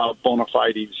bona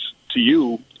fides to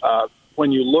you.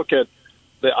 When you look at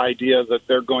the idea that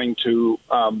they're going to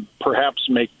perhaps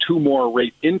make 2 more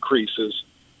rate increases,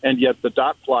 and yet the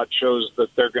dot plot shows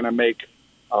that they're going to make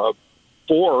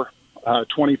 4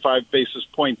 25 basis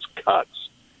points cuts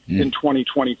in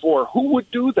 2024. Who would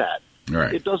do that?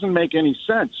 Right. It doesn't make any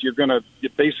sense. You're going to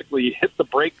basically hit the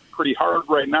brake pretty hard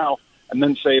right now and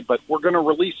then say, but we're going to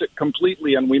release it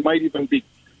completely, and we might even be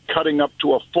cutting up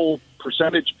to a full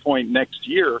percentage point next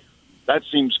year. That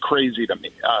seems crazy to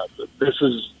me. This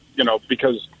is,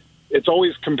 because it's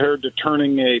always compared to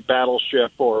turning a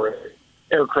battleship or an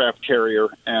aircraft carrier,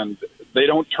 and they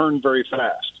don't turn very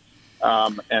fast.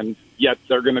 And yet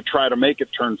they're going to try to make it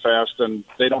turn fast, and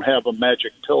they don't have a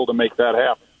magic pill to make that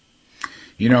happen.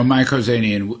 Mike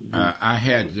Ozanian, I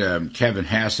had Kevin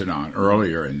Hassett on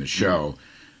earlier in the show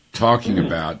talking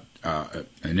about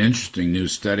an interesting new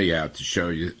study out to show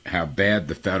you how bad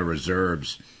the Federal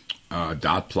Reserve's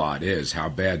dot plot is, how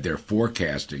bad their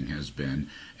forecasting has been,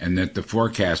 and that the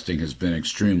forecasting has been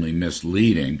extremely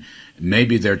misleading.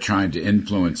 Maybe they're trying to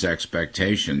influence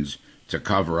expectations to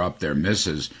cover up their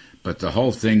misses, but the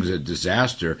whole thing's a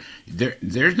disaster.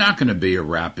 There's not going to be a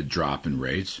rapid drop in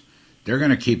rates. They're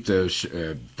going to keep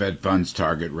the Fed funds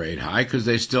target rate high because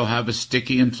they still have a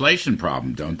sticky inflation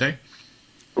problem, don't they?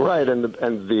 Right, and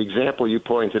the example you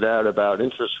pointed out about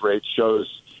interest rates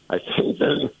shows, I think,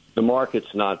 that the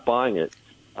market's not buying it.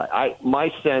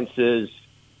 My sense is,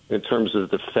 in terms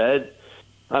of the Fed,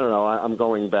 I don't know, I'm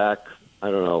going back,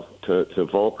 to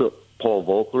Paul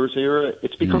Volcker's era.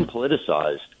 It's become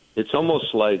politicized. It's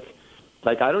almost like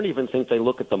I don't even think they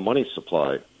look at the money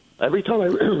supply. Every time I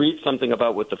read something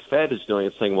about what the Fed is doing,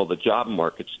 it's saying, well, the job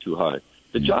market's too high.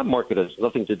 The job market has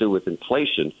nothing to do with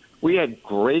inflation. We had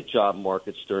great job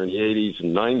markets during the 80s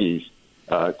and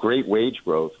 90s, great wage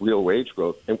growth, real wage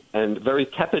growth, and very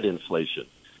tepid inflation.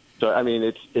 So, I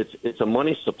mean, it's a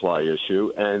money supply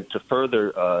issue. And to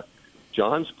further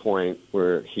John's point,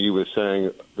 where he was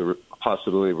saying the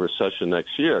possibility of recession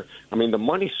next year, I mean, the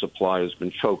money supply has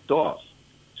been choked off.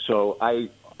 So I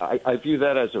view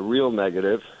that as a real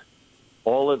negative.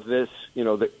 All of this,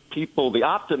 the people, the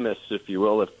optimists, if you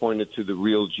will, have pointed to the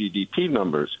real GDP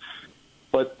numbers.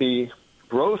 But the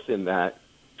growth in that,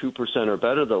 2% or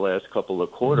better the last couple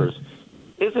of quarters,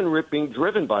 isn't being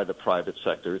driven by the private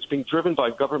sector. It's being driven by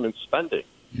government spending,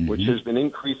 which has been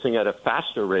increasing at a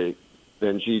faster rate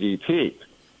than GDP.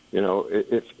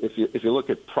 If you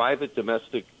look at private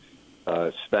domestic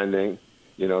spending,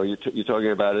 you're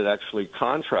talking about it actually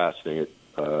contrasting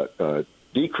it,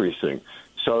 decreasing.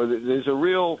 So there's a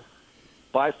real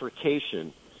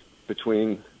bifurcation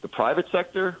between the private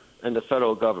sector and the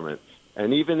federal government.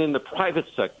 And even in the private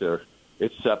sector,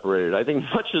 it's separated. I think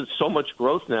so much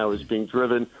growth now is being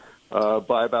driven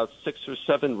by about 6 or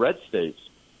 7 red states.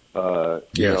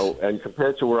 And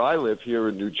compared to where I live here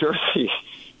in New Jersey,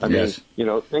 I mean,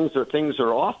 things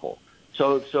are awful.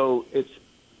 So it's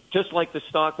just like the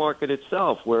stock market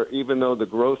itself, where even though the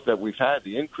growth that we've had,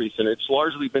 the increase in it's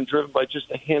largely been driven by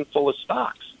just a handful of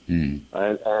stocks,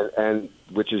 and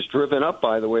which is driven up,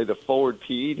 by the way, the forward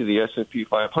PE to the S&P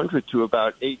 500 to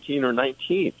about 18 or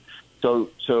 19.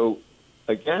 So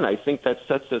again, I think that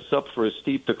sets us up for a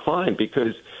steep decline,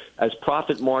 because as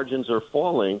profit margins are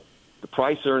falling, the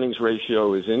price-earnings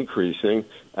ratio is increasing,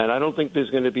 and I don't think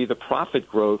there's going to be the profit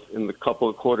growth in the couple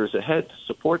of quarters ahead to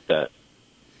support that.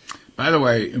 By the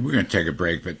way, we're going to take a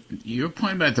break, but your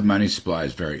point about the money supply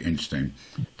is very interesting.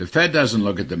 The Fed doesn't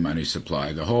look at the money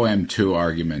supply. The whole M2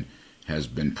 argument has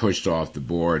been pushed off the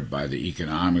board by the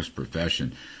economics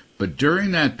profession. But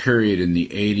during that period in the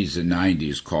 80s and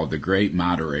 90s called the Great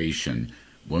Moderation,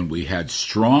 when we had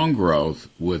strong growth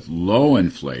with low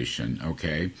inflation,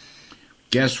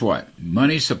 guess what?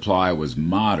 Money supply was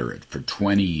moderate for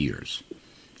 20 years.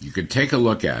 You could take a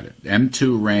look at it.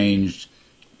 M2 ranged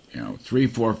 3,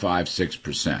 4, 5,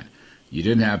 6%. You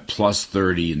didn't have plus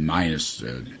 30 and minus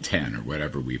 10 or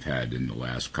whatever we've had in the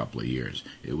last couple of years.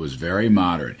 It was very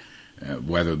moderate.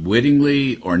 Whether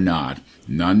wittingly or not,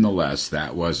 nonetheless,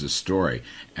 that was a story.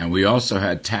 And we also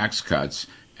had tax cuts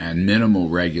and minimal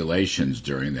regulations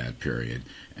during that period.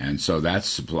 And so that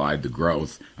supplied the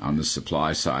growth on the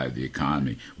supply side of the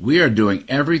economy. We are doing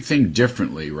everything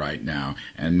differently right now.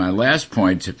 And my last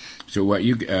point to what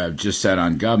you just said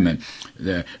on government,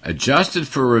 adjusted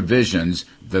for revisions,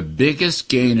 the biggest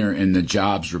gainer in the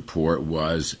jobs report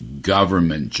was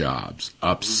government jobs,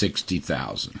 up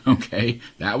 60,000. Okay?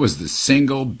 That was the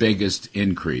single biggest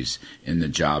increase in the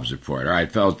jobs report. All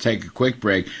right, fellas, take a quick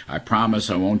break. I promise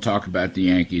I won't talk about the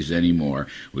Yankees anymore.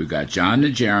 We've got John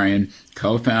Najarian,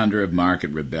 co-founder of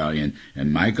Market Rebellion,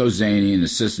 and Mike Ozanian,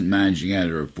 assistant managing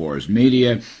editor of Forbes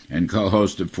Media and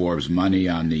co-host of Forbes Money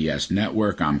on the Yes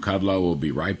Network. I'm Kudlow. We'll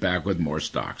be right back with more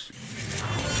stocks.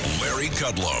 Larry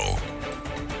Kudlow.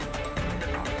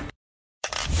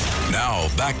 Now,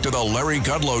 back to the Larry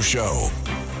Kudlow Show.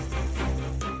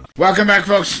 Welcome back,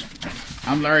 folks.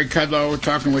 I'm Larry Kudlow. We're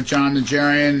talking with John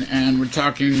Najarian, and we're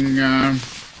talking... who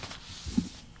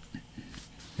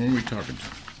are we talking to?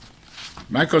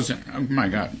 Oh, my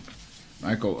God.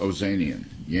 Michael Ozanian,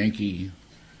 Yankee.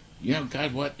 Yeah,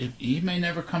 God, what? He may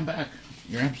never come back.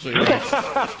 You're absolutely right.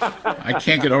 I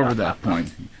can't get over that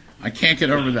point. Mike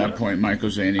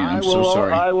Ozanian. I'm so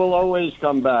sorry. I will always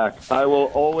come back. I will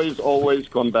always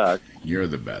come back. You're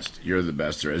the best. You're the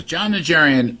best there is. John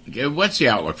Najarian, what's the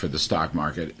outlook for the stock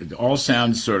market? It all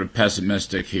sounds sort of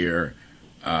pessimistic here.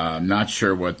 Not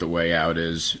sure what the way out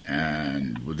is.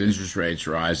 And with interest rates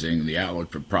rising, the outlook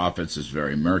for profits is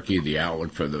very murky. The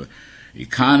outlook for the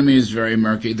economy is very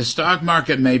murky. The stock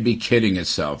market may be kidding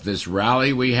itself. This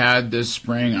rally we had this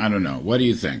spring, I don't know. What do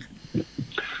you think?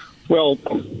 Well,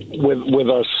 with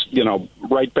us,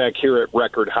 right back here at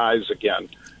record highs again,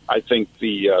 I think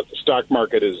the stock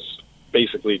market is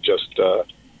basically just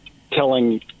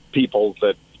telling people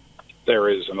that there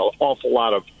is an awful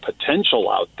lot of potential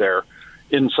out there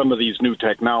in some of these new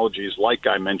technologies, like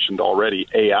I mentioned already,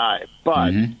 AI.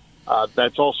 But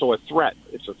that's also a threat.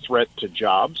 It's a threat to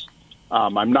jobs.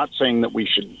 I'm not saying that we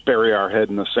should bury our head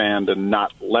in the sand and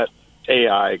not let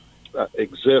AI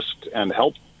exist and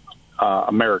help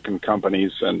American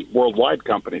companies and worldwide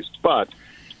companies, but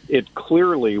it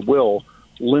clearly will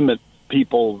limit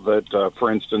people that,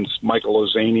 for instance, Michael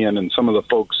Ozanian and some of the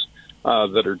folks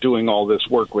that are doing all this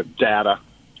work with data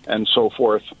and so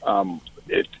forth.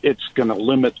 It's going to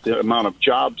limit the amount of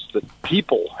jobs that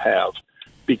people have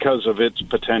because of its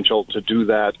potential to do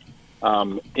that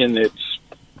in its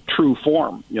true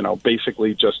form,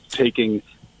 basically just taking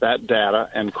that data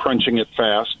and crunching it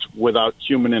fast without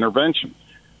human intervention.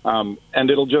 And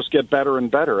it'll just get better and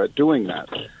better at doing that.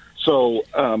 So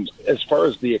as far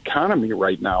as the economy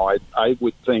right now, I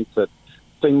would think that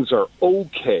things are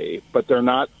okay, but they're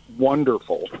not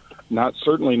wonderful.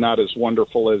 Certainly not as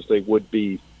wonderful as they would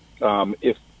be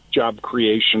if job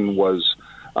creation was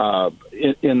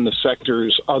in the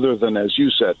sectors other than, as you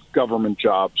said, government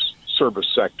jobs, service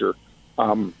sector.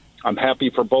 I'm happy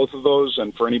for both of those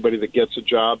and for anybody that gets a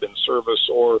job in service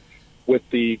or with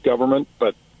the government,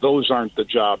 but those aren't the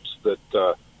jobs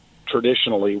that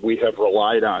traditionally we have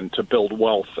relied on to build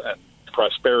wealth and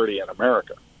prosperity in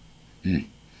America.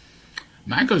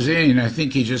 Michael Ozanian, I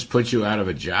think he just put you out of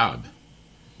a job.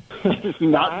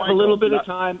 Not a little bit of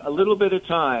time,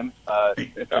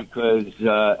 because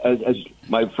as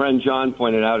my friend John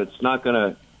pointed out, it's not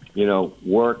going to,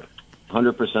 work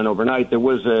 100% overnight. There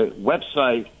was a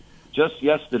website just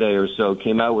yesterday or so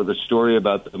came out with a story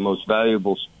about the most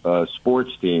valuable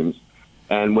sports teams,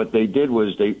 and what they did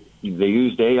was they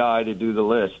used AI to do the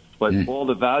list, but all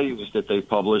the values that they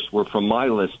published were from my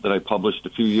list that I published a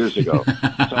few years ago.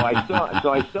 So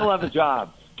I still have a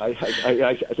job.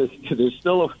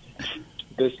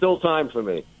 There's still time for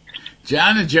me.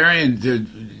 John Najarian, do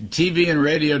TV and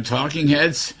radio talking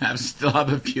heads still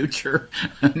have a future?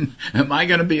 Am I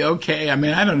going to be okay? I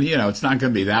mean, I don't, it's not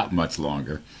going to be that much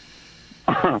longer.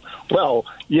 Well,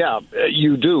 yeah,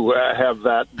 you do have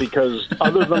that because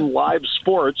other than live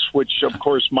sports, which, of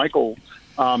course, Michael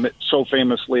so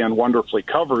famously and wonderfully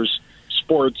covers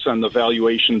sports and the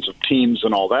valuations of teams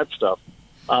and all that stuff,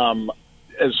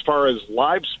 as far as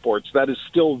live sports, that is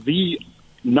still the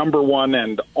number one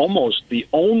and almost the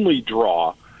only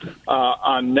draw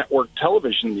on network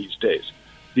television these days.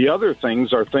 The other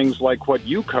things are things like what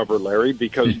you cover, Larry,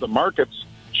 because the markets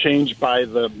change by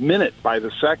the minute, by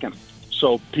the second.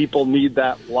 So people need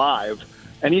that live.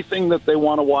 Anything that they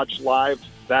want to watch live,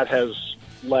 that has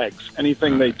legs.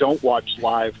 Anything they don't watch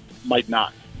live might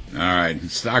not. All right.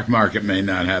 Stock market may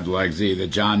not have legs either.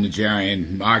 John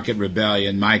Najarian, Market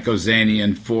Rebellion, Mike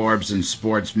Ozanian, Forbes, and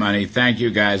Sports Money. Thank you,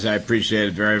 guys. I appreciate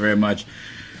it very, very much.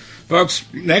 Folks,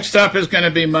 next up is going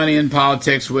to be Money in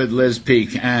Politics with Liz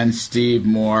Peek and Steve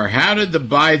Moore. How did the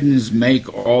Bidens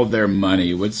make all their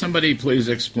money? Would somebody please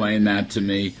explain that to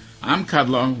me? I'm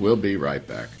Kudlow. We'll be right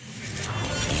back.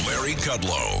 Larry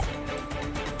Kudlow.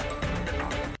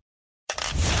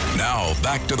 Now,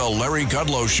 back to the Larry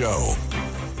Kudlow Show.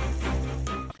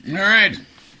 All right.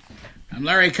 I'm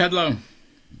Larry Kudlow.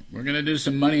 We're going to do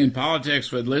some Money in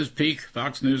Politics with Liz Peek,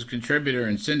 Fox News contributor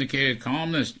and syndicated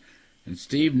columnist, and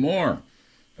Steve Moore,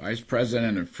 Vice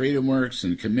President of FreedomWorks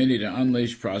and Committee to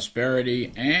Unleash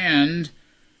Prosperity, and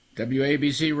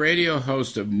WABC radio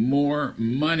host of More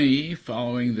Money.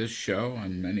 Following this show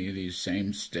on many of these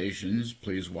same stations,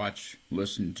 please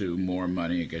listen to More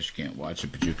Money. I guess you can't watch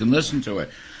it, but you can listen to it.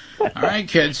 All right,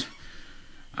 kids.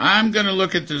 I'm going to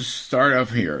look at this start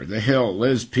off here. The Hill,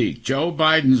 Liz Peek. Joe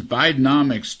Biden's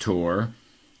Bidenomics tour,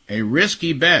 a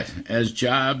risky bet as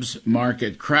jobs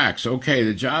market cracks. Okay,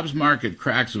 the jobs market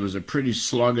cracks. It was a pretty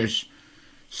sluggish,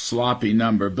 sloppy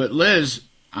number. But Liz,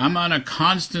 I'm on a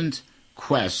constant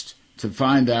quest to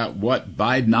find out what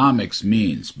Bidenomics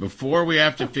means. Before we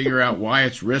have to figure out why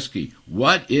it's risky,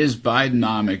 what is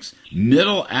Bidenomics?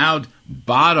 Middle out,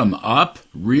 bottom up?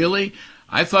 Really?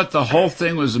 I thought the whole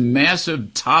thing was a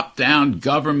massive top-down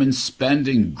government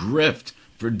spending grift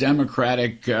for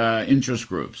Democratic interest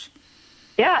groups.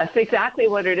 Yeah, it's exactly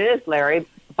what it is, Larry.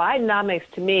 Bidenomics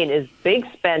to me is big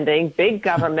spending, big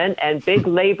government, and big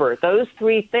labor. Those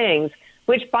three things,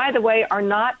 which, by the way, are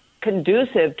not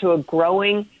conducive to a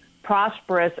growing,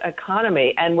 prosperous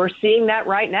economy. And we're seeing that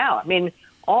right now. I mean,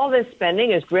 all this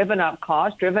spending has driven up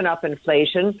costs, driven up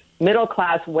inflation.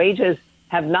 Middle-class wages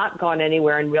have not gone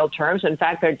anywhere in real terms. In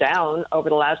fact, they're down over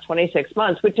the last 26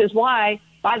 months, which is why,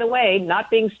 by the way, not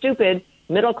being stupid,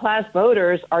 middle-class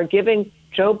voters are giving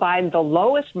Joe Biden the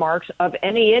lowest marks of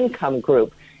any income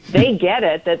group. They get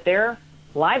it that their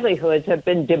livelihoods have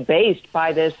been debased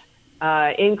by this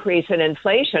increase in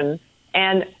inflation,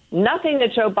 and nothing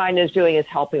that Joe Biden is doing is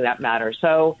helping that matter.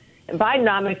 So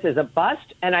Bidenomics is a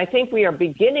bust, and I think we are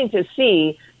beginning to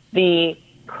see the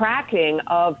cracking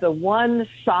of the one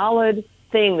solid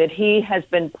thing that he has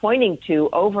been pointing to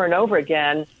over and over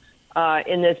again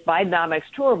in this Bidenomics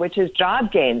tour, which is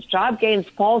job gains. Job gains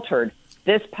faltered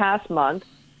this past month.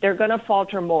 They're going to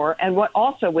falter more. And what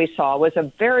also we saw was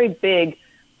a very big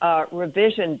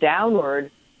revision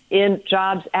downward in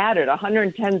jobs added,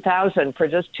 110,000 for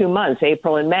just 2 months,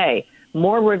 April and May.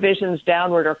 More revisions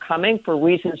downward are coming for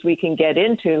reasons we can get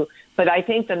into, but I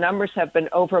think the numbers have been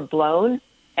overblown.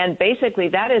 And basically,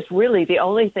 that is really the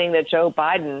only thing that Joe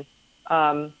Biden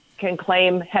can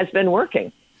claim has been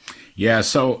working. Yeah,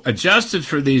 so adjusted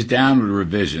for these downward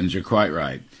revisions, you're quite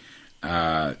right.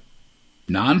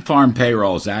 Non-farm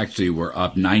payrolls actually were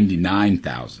up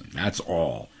 99,000. That's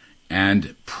all.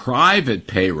 And private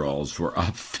payrolls were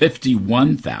up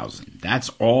 51,000. That's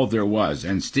all there was.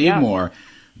 And Steve Moore,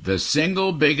 the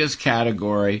single biggest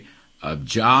category of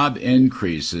job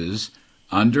increases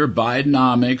under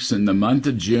Bidenomics in the month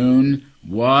of June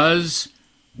was,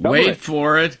 wait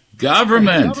for it,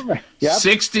 government. Yep.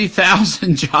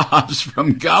 60,000 jobs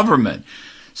from government.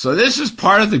 So this is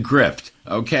part of the grift,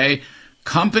 okay?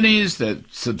 Companies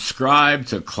that subscribe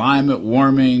to climate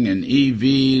warming and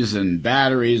EVs and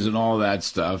batteries and all that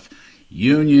stuff,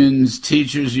 unions,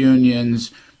 teachers'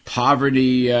 unions,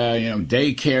 poverty,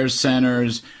 daycare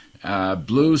centers,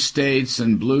 blue states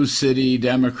and blue city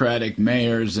Democratic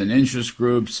mayors and interest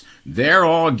groups, they're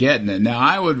all getting it. Now,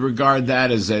 I would regard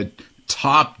that as a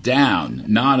top down,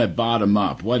 not a bottom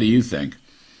up. What do you think?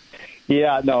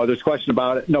 Yeah, no, there's question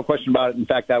about it. No question about it. In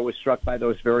fact, I was struck by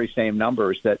those very same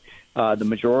numbers that the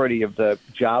majority of the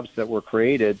jobs that were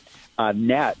created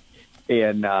net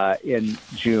in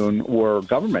June were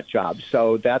government jobs.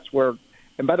 So that's where,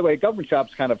 and by the way, a government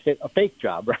job's kind of a fake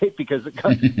job, right? Because a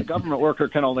government worker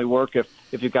can only work if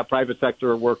you've got private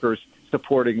sector workers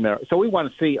supporting their. So we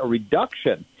want to see a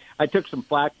reduction. I took some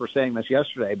flack for saying this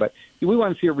yesterday, but we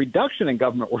want to see a reduction in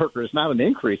government workers, not an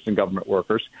increase in government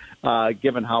workers,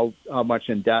 given how much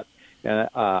in debt and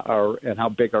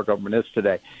how big our government is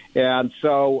today. And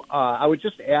so I would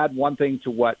just add one thing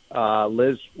to what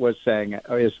Liz was saying,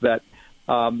 is that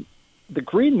the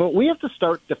green we have to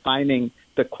start defining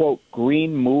the, quote,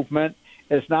 green movement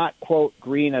as not, quote,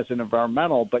 green as an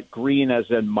environmental, but green as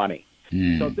in money.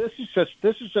 So this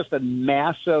is just a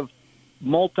massive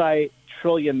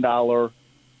multi-trillion-dollar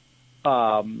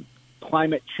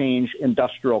climate change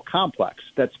industrial complex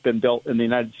that's been built in the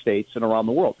United States and around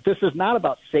the world. This is not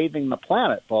about saving the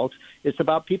planet, folks. It's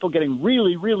about people getting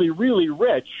really, really, really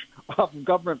rich off of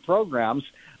government programs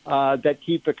that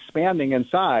keep expanding in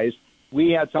size.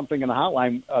 We had something in the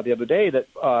hotline the other day that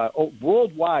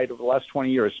worldwide over the last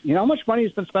 20 years, you know how much money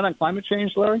has been spent on climate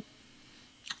change, Larry?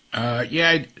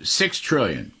 $6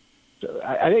 trillion.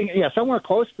 I think, somewhere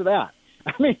close to that.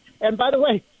 I mean, and by the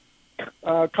way,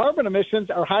 carbon emissions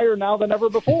are higher now than ever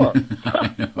before.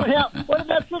 What did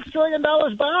that $6 trillion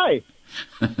buy?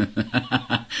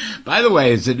 By the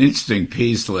way, it's an interesting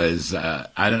piece, Liz.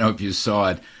 I don't know if you saw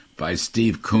it, by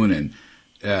Steve Koonin.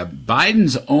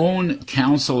 Biden's own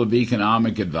Council of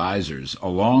Economic Advisors,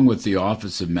 along with the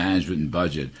Office of Management and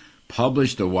Budget,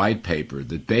 published a white paper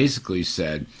that basically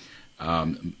said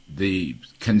the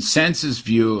consensus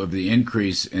view of the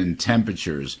increase in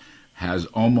temperatures has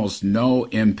almost no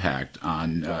impact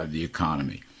on the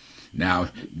economy. Now,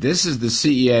 this is the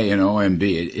CEA and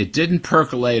OMB. It didn't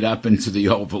percolate up into the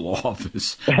Oval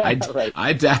Office. I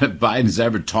doubt if Biden's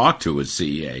ever talked to a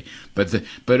CEA. But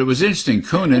it was interesting.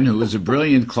 Koonin, who was a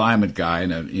brilliant climate guy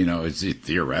and is a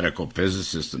theoretical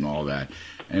physicist and all that,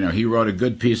 he wrote a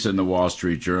good piece in the Wall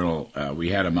Street Journal. We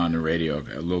had him on the radio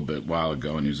a little bit while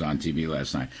ago, and he was on TV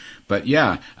last night. But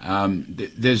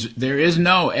there is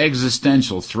no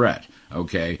existential threat.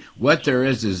 Okay, what there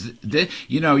is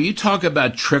you talk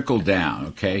about trickle down.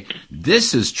 Okay,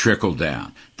 this is trickle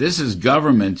down. This is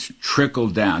government trickle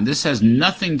down. This has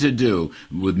nothing to do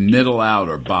with middle out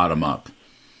or bottom up.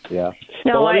 Yeah.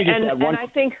 No, I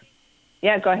think.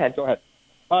 Yeah, go ahead. Go ahead.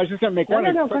 I was just going to make one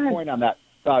quick point on that.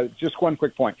 Just one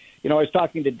quick point. I was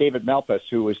talking to David Malpass,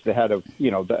 who was the head of,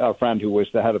 our friend who was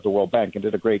the head of the World Bank and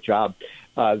did a great job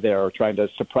there trying to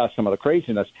suppress some of the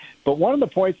craziness. But one of the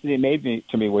points that he made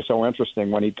to me was so interesting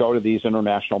when he'd go to these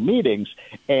international meetings,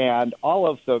 and all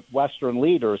of the Western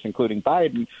leaders, including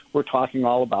Biden, were talking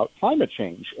all about climate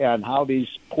change and how these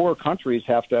poor countries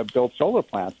have to build solar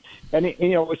plants. And, it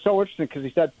was so interesting because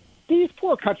he said, these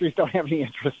poor countries don't have any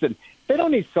interest in. They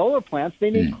don't need solar plants. They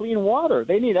need clean water.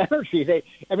 They need energy.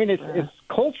 It's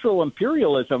cultural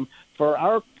imperialism for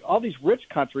all these rich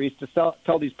countries to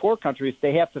tell these poor countries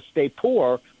they have to stay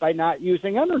poor by not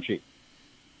using energy.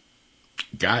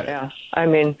 Got it. Yeah, I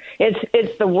mean,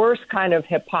 it's the worst kind of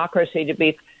hypocrisy to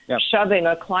be shoving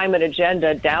a climate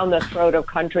agenda down the throat of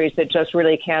countries that just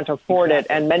really can't afford it,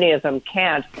 and many of them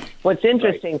can't. What's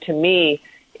interesting to me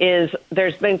is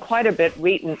there's been quite a bit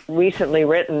recently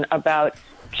written about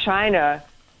China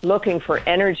looking for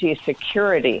energy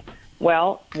security.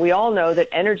 Well, we all know that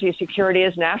energy security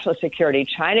is national security.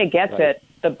 China gets it.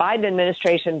 The Biden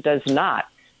administration does not.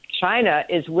 China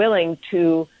is willing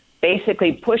to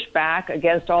basically push back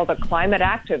against all the climate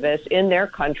activists in their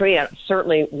country and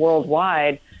certainly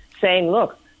worldwide, saying,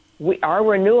 look, our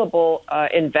renewable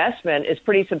investment is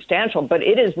pretty substantial, but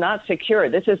it is not secure.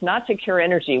 This is not secure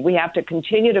energy. We have to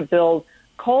continue to build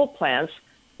coal plants,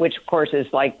 which, of course,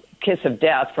 is like kiss of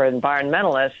death for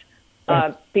environmentalists,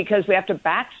 because we have to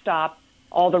backstop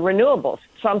all the renewables,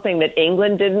 something that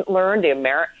England didn't learn,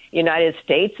 the United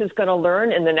States is going to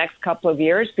learn in the next couple of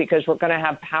years, because we're going to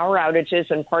have power outages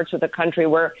in parts of the country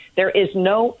where there is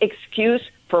no excuse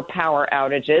for power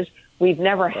outages. We've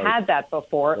never had that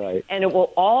before, and it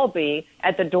will all be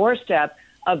at the doorstep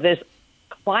of this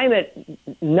climate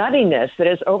nuttiness that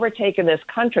has overtaken this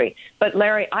country. But,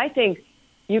 Larry, I think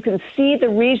you can see the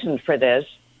reason for this.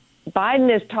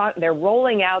 Biden is they're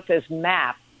rolling out this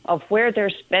map of where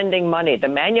they're spending money, the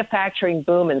manufacturing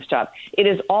boom and stuff. It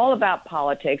is all about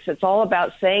politics. It's all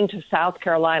about saying to South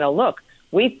Carolina, look,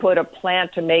 we put a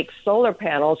plant to make solar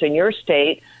panels in your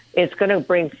state. It's going to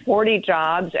bring 40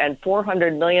 jobs and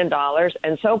 $400 million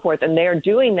and so forth. And they are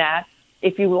doing that.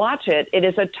 If you watch it, it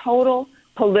is a total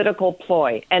political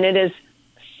ploy. And it is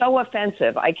so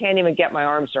offensive. I can't even get my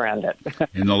arms around it.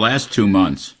 In the last 2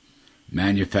 months,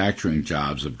 manufacturing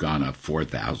jobs have gone up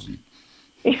 4,000.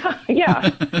 Yeah,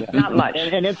 not much.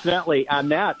 And incidentally, on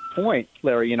that point,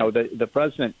 Larry, the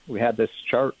president, we had this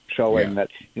chart showing that,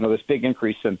 this big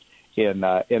increase in he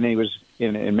was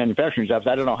in manufacturing jobs.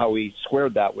 I don't know how we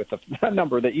squared that with the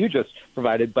number that you just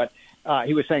provided, but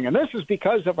he was saying, and this is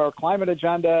because of our climate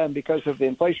agenda and because of the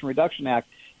Inflation Reduction Act.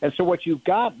 And so what you've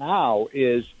got now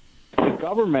is the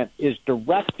government is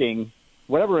directing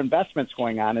whatever investment's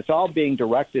going on. It's all being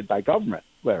directed by government,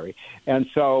 Larry. And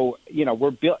so,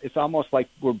 it's almost like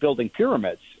we're building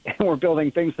pyramids, and we're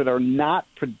building things that are not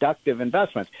productive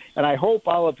investments. And I hope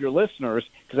all of your listeners,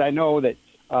 because I know that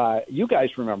you guys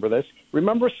remember this,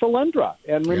 Remember Solyndra,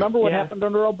 and remember what happened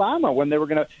under Obama when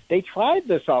they tried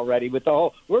this already with the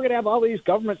whole, we're going to have all these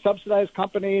government subsidized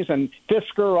companies and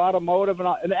Fisker Automotive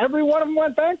and every one of them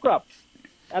went bankrupt.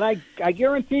 And I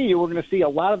guarantee you we're going to see a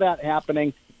lot of that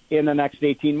happening in the next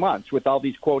 18 months with all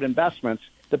these, quote, investments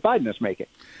that Biden is making.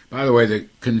 By the way,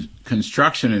 the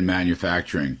construction and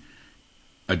manufacturing,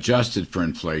 adjusted for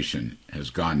inflation, has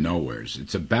gone nowheres.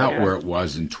 It's about where it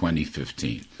was in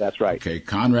 2015. That's right. Okay,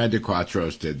 Conrad de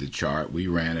Quatros did the chart. We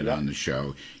ran it on the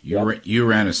show. You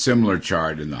ran a similar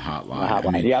chart in the hotline.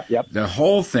 I mean, the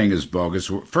whole thing is bogus.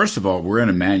 First of all, we're in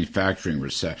a manufacturing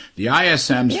recession. The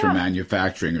ISMs for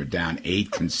manufacturing are down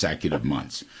 8 consecutive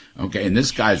months. Okay, and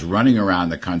this guy's running around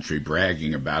the country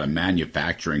bragging about a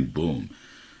manufacturing boom.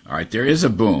 All right, there is a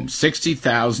boom.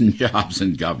 60,000 jobs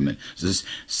in government.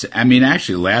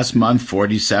 Actually, last month,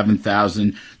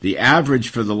 47,000. The average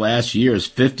for the last year is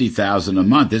 50,000 a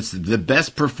month. It's the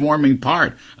best performing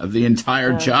part of the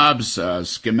entire jobs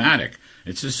schematic.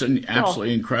 It's just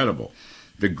absolutely incredible.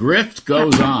 The grift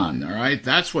goes on, all right?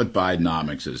 That's what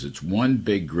Bidenomics is. It's one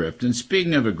big grift. And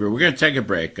speaking of a grift, we're going to take a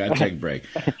break. Got to take a break.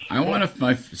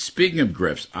 Speaking of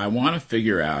grifts, I want to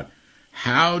figure out,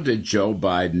 how did Joe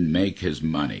Biden make his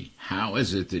money? How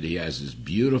is it that he has this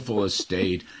beautiful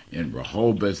estate in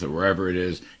Rehoboth or wherever it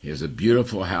is? He has a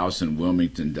beautiful house in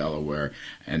Wilmington, Delaware,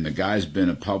 and the guy's been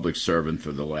a public servant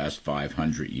for the last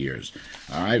 500 years.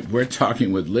 All right, we're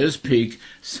talking with Liz Peek,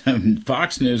 some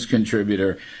Fox News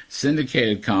contributor,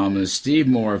 syndicated columnist, Steve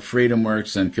Moore of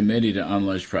FreedomWorks and Committee to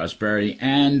Unleash Prosperity,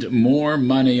 and more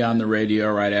money on the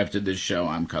radio right after this show.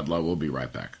 I'm Kudlow. We'll be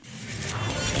right back.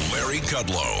 Larry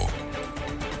Kudlow.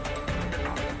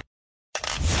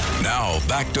 Now,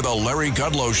 back to the Larry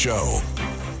Kudlow Show.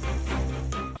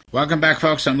 Welcome back,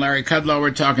 folks. I'm Larry Kudlow.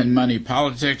 We're talking money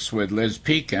politics with Liz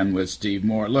Peek and with Steve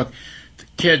Moore. Look,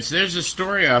 kids, there's a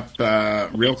story up,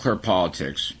 Real Clear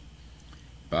Politics,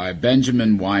 by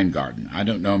Benjamin Weingarten. I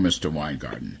don't know Mr.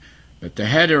 Weingarten, but the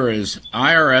header is,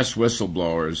 IRS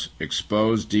whistleblowers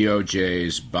expose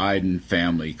DOJ's Biden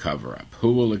family cover-up.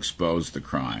 Who will expose the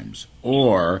crimes?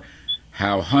 Or,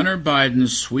 how Hunter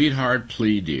Biden's sweetheart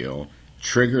plea deal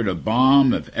triggered a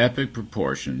bomb of epic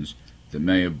proportions that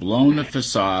may have blown the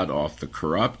facade off the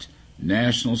corrupt,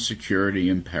 national security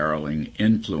imperiling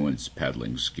influence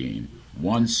peddling scheme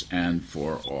once and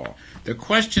for all. The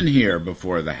question here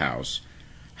before the House,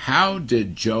 how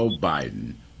did Joe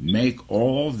Biden make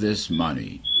all this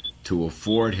money to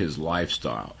afford his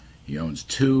lifestyle? He owns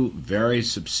 2 very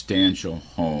substantial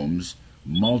homes,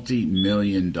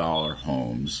 multi-million-dollar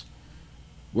homes.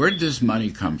 Where did this money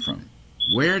come from?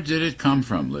 Where did it come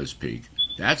from, Liz Peek?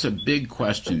 That's a big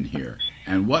question here.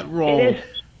 And what role?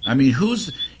 I mean,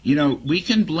 we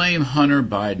can blame Hunter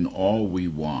Biden all we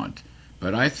want,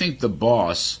 but I think the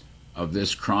boss of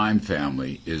this crime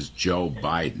family is Joe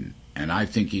Biden. And I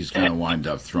think he's going to wind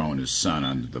up throwing his son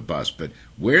under the bus. But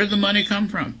where did the money come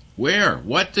from? Where?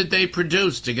 What did they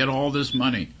produce to get all this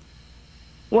money?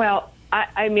 Well,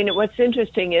 I mean, what's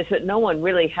interesting is that no one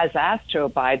really has asked Joe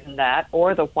Biden that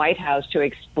or the White House to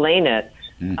explain it.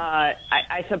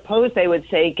 I suppose they would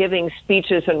say giving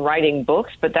speeches and writing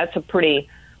books, but that's a pretty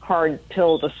hard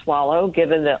pill to swallow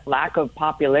given the lack of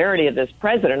popularity of this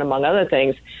president, among other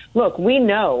things. Look, we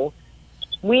know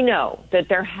that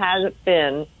there has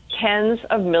been tens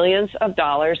of millions of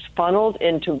dollars funneled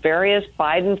into various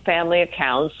Biden family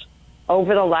accounts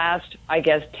over the last,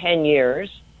 10 years.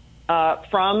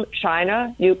 From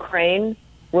China, Ukraine,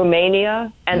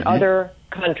 Romania, and other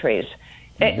countries.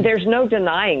 There's no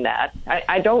denying that.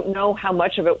 I don't know how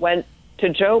much of it went to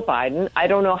Joe Biden. I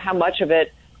don't know how much of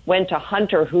it went to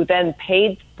Hunter, who then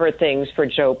paid for things for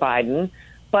Joe Biden.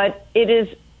 But it is,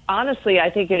 honestly, I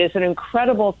think it is an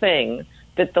incredible thing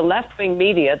that the left-wing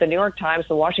media, the New York Times,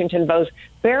 the Washington Post,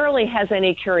 barely has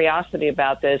any curiosity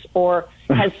about this or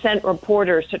has sent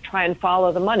reporters to try and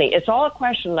follow the money. It's all a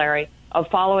question, Larry, of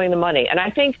following the money. And I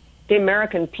think the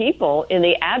American people, in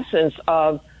the absence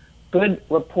of good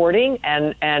reporting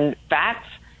and facts,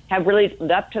 have really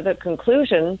leapt to the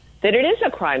conclusion that it is a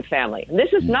crime family.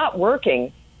 This is not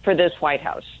working for this White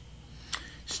House.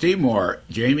 Steve Moore,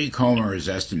 Jamie Comer has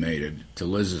estimated, to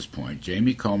Liz's point,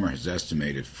 Jamie Comer has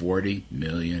estimated $40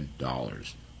 million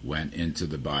went into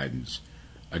the Bidens.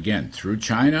 Again, through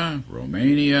China,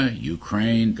 Romania,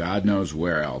 Ukraine, God knows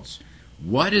where else.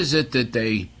 What is it that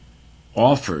they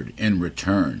offered in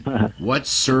return? What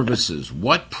services?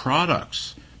 What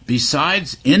products?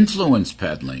 Besides influence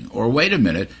peddling? Or wait a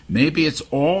minute, maybe it's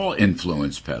all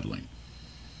influence peddling.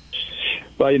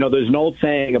 Well, there's an old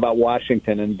saying about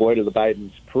Washington, and boy, do the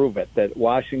Bidens prove it, that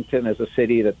Washington is a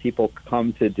city that people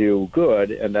come to do good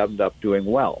and end up doing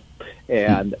well.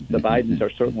 And the Bidens are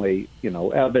certainly,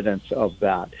 evidence of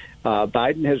that.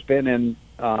 Biden has been in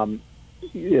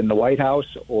the White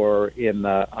House or in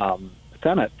the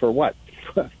Senate for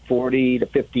 40 to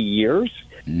 50 years.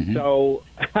 Mm-hmm. So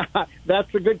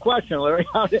that's a good question, Larry.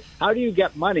 How do you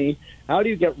get money? How do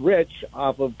you get rich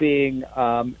off of being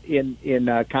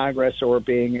in Congress or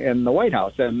being in the White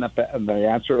House? And the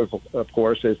answer, of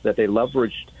course, is that they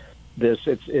leveraged this.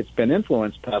 It's been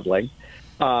influence peddling.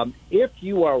 If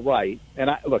you are right, and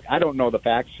I don't know the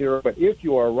facts here, but if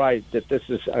you are right that this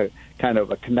is a kind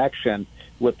of a connection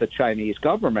with the Chinese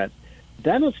government,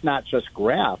 then it's not just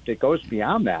graft. It goes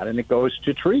beyond that, and it goes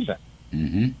to treason.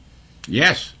 Mm-hmm.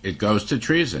 Yes, it goes to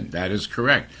treason. That is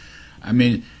correct. I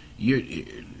mean,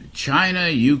 China,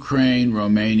 Ukraine,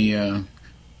 Romania,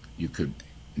 you could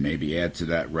maybe add to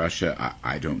that Russia,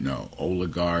 I don't know,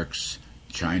 oligarchs,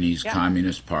 Chinese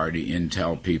Communist Party,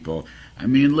 Intel people. I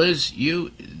mean, Liz,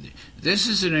 this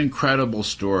is an incredible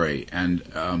story, and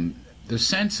the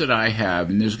sense that I have,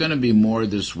 and there's going to be more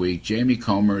this week, Jamie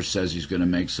Comer says he's going to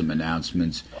make some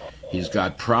announcements. He's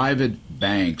got private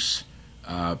banks,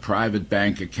 private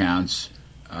bank accounts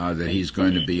that he's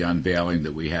going to be unveiling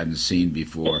that we hadn't seen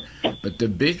before. But the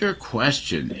bigger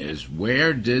question is,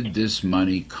 where did this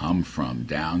money come from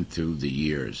down through the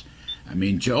years? I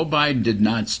mean, Joe Biden did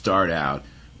not start out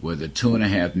with a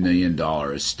 $2.5 million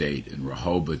estate in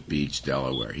Rehoboth Beach,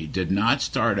 Delaware. He did not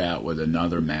start out with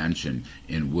another mansion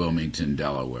in Wilmington,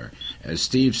 Delaware. As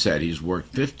Steve said, he's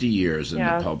worked 50 years in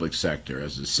the public sector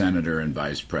as a senator and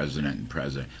vice president and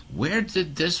president. Where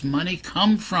did this money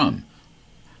come from?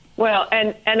 Well,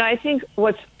 and I think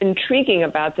what's intriguing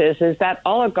about this is that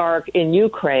oligarch in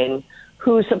Ukraine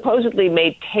who supposedly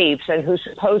made tapes and who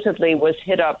supposedly was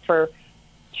hit up for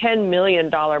 $10 million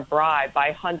bribe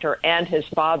by Hunter and his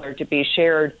father to be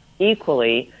shared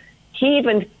equally. He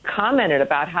even commented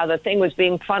about how the thing was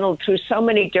being funneled through so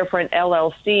many different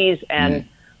LLCs and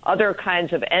other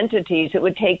kinds of entities. It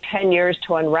would take 10 years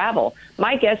to unravel.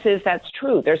 My guess is that's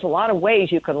true. There's a lot of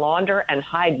ways you can launder and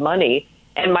hide money.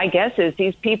 And my guess is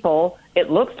these people,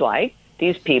 it looks like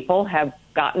these people have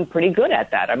gotten pretty good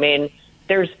at that. I mean,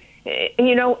 there's,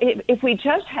 if we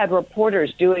just had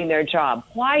reporters doing their job,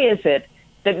 why is it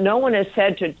that no one has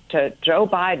said to Joe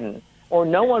Biden, or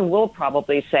no one will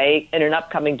probably say in an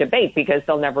upcoming debate, because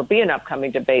there'll never be an upcoming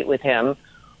debate with him,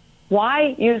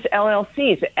 why use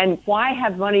LLCs and why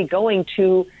have money going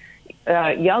to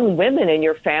young women in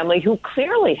your family who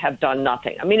clearly have done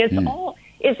nothing? I mean,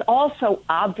 it's all so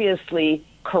obviously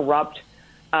corrupt,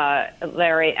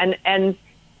 Larry. And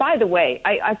by the way,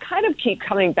 I kind of keep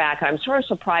coming back. I'm sort of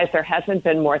surprised there hasn't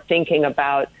been more thinking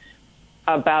about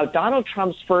Donald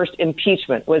Trump's first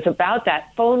impeachment was about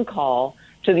that phone call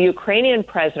to the Ukrainian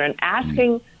president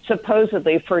asking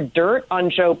supposedly for dirt on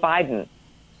Joe Biden.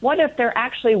 What if there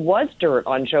actually was dirt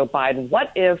on Joe Biden?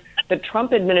 What if the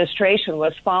Trump administration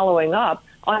was following up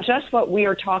on just what we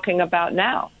are talking about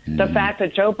now? The fact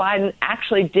that Joe Biden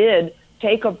actually did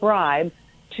take a bribe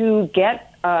to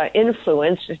get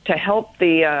influence to help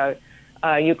the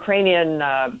Ukrainian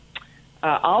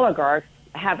oligarch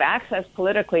have access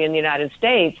politically in the United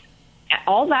States.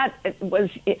 All that was,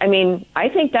 I mean, I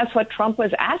think that's what Trump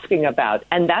was asking about,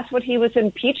 and that's what he was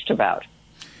impeached about.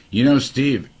 You know,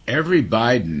 Steve, every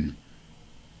Biden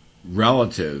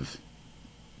relative,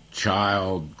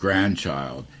 child,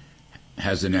 grandchild,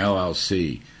 has an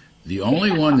LLC. The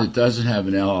only one that doesn't have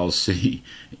an LLC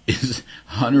is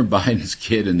Hunter Biden's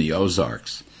kid in the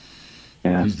Ozarks.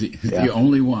 Yeah. He's the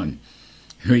only one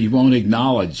who he won't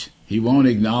acknowledge. He won't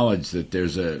acknowledge that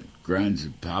there's a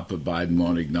Papa Biden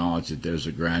won't acknowledge that there's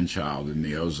a grandchild in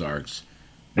the Ozarks.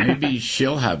 Maybe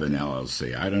she'll have an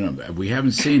LLC. I don't know. We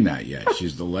haven't seen that yet.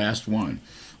 She's the last one.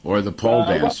 Or the pole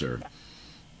dancer.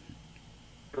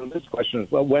 This question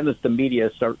is, well, when does the media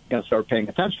start paying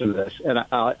attention to this? And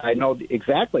I know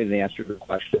exactly the answer to the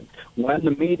question. When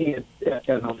the media and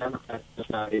the Democrats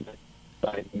decide that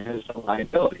Biden is a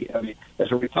liability. I mean,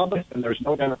 as a Republican, there's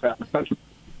no Democrat in the country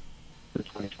for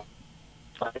 2020.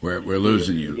 We're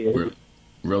losing you.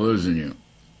 We're losing you.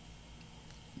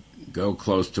 Go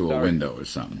close to a window or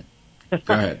something.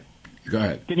 Go ahead.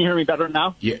 Can you hear me better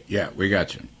now? Yeah, we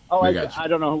got you. I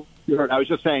don't know who you heard. I was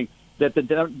just saying that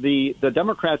the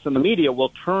Democrats and the media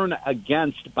will turn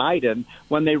against Biden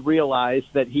when they realize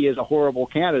that he is a horrible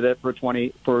candidate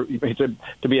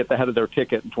to be at the head of their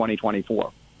ticket in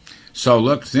 2024. So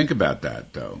look, think about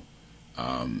that though.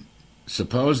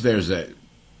 Suppose there's a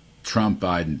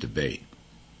Trump-Biden debate.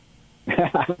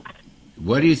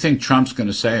 What do you think Trump's going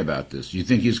to say about this? You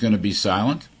think he's going to be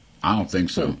silent? I don't think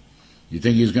so. You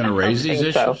think he's going to raise these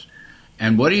issues?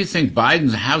 And what do you think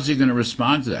how's he going to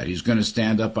respond to that? He's going to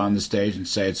stand up on the stage and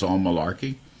say it's all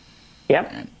malarkey?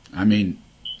 Yep. I mean,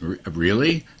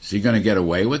 really? Is he going to get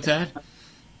away with that?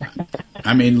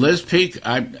 I mean, Liz Peek,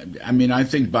 I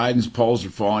think Biden's polls are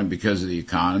falling because of the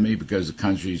economy, because the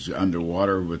country's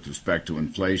underwater with respect to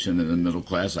inflation and the middle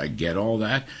class. I get all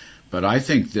that. But I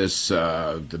think the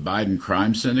Biden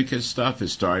crime syndicate stuff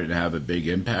is starting to have a big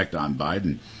impact on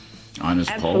Biden, on his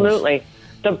polls. Absolutely.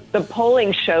 The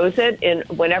polling shows it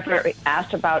whenever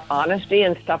asked about honesty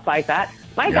and stuff like that.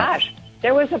 My gosh,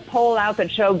 there was a poll out that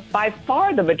showed by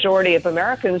far the majority of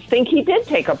Americans think he did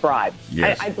take a bribe.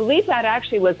 Yes. I believe that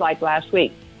actually was like last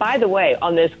week. By the way,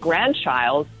 on this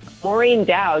grandchild, Maureen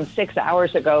Dowd 6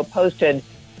 hours ago posted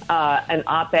an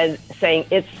op-ed saying,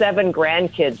 it's 7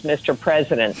 grandkids, Mr.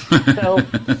 President. So,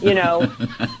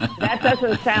 that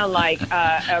doesn't sound like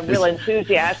a real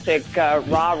enthusiastic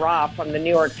rah-rah from the New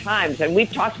York Times. And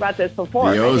we've talked about this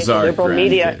before. The Ozark liberal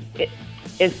media grandkid.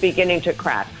 is beginning to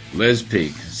crack. Liz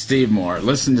Peek, Steve Moore.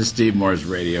 Listen to Steve Moore's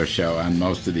radio show on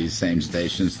most of these same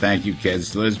stations. Thank you,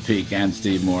 kids. Liz Peek and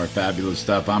Steve Moore. Fabulous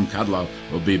stuff. I'm Kudlow.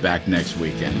 We'll be back next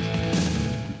weekend.